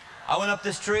 I went up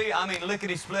this tree, I mean,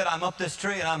 lickety-split, I'm up this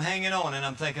tree and I'm hanging on and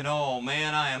I'm thinking, oh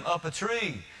man, I am up a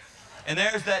tree. And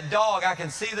there's that dog, I can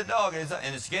see the dog,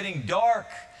 and it's getting dark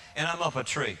and I'm up a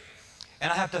tree.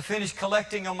 And I have to finish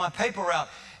collecting on my paper route.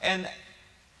 And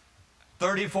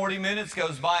 30, 40 minutes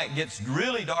goes by, it gets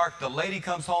really dark, the lady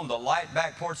comes home, the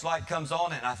back porch light comes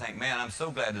on, and I think, man, I'm so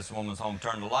glad this woman's home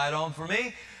turned the light on for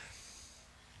me.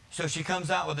 So she comes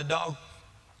out with the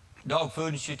dog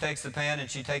food, and she takes the pan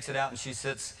and she takes it out and she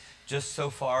sits just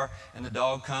so far, and the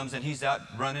dog comes and he's out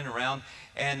running around,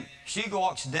 and she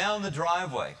walks down the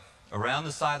driveway, around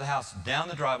the side of the house, down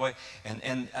the driveway,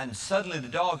 and suddenly the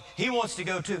dog, he wants to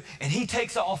go too, and he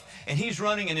takes off and he's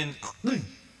running, and then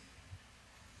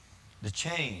the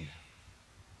chain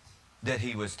that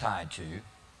he was tied to, you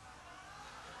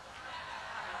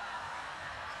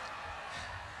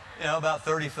know, about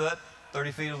 30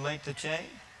 feet of length of chain.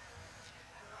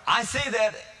 I see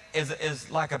that as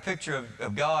like a picture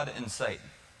of God and Satan.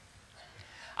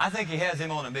 I think he has him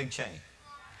on a big chain.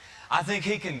 I think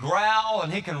he can growl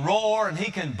and he can roar and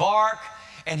he can bark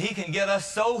and he can get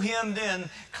us so hemmed in,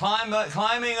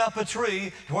 climbing up a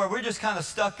tree where we're just kind of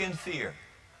stuck in fear.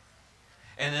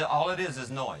 And all it is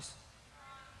noise.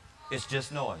 It's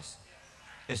just noise.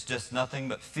 It's just nothing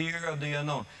but fear of the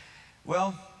unknown.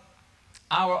 Well,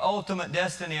 our ultimate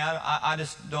destiny, I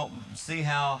just don't see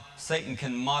how Satan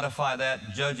can modify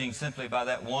that, judging simply by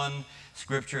that one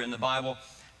scripture in the Bible.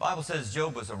 The Bible says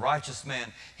Job was a righteous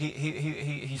man.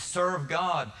 He served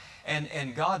God,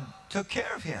 and God took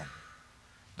care of him.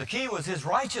 The key was his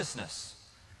righteousness.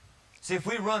 See, if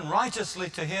we run righteously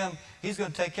to him, he's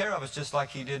going to take care of us just like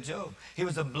he did Job. He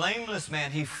was a blameless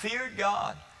man. He feared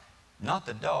God, not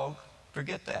the dog.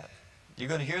 Forget that. You're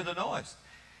going to hear the noise.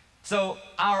 So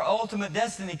our ultimate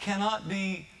destiny cannot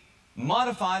be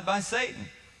modified by Satan.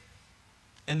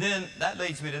 And then that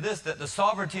leads me to this, that the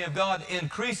sovereignty of God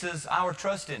increases our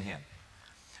trust in him.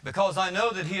 Because I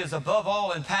know that he is above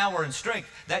all in power and strength,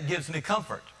 that gives me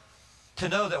comfort. To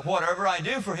know that whatever I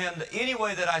do for him, any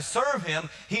way that I serve him,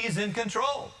 he is in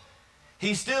control.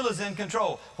 He still is in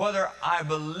control. Whether I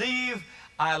believe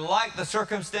I like the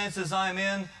circumstances I'm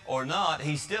in or not,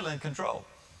 he's still in control.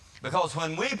 Because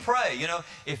when we pray, you know,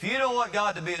 if you don't want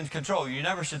God to be in control, you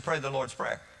never should pray the Lord's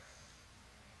Prayer.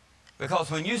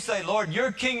 Because when you say, Lord,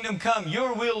 your kingdom come,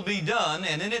 your will be done,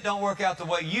 and then it don't work out the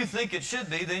way you think it should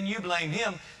be, then you blame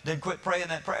him, then quit praying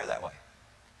that prayer that way.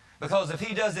 Because if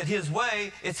he does it his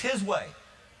way, it's his way.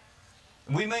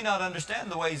 We may not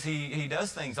understand the ways he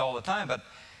does things all the time, but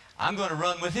I'm going to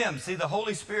run with him. See, the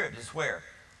Holy Spirit is where?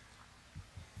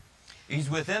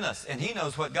 He's within us, and he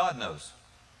knows what God knows.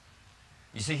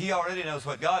 You see, he already knows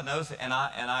what God knows, and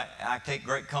I take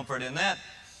great comfort in that.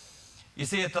 You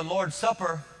see, at the Lord's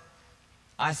Supper,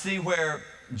 I see where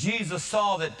Jesus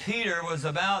saw that Peter was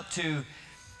about to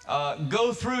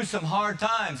go through some hard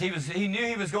times. He knew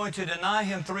he was going to deny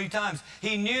him 3 times.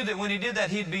 He knew that when he did that,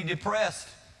 he'd be depressed.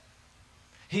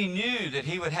 He knew that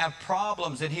he would have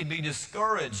problems, and he'd be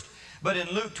discouraged. But in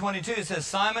Luke 22, it says,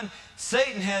 Simon,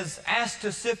 Satan has asked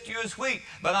to sift you as wheat,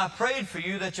 but I prayed for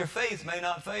you that your faith may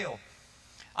not fail.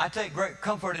 I take great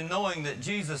comfort in knowing that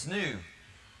Jesus knew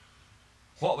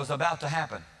what was about to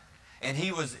happen, and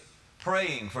he was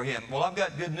praying for him. Well, I've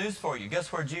got good news for you.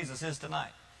 Guess where Jesus is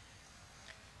tonight?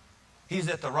 He's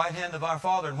at the right hand of our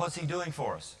Father, and what's he doing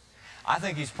for us? I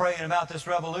think he's praying about this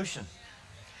revolution.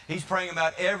 He's praying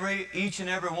about each and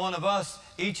every one of us,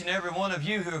 each and every one of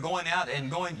you who are going out and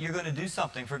you're going to do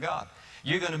something for God.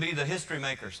 You're going to be the history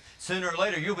makers. Sooner or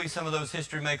later, you'll be some of those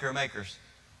history makers.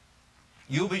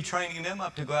 You'll be training them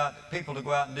up to go out, people to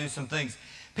go out and do some things.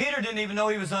 Peter didn't even know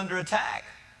he was under attack.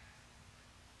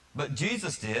 But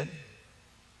Jesus did.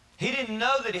 He didn't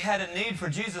know that he had a need for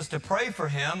Jesus to pray for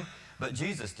him, but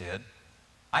Jesus did.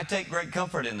 I take great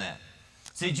comfort in that.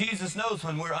 See, Jesus knows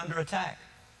when we're under attack.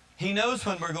 He knows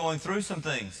when we're going through some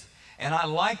things. And I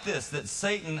like this, that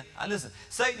Satan, listen,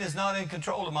 Satan is not in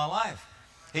control of my life.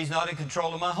 He's not in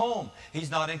control of my home. He's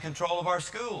not in control of our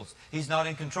schools. He's not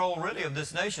in control really of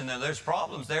this nation. Now there's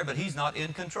problems there, but he's not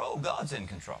in control. God's in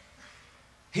control.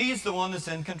 He's the one that's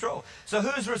in control. So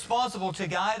who's responsible to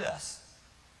guide us?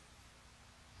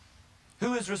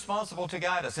 Who is responsible to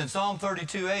guide us? In Psalm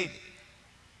 32:8,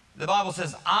 The Bible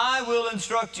says, I will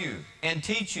instruct you and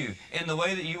teach you in the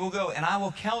way that you will go, and I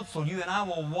will counsel you, and I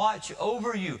will watch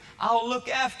over you. I'll look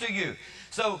after you.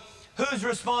 So whose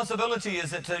responsibility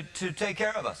is it to take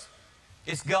care of us?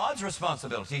 It's God's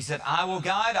responsibility. He said, I will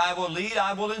guide, I will lead,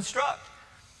 I will instruct.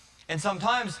 And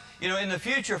sometimes, you know, in the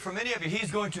future, for many of you,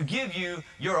 He's going to give you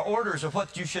your orders of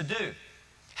what you should do.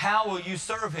 How will you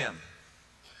serve Him?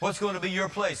 What's going to be your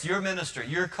place, your ministry,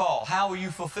 your call? How will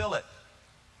you fulfill it?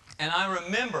 And I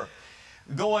remember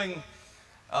going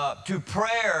to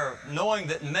prayer, knowing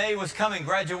that May was coming,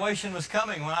 graduation was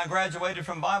coming. When I graduated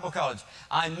from Bible college,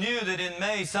 I knew that in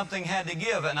May something had to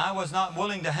give, and I was not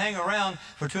willing to hang around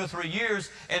for 2 or 3 years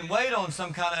and wait on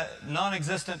some kind of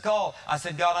non-existent call. I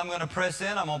said, God, I'm going to press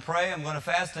in, I'm going to pray, I'm going to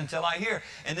fast until I hear.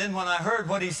 And then when I heard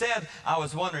what He said, I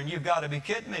was wondering, you've got to be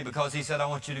kidding me, because He said, I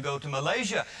want you to go to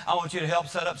Malaysia. I want you to help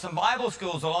set up some Bible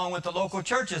schools along with the local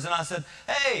churches. And I said,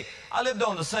 hey, I lived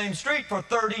on the same street for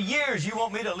 30 years. You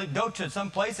want me to go to some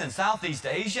place in Southeast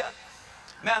Asia?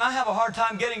 Man, I have a hard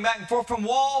time getting back and forth from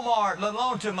Walmart, let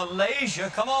alone to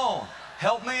Malaysia. Come on,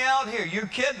 help me out here. You're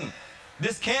kidding.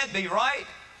 This can't be right.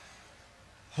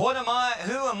 What am I?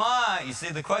 Who am I? You see,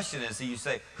 the question is, you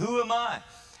say, who am I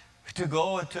to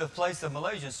go into a place of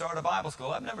Malaysia and start a Bible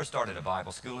school? I've never started a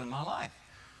Bible school in my life.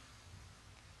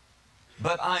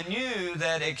 But I knew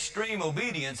that extreme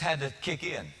obedience had to kick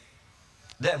in.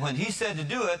 That when He said to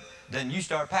do it, then you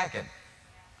start packing.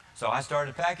 So I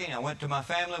started packing. I went to my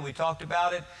family. We talked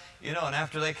about it, you know, and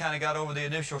after they kind of got over the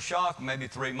initial shock, maybe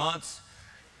 3 months,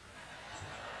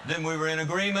 then we were in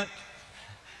agreement.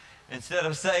 Instead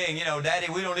of saying, you know,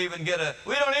 Daddy, we don't even get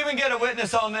a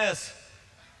witness on this.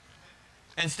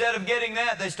 Instead of getting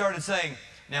that, they started saying,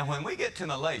 now when we get to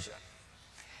Malaysia,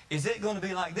 is it going to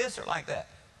be like this or like that?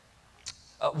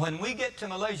 When we get to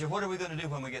Malaysia, what are we going to do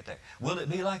when we get there? Will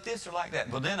it be like this or like that?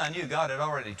 Well, then I knew God had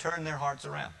already turned their hearts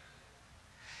around.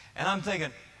 And I'm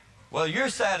thinking, well, you're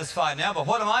satisfied now, but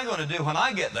what am I going to do when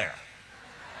I get there?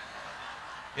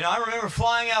 You know, I remember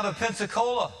flying out of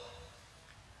Pensacola,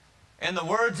 and the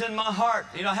words in my heart,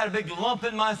 you know, I had a big lump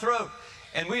in my throat,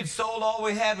 and we'd sold all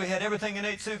we had. We had everything in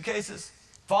 8 suitcases,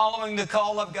 following the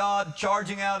call of God,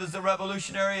 charging out as the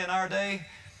revolutionary in our day.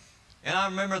 And I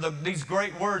remember these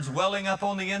great words welling up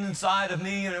on the inside of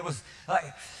me, and it was like,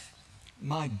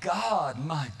 my God,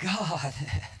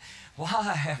 why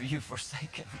have you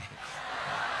forsaken me?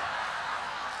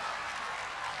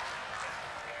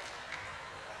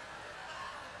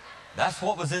 That's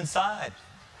what was inside.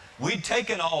 We'd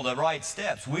taken all the right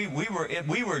steps. We were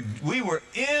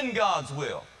in God's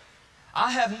will.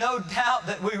 I have no doubt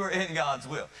that we were in God's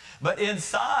will. But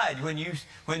inside, when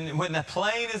the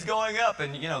plane is going up,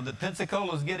 and you know the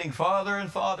Pensacola is getting farther and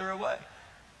farther away.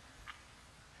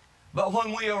 But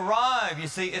when we arrive, you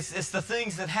see, it's the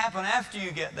things that happen after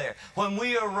you get there. When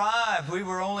we arrived, we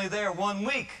were only there 1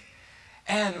 week.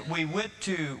 And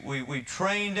we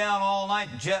trained down all night.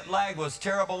 Jet lag was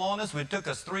terrible on us. It took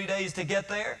us 3 days to get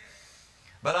there.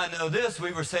 But I know this,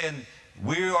 we were saying,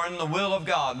 we are in the will of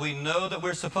God. We know that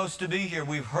we're supposed to be here.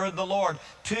 We've heard the Lord.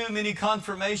 Too many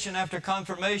confirmation after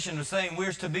confirmation of saying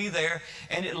we're to be there.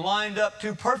 And it lined up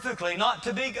too perfectly not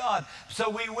to be God. So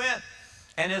we went.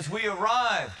 And as we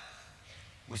arrived,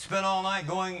 we spent all night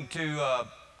going to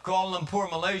Kuala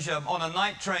Lumpur, Malaysia, on a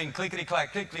night train,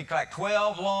 clickety-clack,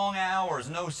 12 long hours,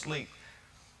 no sleep.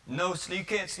 No sleep.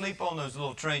 You can't sleep on those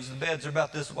little trains. The beds are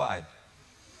about this wide.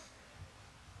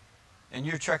 And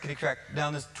you're trekkety-crack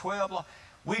down this 12 long.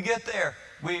 We get there.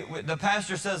 The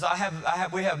pastor says,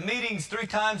 we have meetings 3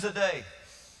 times a day.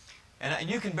 And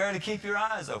you can barely keep your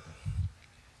eyes open.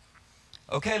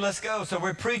 Okay, let's go. So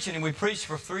we're preaching, and we preached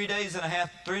for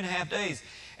 3.5 days.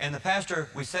 And the pastor,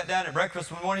 we sat down at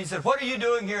breakfast one morning. He said, what are you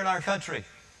doing here in our country?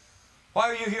 Why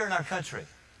are you here in our country?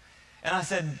 And I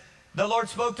said, the Lord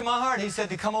spoke to my heart. He said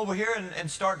to come over here and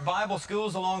start Bible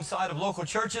schools alongside of local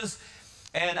churches.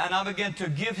 And I began to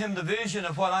give him the vision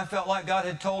of what I felt like God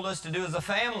had told us to do as a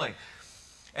family.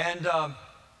 And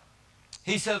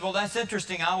he said, well, that's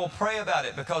interesting. I will pray about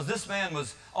it, because this man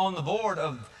was on the board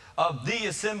of the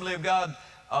Assembly of God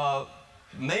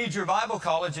major Bible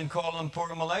college in Kuala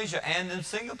Lumpur, Malaysia, and in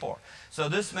Singapore. So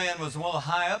this man was one of the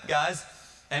high-up guys,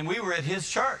 and we were at his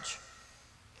church.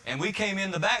 And we came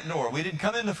in the back door. We didn't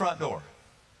come in the front door.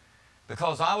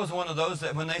 Because I was one of those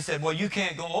that when they said, well, you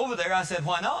can't go over there, I said,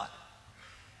 why not?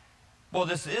 Well,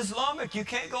 this is Islamic. You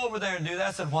can't go over there and do that.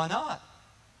 I said, why not?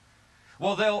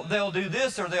 Well, they'll do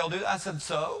this or they'll do that. I said,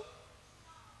 so?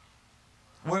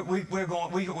 We're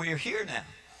here now.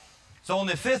 So on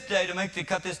the 5th day, to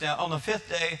cut this down, on the 5th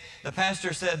day, the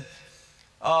pastor said,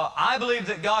 I believe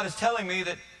that God is telling me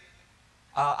that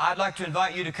I'd like to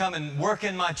invite you to come and work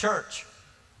in my church.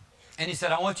 And he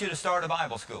said, I want you to start a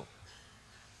Bible school.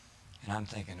 And I'm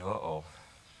thinking, uh-oh,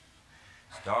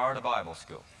 start a Bible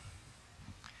school.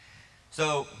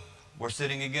 So we're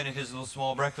sitting again at his little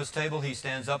small breakfast table. He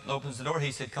stands up and opens the door.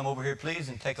 He said, come over here, please,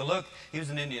 and take a look. He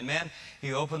was an Indian man.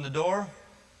 He opened the door,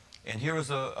 and here was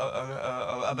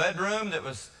a bedroom that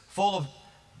was full of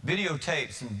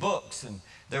videotapes and books, and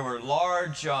there were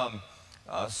large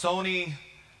Sony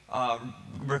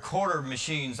recorder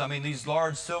machines. I mean, these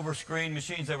large silver screen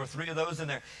machines. There were 3 of those in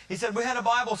there. He said, we had a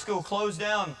Bible school closed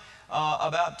down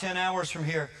about 10 hours from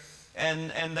here,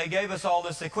 and they gave us all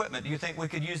this equipment. Do you think we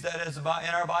could use that as in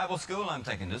our Bible school? I'm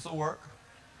thinking, this will work.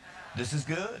 This is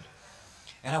good.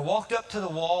 And I walked up to the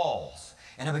walls,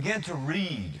 and I began to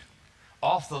read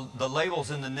off the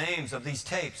labels and the names of these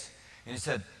tapes. And it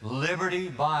said, Liberty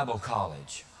Bible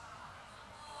College,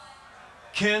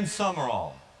 Ken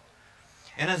Summerall.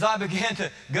 And as I began to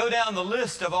go down the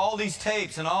list of all these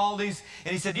tapes and all these,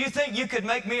 and he said, do you think you could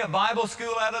make me a Bible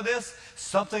school out of this?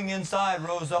 Something inside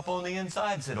rose up on the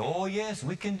inside and said, oh yes,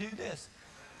 we can do this.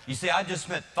 You see, I just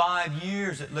spent 5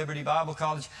 years at Liberty Bible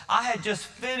College. I had just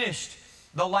finished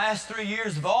the last 3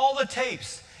 years of all the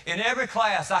tapes in every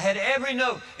class. I had every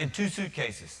note in 2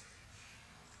 suitcases,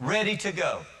 ready to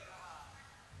go.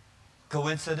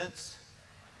 Coincidence?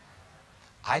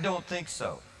 I don't think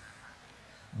so.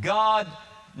 God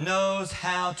knows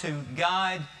how to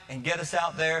guide and get us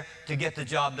out there to get the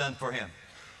job done for Him.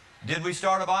 Did we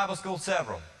start a Bible school?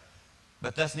 Several.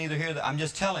 But that's neither here nor there. I'm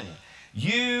just telling you.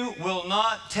 You will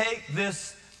not take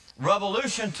this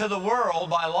revolution to the world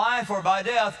by life or by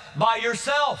death by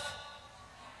yourself.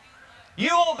 You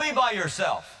won't be by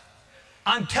yourself.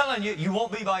 I'm telling you, you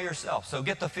won't be by yourself. So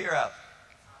get the fear out.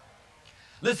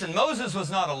 Listen, Moses was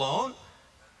not alone.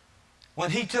 When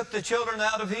he took the children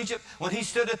out of Egypt, when he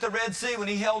stood at the Red Sea, when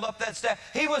he held up that staff,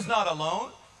 he was not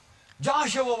alone.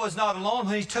 Joshua was not alone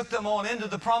when he took them on into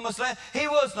the promised land. He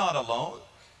was not alone.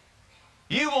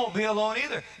 You won't be alone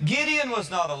either. Gideon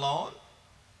was not alone.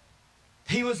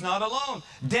 He was not alone.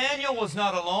 Daniel was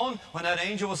not alone when that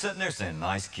angel was sitting there saying,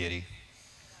 nice kitty.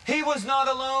 He was not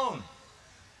alone.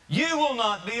 You will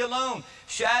not be alone.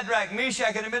 Shadrach,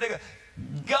 Meshach, and Abednego,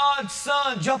 God's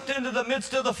son jumped into the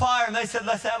midst of the fire, and they said,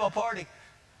 let's have a party.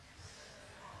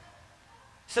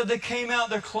 So they came out,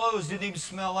 their clothes didn't even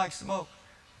smell like smoke.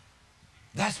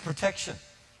 That's protection.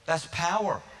 That's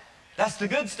power. That's the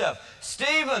good stuff.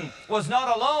 Stephen was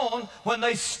not alone when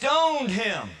they stoned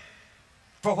him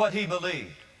for what he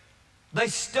believed. They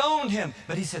stoned him,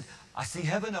 but he said, I see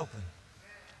heaven open.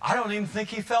 I don't even think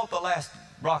he felt the last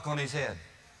rock on his head.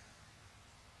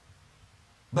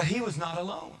 But he was not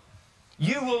alone.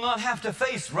 You will not have to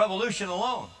face revolution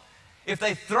alone. If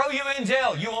they throw you in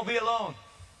jail, you won't be alone.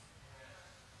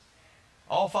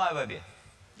 All 5 of you.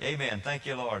 Amen. Thank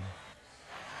you, Lord.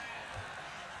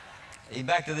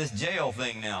 Back to this jail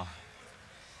thing now.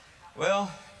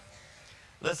 Well,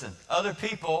 listen, other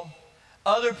people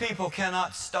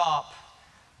cannot stop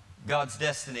God's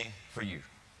destiny for you.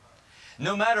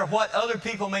 No matter what other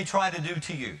people may try to do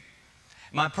to you.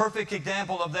 My perfect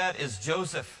example of that is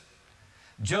Joseph.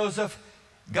 Joseph,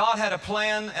 God had a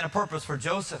plan and a purpose for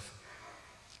Joseph.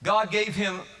 God gave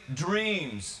him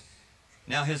dreams.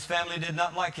 Now his family did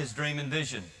not like his dream and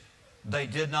vision. They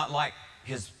did not like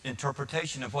his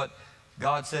interpretation of what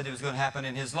God said was going to happen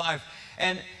in his life.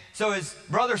 And so his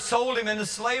brother sold him into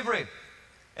slavery.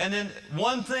 And then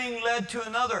one thing led to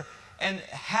another. And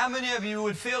how many of you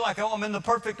would feel like, oh, I'm in the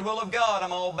perfect will of God.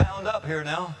 I'm all bound up here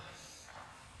now.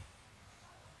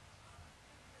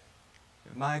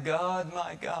 My God,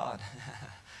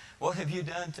 what have you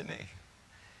done to me?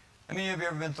 How many of you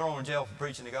ever been thrown in jail for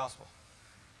preaching the gospel?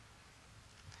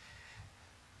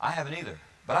 I haven't either.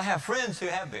 But I have friends who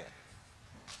have been.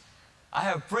 I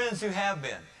have friends who have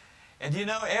been. And you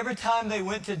know, every time they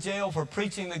went to jail for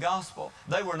preaching the gospel,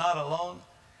 they were not alone.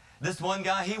 This one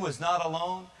guy, he was not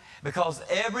alone. Because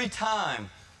every time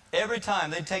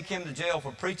they'd take him to jail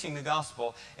for preaching the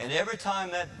gospel, and every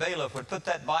time that bailiff would put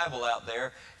that Bible out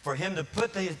there for him to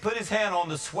put his hand on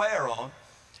to swear on,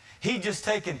 he just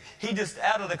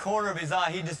out of the corner of his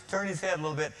eye, he'd just turn his head a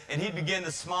little bit, and he'd begin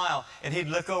to smile, and he'd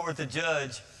look over at the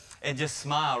judge and just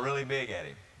smile really big at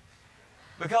him.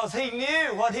 Because he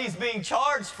knew what he's being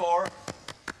charged for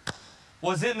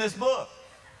was in this book.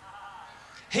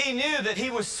 He knew that he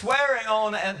was swearing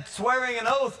an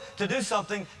oath to do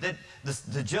something that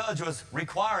the judge was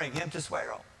requiring him to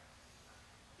swear on.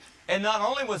 And not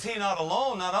only was he not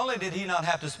alone, not only did he not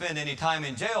have to spend any time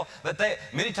in jail, but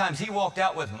many times he walked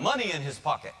out with money in his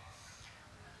pocket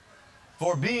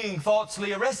for being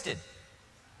falsely arrested,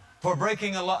 for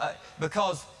breaking a law.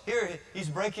 Because here he's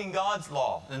breaking God's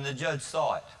law, and the judge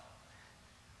saw it.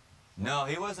 No,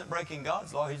 he wasn't breaking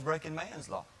God's law. He's breaking man's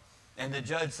law. And the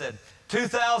judge said,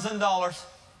 $2,000,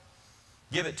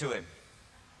 give it to him.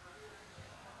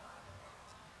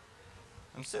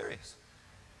 I'm serious.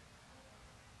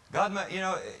 God may, you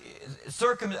know,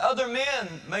 other men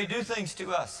may do things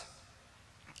to us.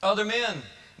 Other men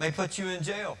may put you in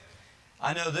jail.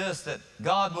 I know this, that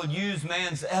God will use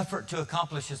man's effort to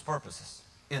accomplish his purposes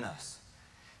in us.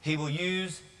 He will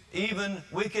use even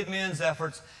wicked men's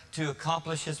efforts to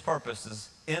accomplish his purposes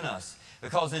in us.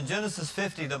 Because in Genesis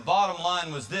 50, the bottom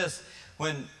line was this: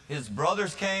 when his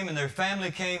brothers came and their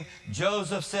family came,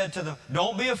 Joseph said to them,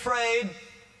 don't be afraid.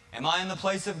 Am I in the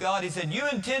place of God? He said, you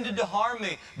intended to harm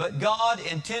me, but God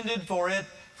intended for it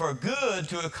for good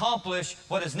to accomplish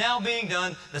what is now being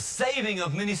done, the saving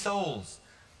of many souls.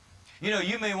 You know,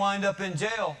 you may wind up in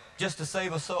jail just to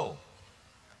save a soul,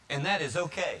 and that is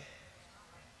okay.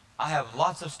 I have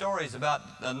lots of stories about,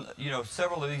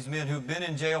 several of these men who've been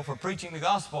in jail for preaching the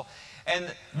gospel.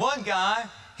 And one guy,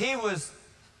 he was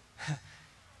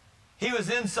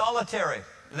in solitary.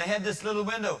 And they had this little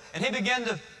window. And he began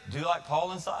to do like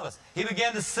Paul and Silas. He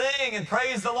began to sing and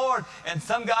praise the Lord. And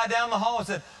some guy down the hall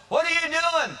said, what are you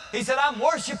doing? He said, I'm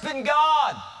worshiping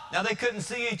God. Now they couldn't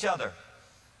see each other.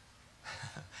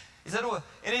 He said, well,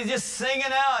 and he's just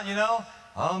singing out, you know,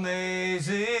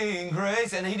 Amazing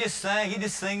Grace. And he just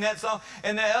sang that song.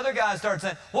 And the other guys started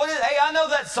saying, hey, I know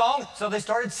that song. So they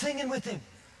started singing with him.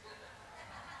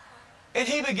 And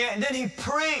then he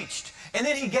preached. And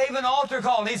then he gave an altar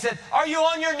call. And he said, are you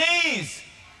on your knees?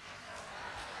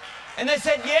 And they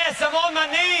said, yes, I'm on my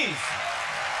knees.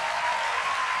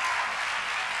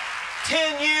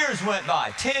 10 years went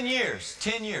by. 10 years.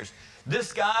 10 years.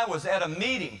 This guy was at a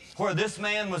meeting where this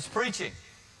man was preaching.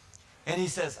 And he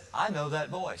says, I know that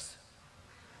voice.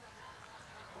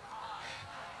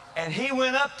 And he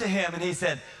went up to him and he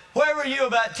said, where were you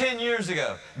about 10 years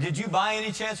ago? Did you by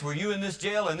any chance, were you in this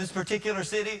jail in this particular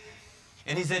city?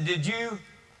 And he said, did you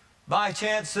by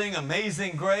chance sing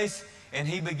Amazing Grace? And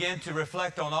he began to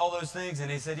reflect on all those things. And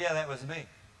he said, yeah, that was me.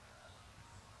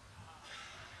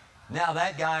 Now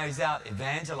that guy is out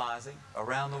evangelizing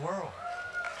around the world.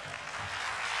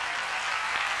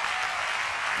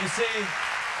 You see,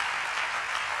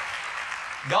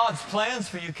 God's plans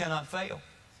for you cannot fail.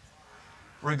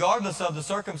 Regardless of the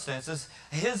circumstances,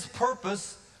 his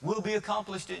purpose will be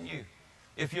accomplished in you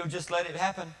if you'll just let it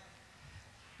happen.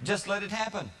 Just let it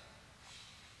happen.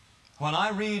 When I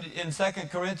read in 2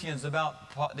 Corinthians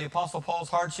about the Apostle Paul's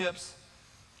hardships,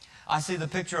 I see the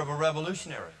picture of a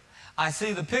revolutionary. I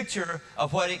see the picture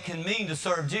of what it can mean to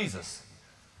serve Jesus.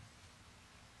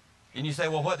 And you say,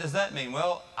 well, what does that mean?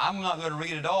 Well, I'm not going to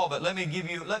read it all, but let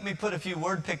me put a few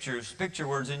picture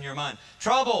words in your mind.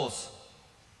 Troubles,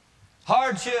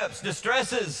 hardships,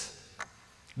 distresses,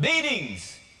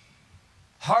 beatings,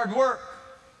 hard work,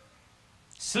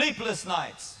 sleepless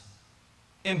nights,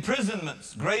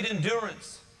 imprisonments, great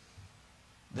endurance.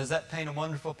 Does that paint a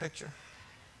wonderful picture?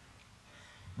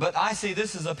 But I see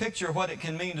this is a picture of what it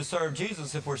can mean to serve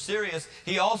Jesus if we're serious.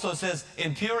 He also says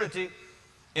in purity,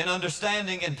 in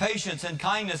understanding, in patience, in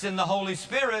kindness, in the Holy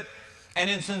Spirit, and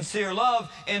in sincere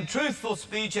love, in truthful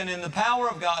speech, and in the power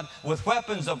of God, with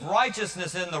weapons of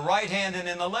righteousness in the right hand and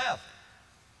in the left.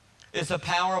 It's a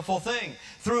powerful thing.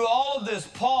 Through all of this,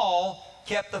 Paul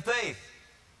kept the faith.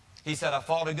 He said, I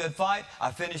fought a good fight.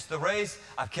 I finished the race.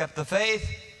 I've kept the faith.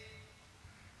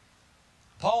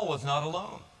 Paul was not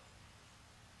alone.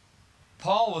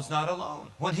 Paul was not alone.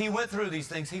 When he went through these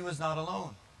things, he was not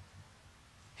alone.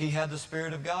 He had the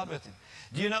Spirit of God with him.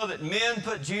 Do you know that men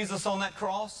put Jesus on that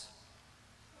cross?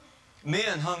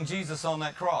 Men hung Jesus on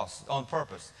that cross on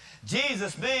purpose.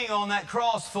 Jesus being on that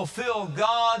cross fulfilled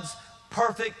God's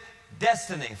perfect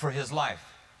destiny for his life.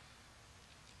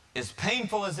 As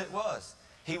painful as it was,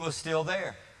 he was still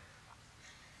there.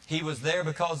 He was there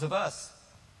because of us.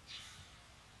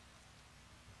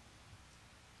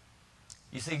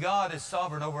 You see, God is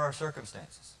sovereign over our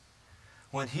circumstances.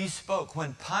 When he spoke,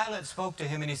 when Pilate spoke to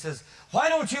him and he says, why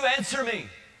don't you answer me?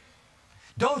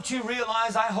 Don't you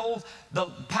realize I hold the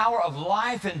power of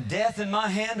life and death in my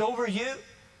hand over you?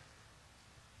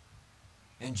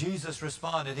 And Jesus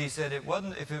responded, he said,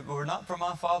 if it were not for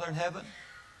my Father in heaven,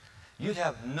 you'd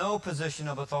have no position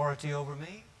of authority over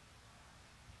me.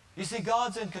 You see,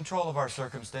 God's in control of our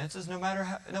circumstances no matter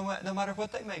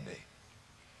what they may be.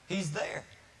 He's there.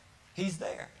 He's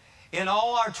there. In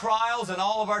all our trials and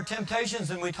all of our temptations,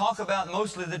 and we talk about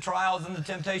mostly the trials and the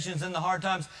temptations and the hard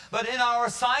times, but in our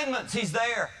assignments, he's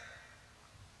there.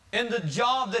 In the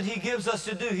job that he gives us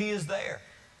to do, he is there.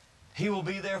 He will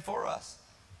be there for us.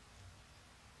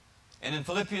 And in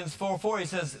Philippians 4:4, he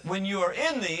says, when you are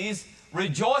in these,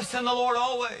 rejoice in the Lord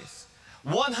always.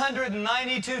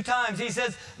 192 times he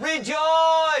says,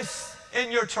 rejoice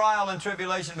in your trial and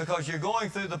tribulation because you're going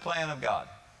through the plan of God.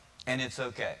 And it's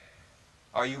okay.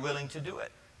 Are you willing to do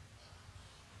it?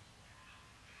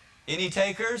 Any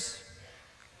takers?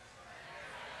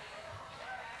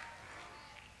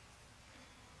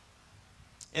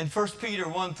 In 1 Peter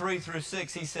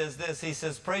 1:3-6, he says this. He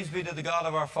says, praise be to the God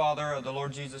of our Father, of the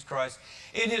Lord Jesus Christ.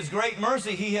 In his great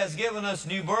mercy, he has given us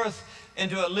new birth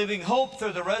into a living hope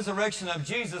through the resurrection of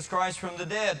Jesus Christ from the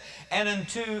dead, and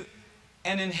into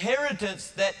an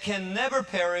inheritance that can never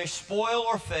perish, spoil,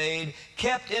 or fade,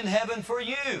 kept in heaven for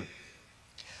you,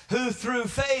 who through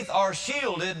faith are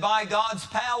shielded by God's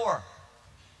power.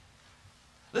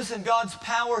 Listen, God's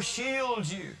power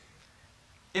shields you.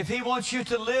 If he wants you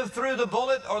to live through the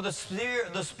bullet or the spear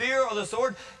or the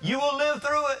sword, you will live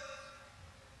through it.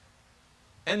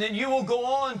 And then you will go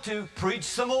on to preach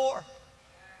some more.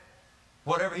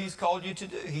 Whatever he's called you to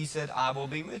do. He said, I will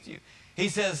be with you. He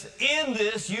says, in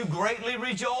this you greatly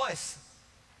rejoice.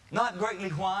 Not greatly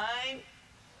whine.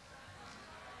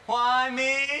 Why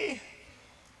me?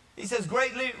 He says,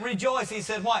 greatly rejoice. He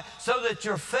said, why? So that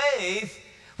your faith,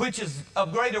 which is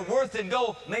of greater worth than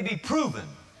gold, may be proven.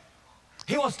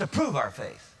 He wants to prove our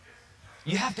faith.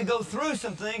 You have to go through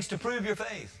some things to prove your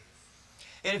faith.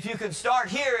 And if you can start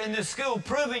here in this school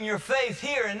proving your faith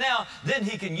here and now, then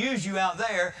he can use you out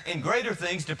there in greater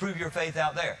things to prove your faith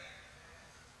out there.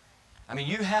 I mean,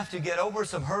 you have to get over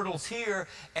some hurdles here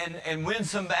and win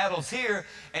some battles here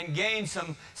and gain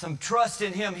some trust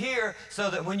in him here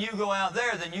so that when you go out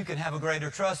there, then you can have a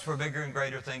greater trust for bigger and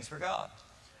greater things for God.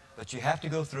 But you have to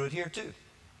go through it here too.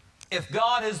 If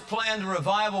God has planned a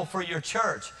revival for your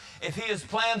church, if he has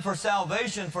planned for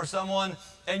salvation for someone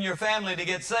in your family to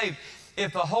get saved,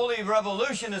 if a holy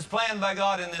revolution is planned by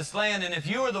God in this land, and if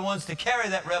you are the ones to carry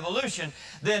that revolution,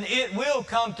 then it will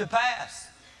come to pass.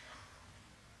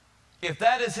 If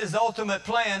that is his ultimate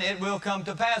plan, it will come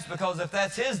to pass, because if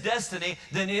that's his destiny,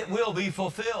 then it will be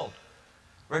fulfilled.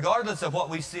 Regardless of what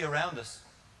we see around us,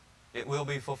 it will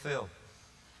be fulfilled.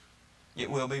 It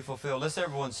will be fulfilled. Let's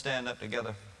everyone stand up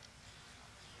together.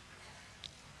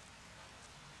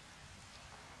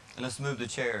 And let's move the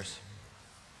chairs.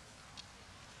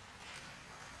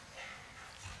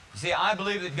 You see, I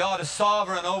believe that God is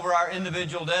sovereign over our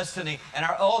individual destiny, and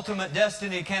our ultimate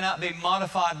destiny cannot be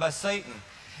modified by Satan.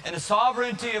 And the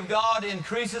sovereignty of God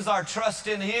increases our trust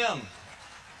in him.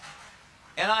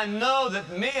 And I know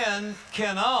that men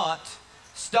cannot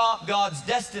stop God's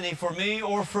destiny for me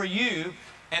or for you,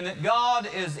 and that God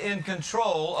is in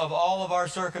control of all of our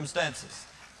circumstances.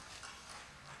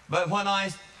 But when I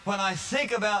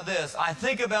think about this, I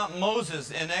think about Moses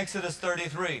in Exodus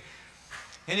 33.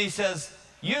 And he says,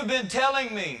 you've been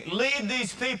telling me, lead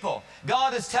these people.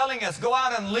 God is telling us, go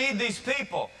out and lead these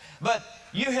people. But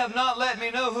you have not let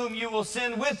me know whom you will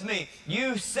send with me.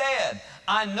 You said,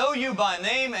 I know you by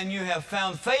name, and you have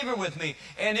found favor with me.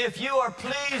 And if you are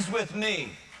pleased with me,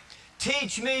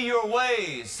 teach me your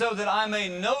ways, so that I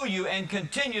may know you and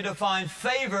continue to find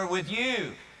favor with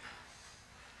you.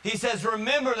 He says,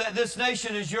 remember that this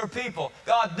nation is your people.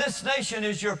 God, this nation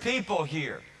is your people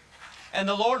here. And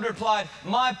the Lord replied,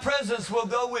 my presence will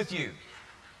go with you.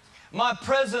 My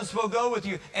presence will go with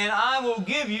you, and I will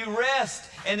give you rest.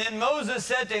 And then Moses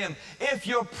said to him, if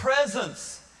your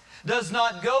presence does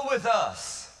not go with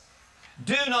us,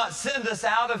 do not send us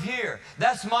out of here.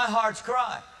 That's my heart's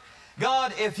cry.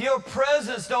 God, if your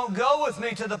presence don't go with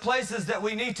me to the places that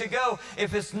we need to go,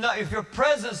 if your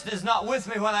presence is not with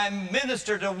me when I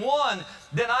minister to one,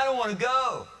 then I don't want to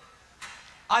go.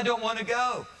 I don't want to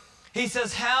go. He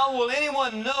says, how will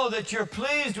anyone know that you're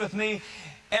pleased with me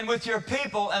and with your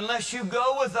people unless you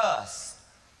go with us?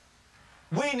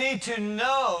 We need to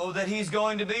know that he's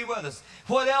going to be with us.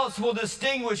 What else will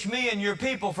distinguish me and your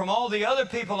people from all the other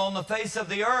people on the face of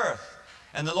the earth?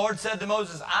 And the Lord said to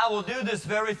Moses, I will do this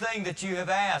very thing that you have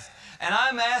asked. And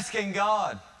I'm asking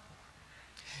God.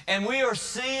 And we are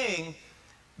seeing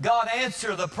God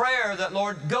answer the prayer that,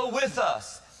 Lord, go with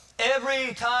us.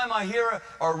 Every time I hear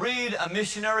or read a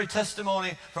missionary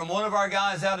testimony from one of our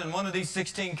guys out in one of these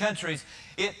 16 countries,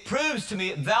 it proves to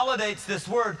me, it validates this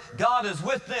word, God is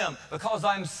with them, because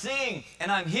I'm seeing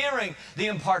and I'm hearing the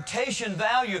impartation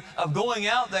value of going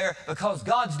out there, because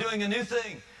God's doing a new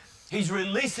thing. He's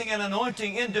releasing an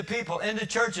anointing into people, into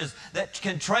churches that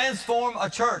can transform a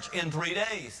church in 3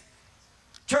 days.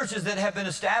 Churches that have been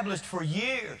established for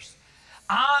years.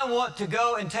 I want to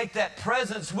go and take that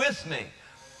presence with me.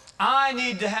 I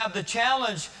need to have the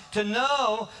challenge to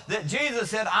know that Jesus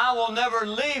said, I will never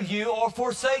leave you or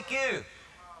forsake you.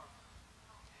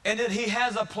 And that he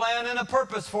has a plan and a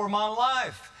purpose for my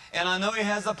life. And I know He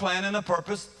has a plan and a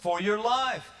purpose for your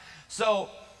life. So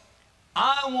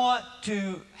I want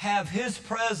to have His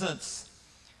presence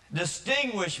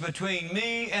distinguish between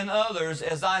me and others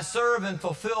as I serve and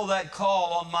fulfill that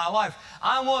call on my life.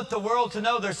 I want the world to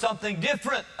know there's something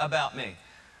different about me.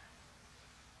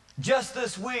 Just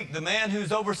this week, the man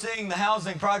who's overseeing the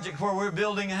housing project where we're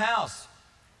building a house,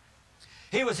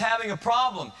 he was having a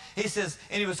problem. He says,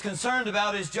 and he was concerned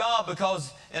about his job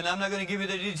because, and I'm not going to give you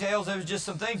the details, there was just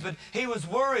some things, but he was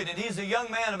worried, and he's a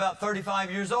young man about 35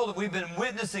 years old that we've been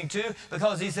witnessing to,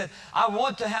 because he said, I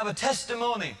want to have a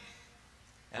testimony.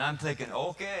 And I'm thinking,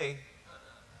 okay,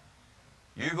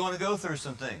 you're going to go through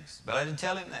some things. But I didn't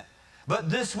tell him that. But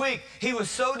this week, he was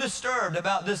so disturbed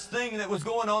about this thing that was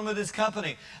going on with his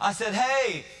company. I said,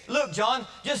 hey, look, John,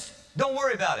 just don't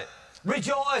worry about it.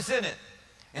 Rejoice in it.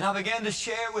 And I began to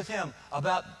share with him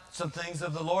about some things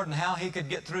of the Lord and how he could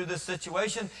get through this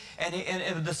situation.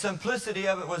 And the simplicity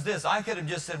of it was this. I could have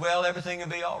just said, well, everything will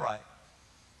be all right.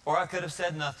 Or I could have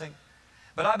said nothing.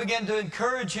 But I began to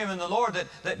encourage him in the Lord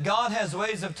that God has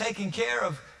ways of taking care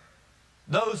of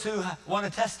those who want a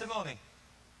testimony,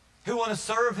 who want to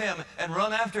serve Him and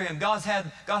run after Him. God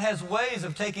has ways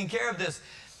of taking care of this.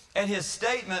 And his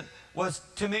statement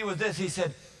to me was this. He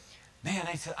said, man,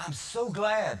 I'm so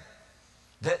glad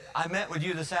that I met with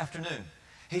you this afternoon.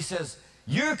 He says,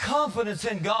 your confidence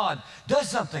in God does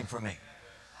something for me.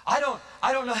 I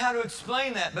don't know how to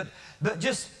explain that, but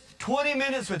just 20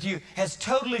 minutes with you has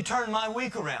totally turned my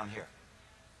week around here.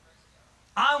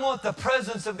 I want the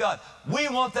presence of God. We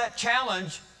want that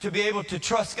challenge to be able to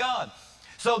trust God.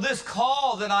 So this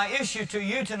call that I issue to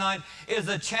you tonight is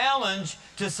a challenge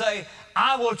to say,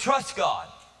 I will trust God.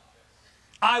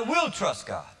 I will trust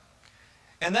God.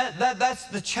 And that's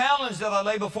the challenge that I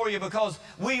lay before you, because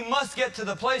we must get to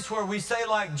the place where we say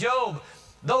like Job,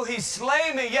 though He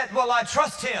slay me, yet will I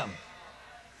trust Him.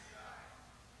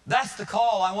 That's the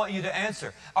call I want you to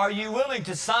answer. Are you willing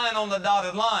to sign on the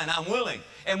dotted line? I'm willing.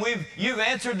 And you've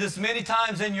answered this many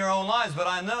times in your own lives, but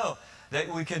I know that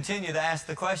we continue to ask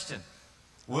the question,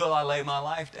 will I lay my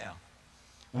life down?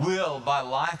 Will, by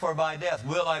life or by death,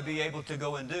 will I be able to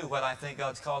go and do what I think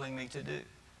God's calling me to do?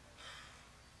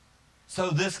 So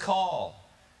this call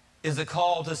is a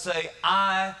call to say,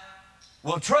 I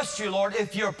will trust you, Lord,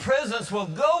 if your presence will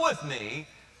go with me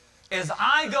as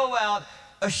I go out,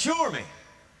 assure me.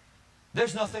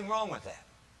 There's nothing wrong with that.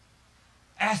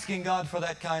 Asking God for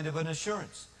that kind of an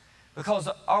assurance. Because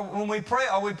when we pray,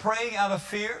 are we praying out of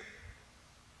fear?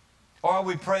 Or are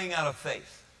we praying out of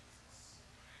faith?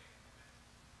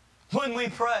 When we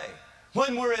pray,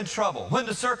 when we're in trouble, when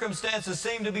the circumstances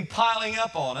seem to be piling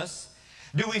up on us,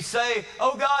 do we say,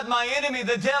 oh God, my enemy,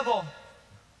 the devil?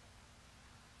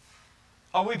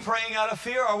 Are we praying out of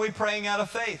fear? Or are we praying out of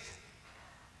faith?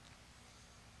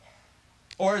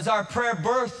 Or is our prayer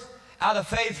birthed out of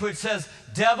faith, which says,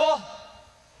 devil,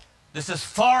 this is as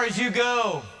far as you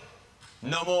go,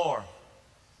 no more.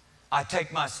 I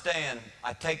take my stand.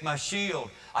 I take my shield.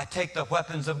 I take the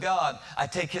weapons of God. I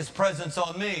take His presence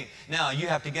on me. Now you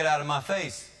have to get out of my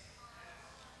face.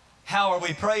 How are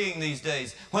we praying these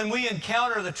days? When we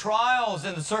encounter the trials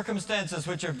and the circumstances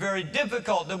which are very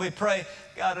difficult, do we pray,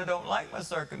 God, I don't like my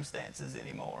circumstances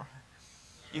anymore.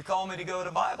 You call me to go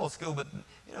to Bible school, but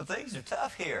you know, things are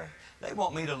tough here. They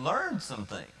want me to learn some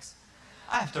things.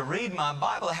 I have to read my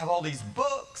Bible. I have all these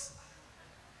books.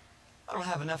 I don't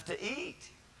have enough to eat.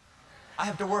 I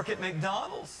have to work at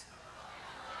McDonald's.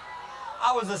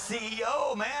 I was a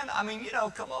CEO, man. I mean, you know,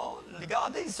 come on.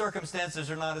 God, these circumstances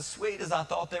are not as sweet as I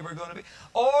thought they were going to be.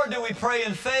 Or do we pray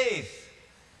in faith,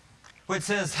 which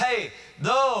says, hey,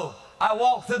 though I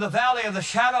walk through the valley of the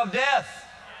shadow of death,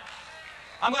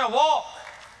 I'm going to walk.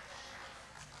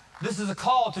 This is a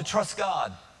call to trust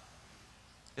God.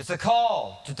 It's a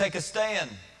call to take a stand.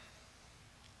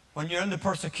 When you're under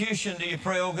persecution, do you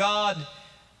pray, oh God,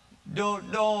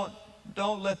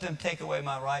 don't let them take away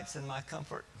my rights and my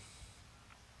comfort?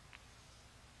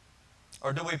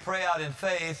 Or do we pray out in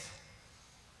faith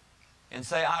and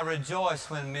say, I rejoice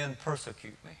when men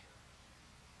persecute me?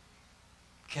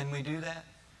 Can we do that?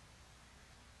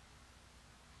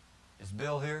 Is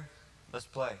Bill here? Let's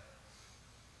play.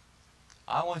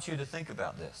 I want you to think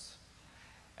about this.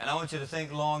 And I want you to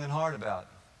think long and hard about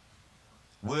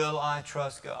it. Will I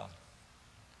trust God?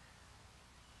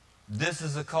 This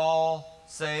is a call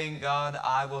saying, God,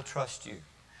 I will trust you.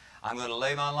 I'm going to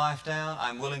lay my life down.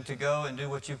 I'm willing to go and do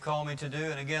what you've called me to do.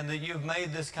 And again, we've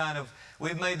made this kind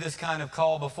of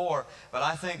call before, but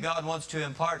I think God wants to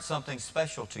impart something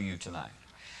special to you tonight.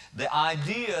 The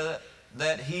idea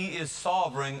that He is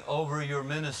sovereign over your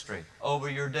ministry, over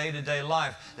your day-to-day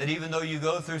life, that even though you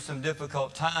go through some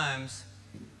difficult times,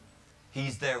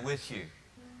 He's there with you.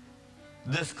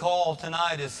 This call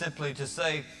tonight is simply to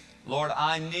say, Lord,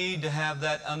 I need to have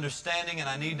that understanding and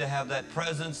I need to have that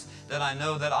presence that I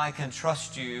know that I can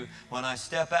trust you when I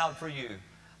step out for you.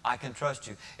 I can trust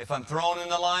you. If I'm thrown in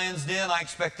the lion's den, I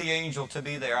expect the angel to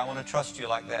be there. I want to trust you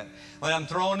like that. When I'm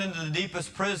thrown into the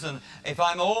deepest prison, if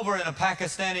I'm over in a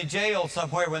Pakistani jail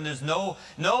somewhere when there's no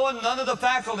one, none of the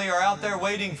faculty are out there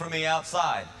waiting for me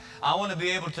outside, I want to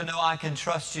be able to know I can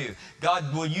trust you.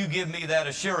 God, will you give me that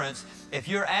assurance? If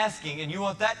you're asking and you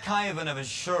want that kind of an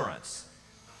assurance,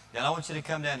 then I want you to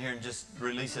come down here and just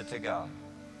release it to God.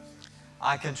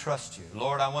 I can trust you.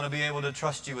 Lord, I want to be able to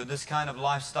trust you with this kind of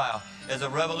lifestyle. As a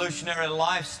revolutionary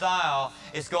lifestyle,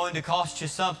 it's going to cost you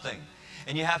something.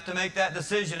 And you have to make that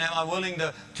decision. Am I willing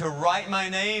to write my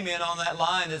name in on that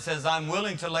line that says, I'm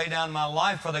willing to lay down my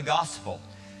life for the gospel.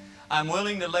 I'm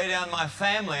willing to lay down my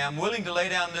family. I'm willing to lay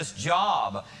down this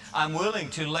job. I'm willing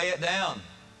to lay it down.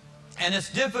 And it's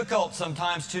difficult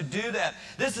sometimes to do that.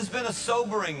 This has been a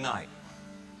sobering night.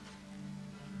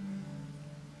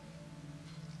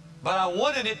 But I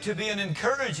wanted it to be an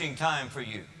encouraging time for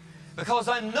you. Because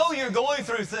I know you're going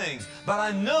through things. But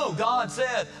I know God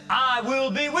said, I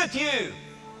will be with you.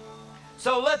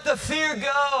 So let the fear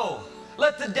go.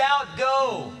 Let the doubt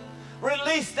go.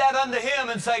 Release that unto Him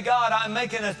and say, God, I'm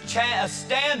making a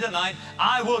stand tonight.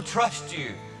 I will trust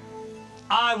you.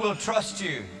 I will trust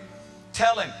you.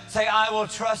 Tell Him. Say, I will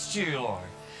trust you, Lord.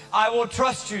 I will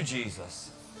trust you, Jesus.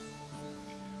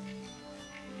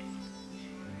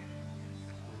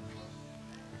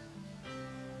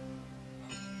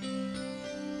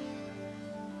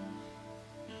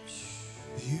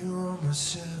 You are my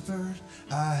shepherd,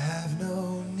 I have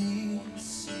no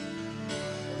needs.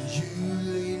 You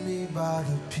lead me by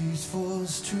the peaceful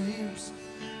streams,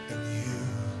 and you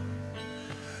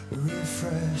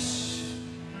refresh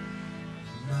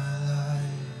my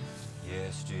life.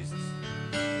 Yes, Jesus.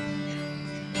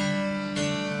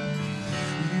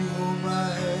 You hold my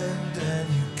hand and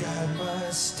you guide my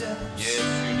steps. Yes,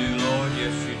 you do, Lord.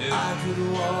 Yes, you do. I could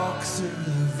walk through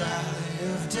the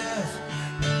valley of death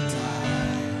and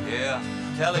die. Yeah.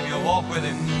 Tell Him you'll walk with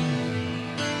Him.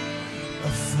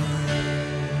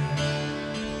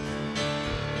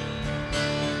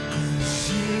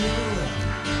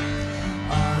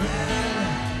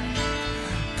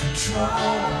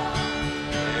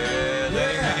 Yeah,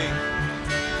 let Him be.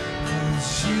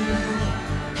 'Cause you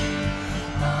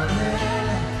are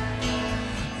in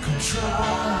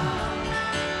control.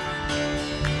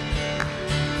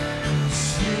 'Cause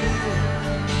you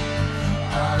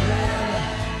are in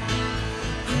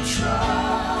control.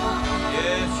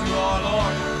 Yes, you are,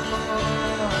 Lord.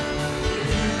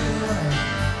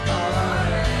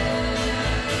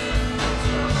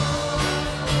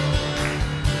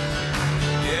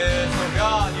 Yes, oh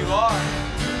God, you are.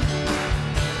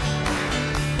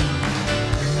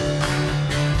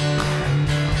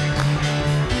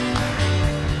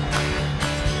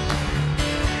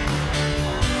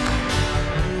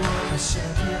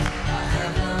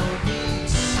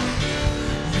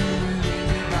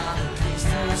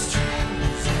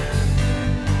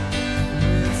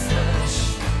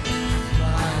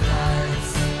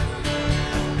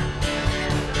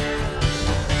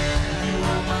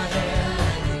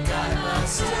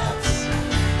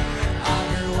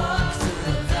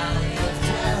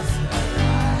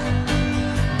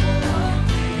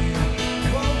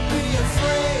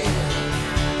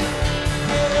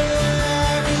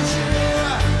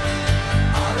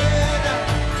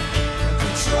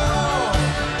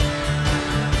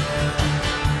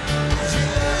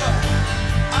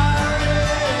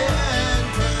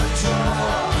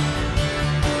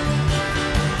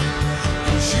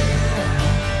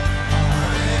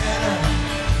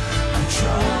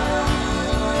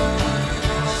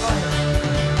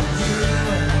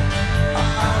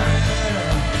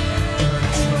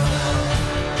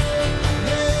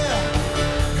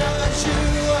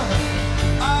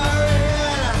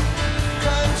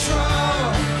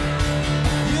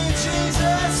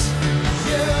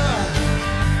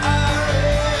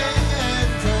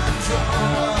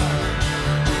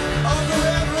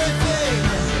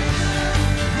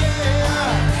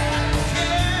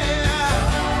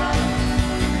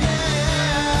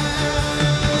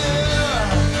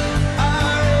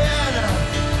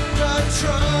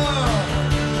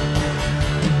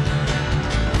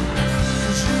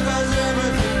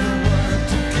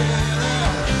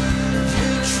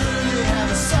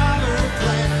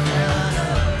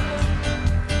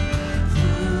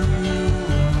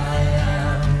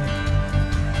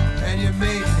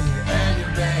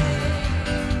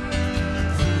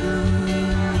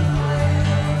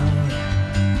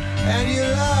 And your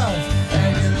love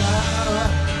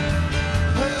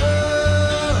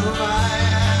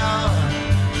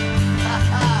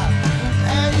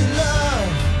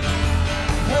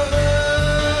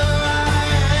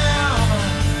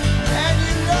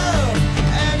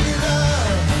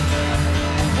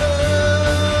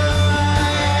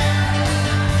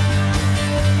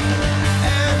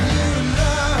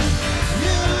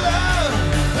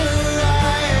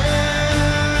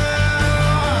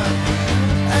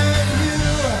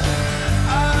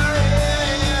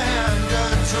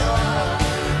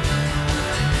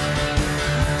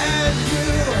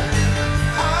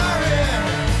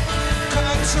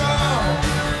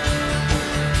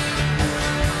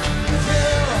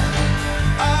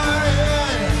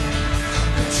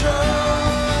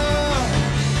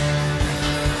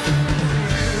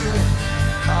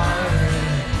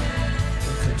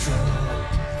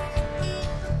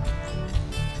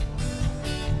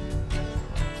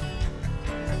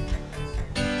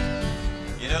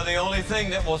thing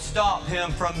that will stop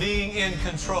him from being in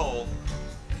control.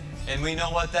 And we know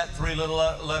what that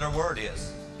three-letter word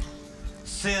is.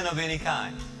 Sin of any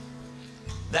kind.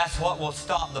 That's what will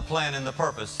stop the plan and the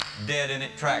purpose dead in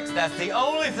its tracks. That's the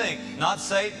only thing. Not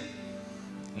Satan,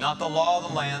 not the law of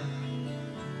the land.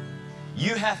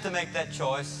 You have to make that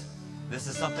choice. This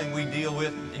is something we deal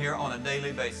with here on a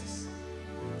daily basis.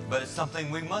 But it's something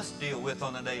we must deal with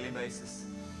on a daily basis.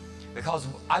 Because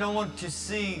I don't want to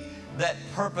see that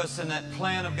purpose and that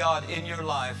plan of God in your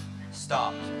life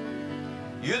stopped.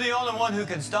 You're the only one who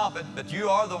can stop it, but you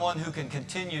are the one who can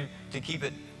continue to keep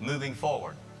it moving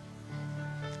forward.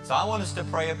 So I want us to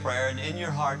pray a prayer, and in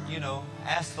your heart, you know,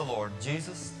 ask the Lord,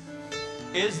 Jesus,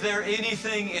 is there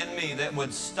anything in me that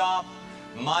would stop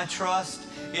my trust?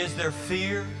 Is there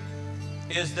fear?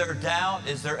 Is there doubt?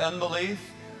 Is there unbelief?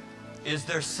 Is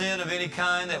there sin of any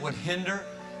kind that would hinder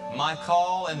my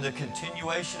call and the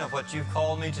continuation of what you've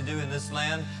called me to do in this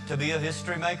land, to be a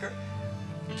history maker,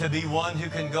 to be one who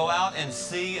can go out and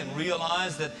see and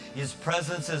realize that His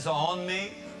presence is on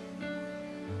me?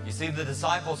 You see, the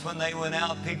disciples, when they went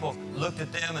out, people looked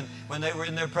at them, and when they were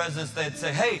in their presence, they'd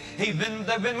say, hey,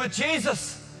 they've been with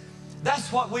Jesus.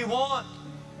 That's what we want.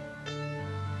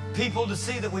 People to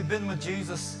see that we've been with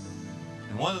Jesus.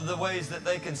 And one of the ways that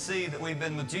they can see that we've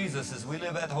been with Jesus is we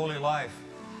live that holy life.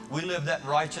 We live that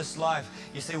righteous life.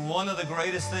 You see, one of the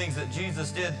greatest things that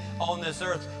Jesus did on this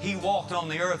earth, He walked on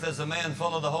the earth as a man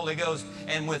full of the Holy Ghost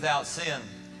and without sin.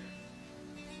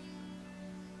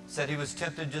 Said He was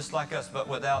tempted just like us, but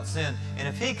without sin. And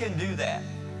if He can do that,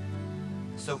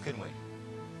 so can we.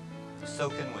 So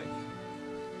can we.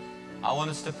 I want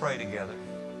us to pray together.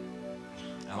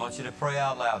 I want you to pray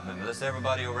out loud. Let's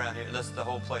everybody around here, let's the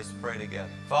whole place pray together.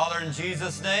 Father, in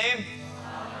Jesus' name,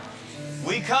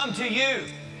 we come to You.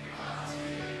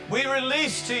 We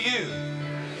release to You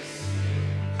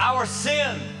our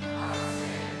sin.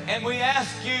 And we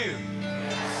ask You,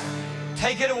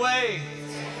 take it away.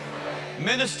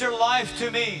 Minister life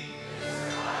to me.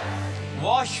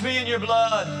 Wash me in Your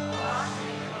blood.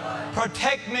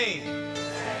 Protect me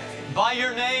by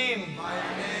Your name,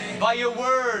 by Your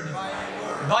word,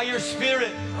 by Your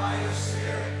Spirit.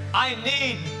 I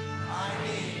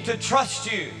need to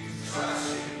trust You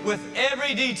with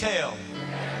every detail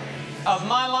of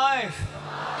my life.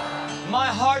 My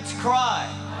heart's cry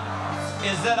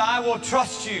is that I will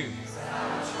trust You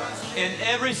in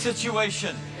every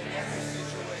situation.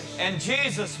 And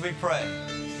Jesus, we pray,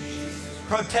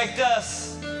 protect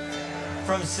us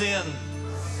from sin.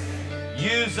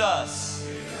 Use us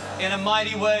in a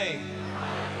mighty way.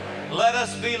 Let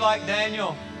us be like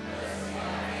Daniel.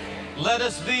 Let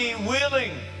us be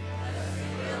willing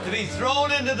to be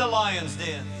thrown into the lion's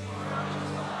den.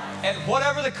 At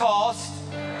whatever the cost,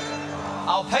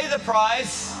 I'll pay the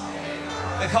price,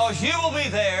 because You will be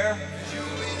there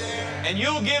and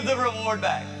You'll give the reward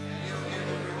back.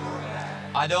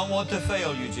 I don't want to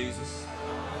fail You, Jesus.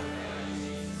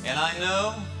 And I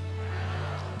know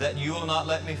that You will not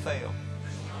let me fail.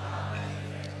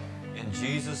 In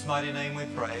Jesus' mighty name we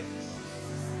pray.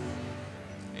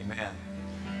 Amen.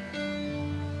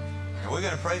 And we're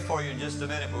going to pray for you in just a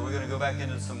minute, but we're going to go back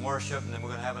into some worship, and then we're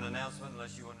going to have an announcement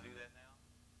unless you want to do that.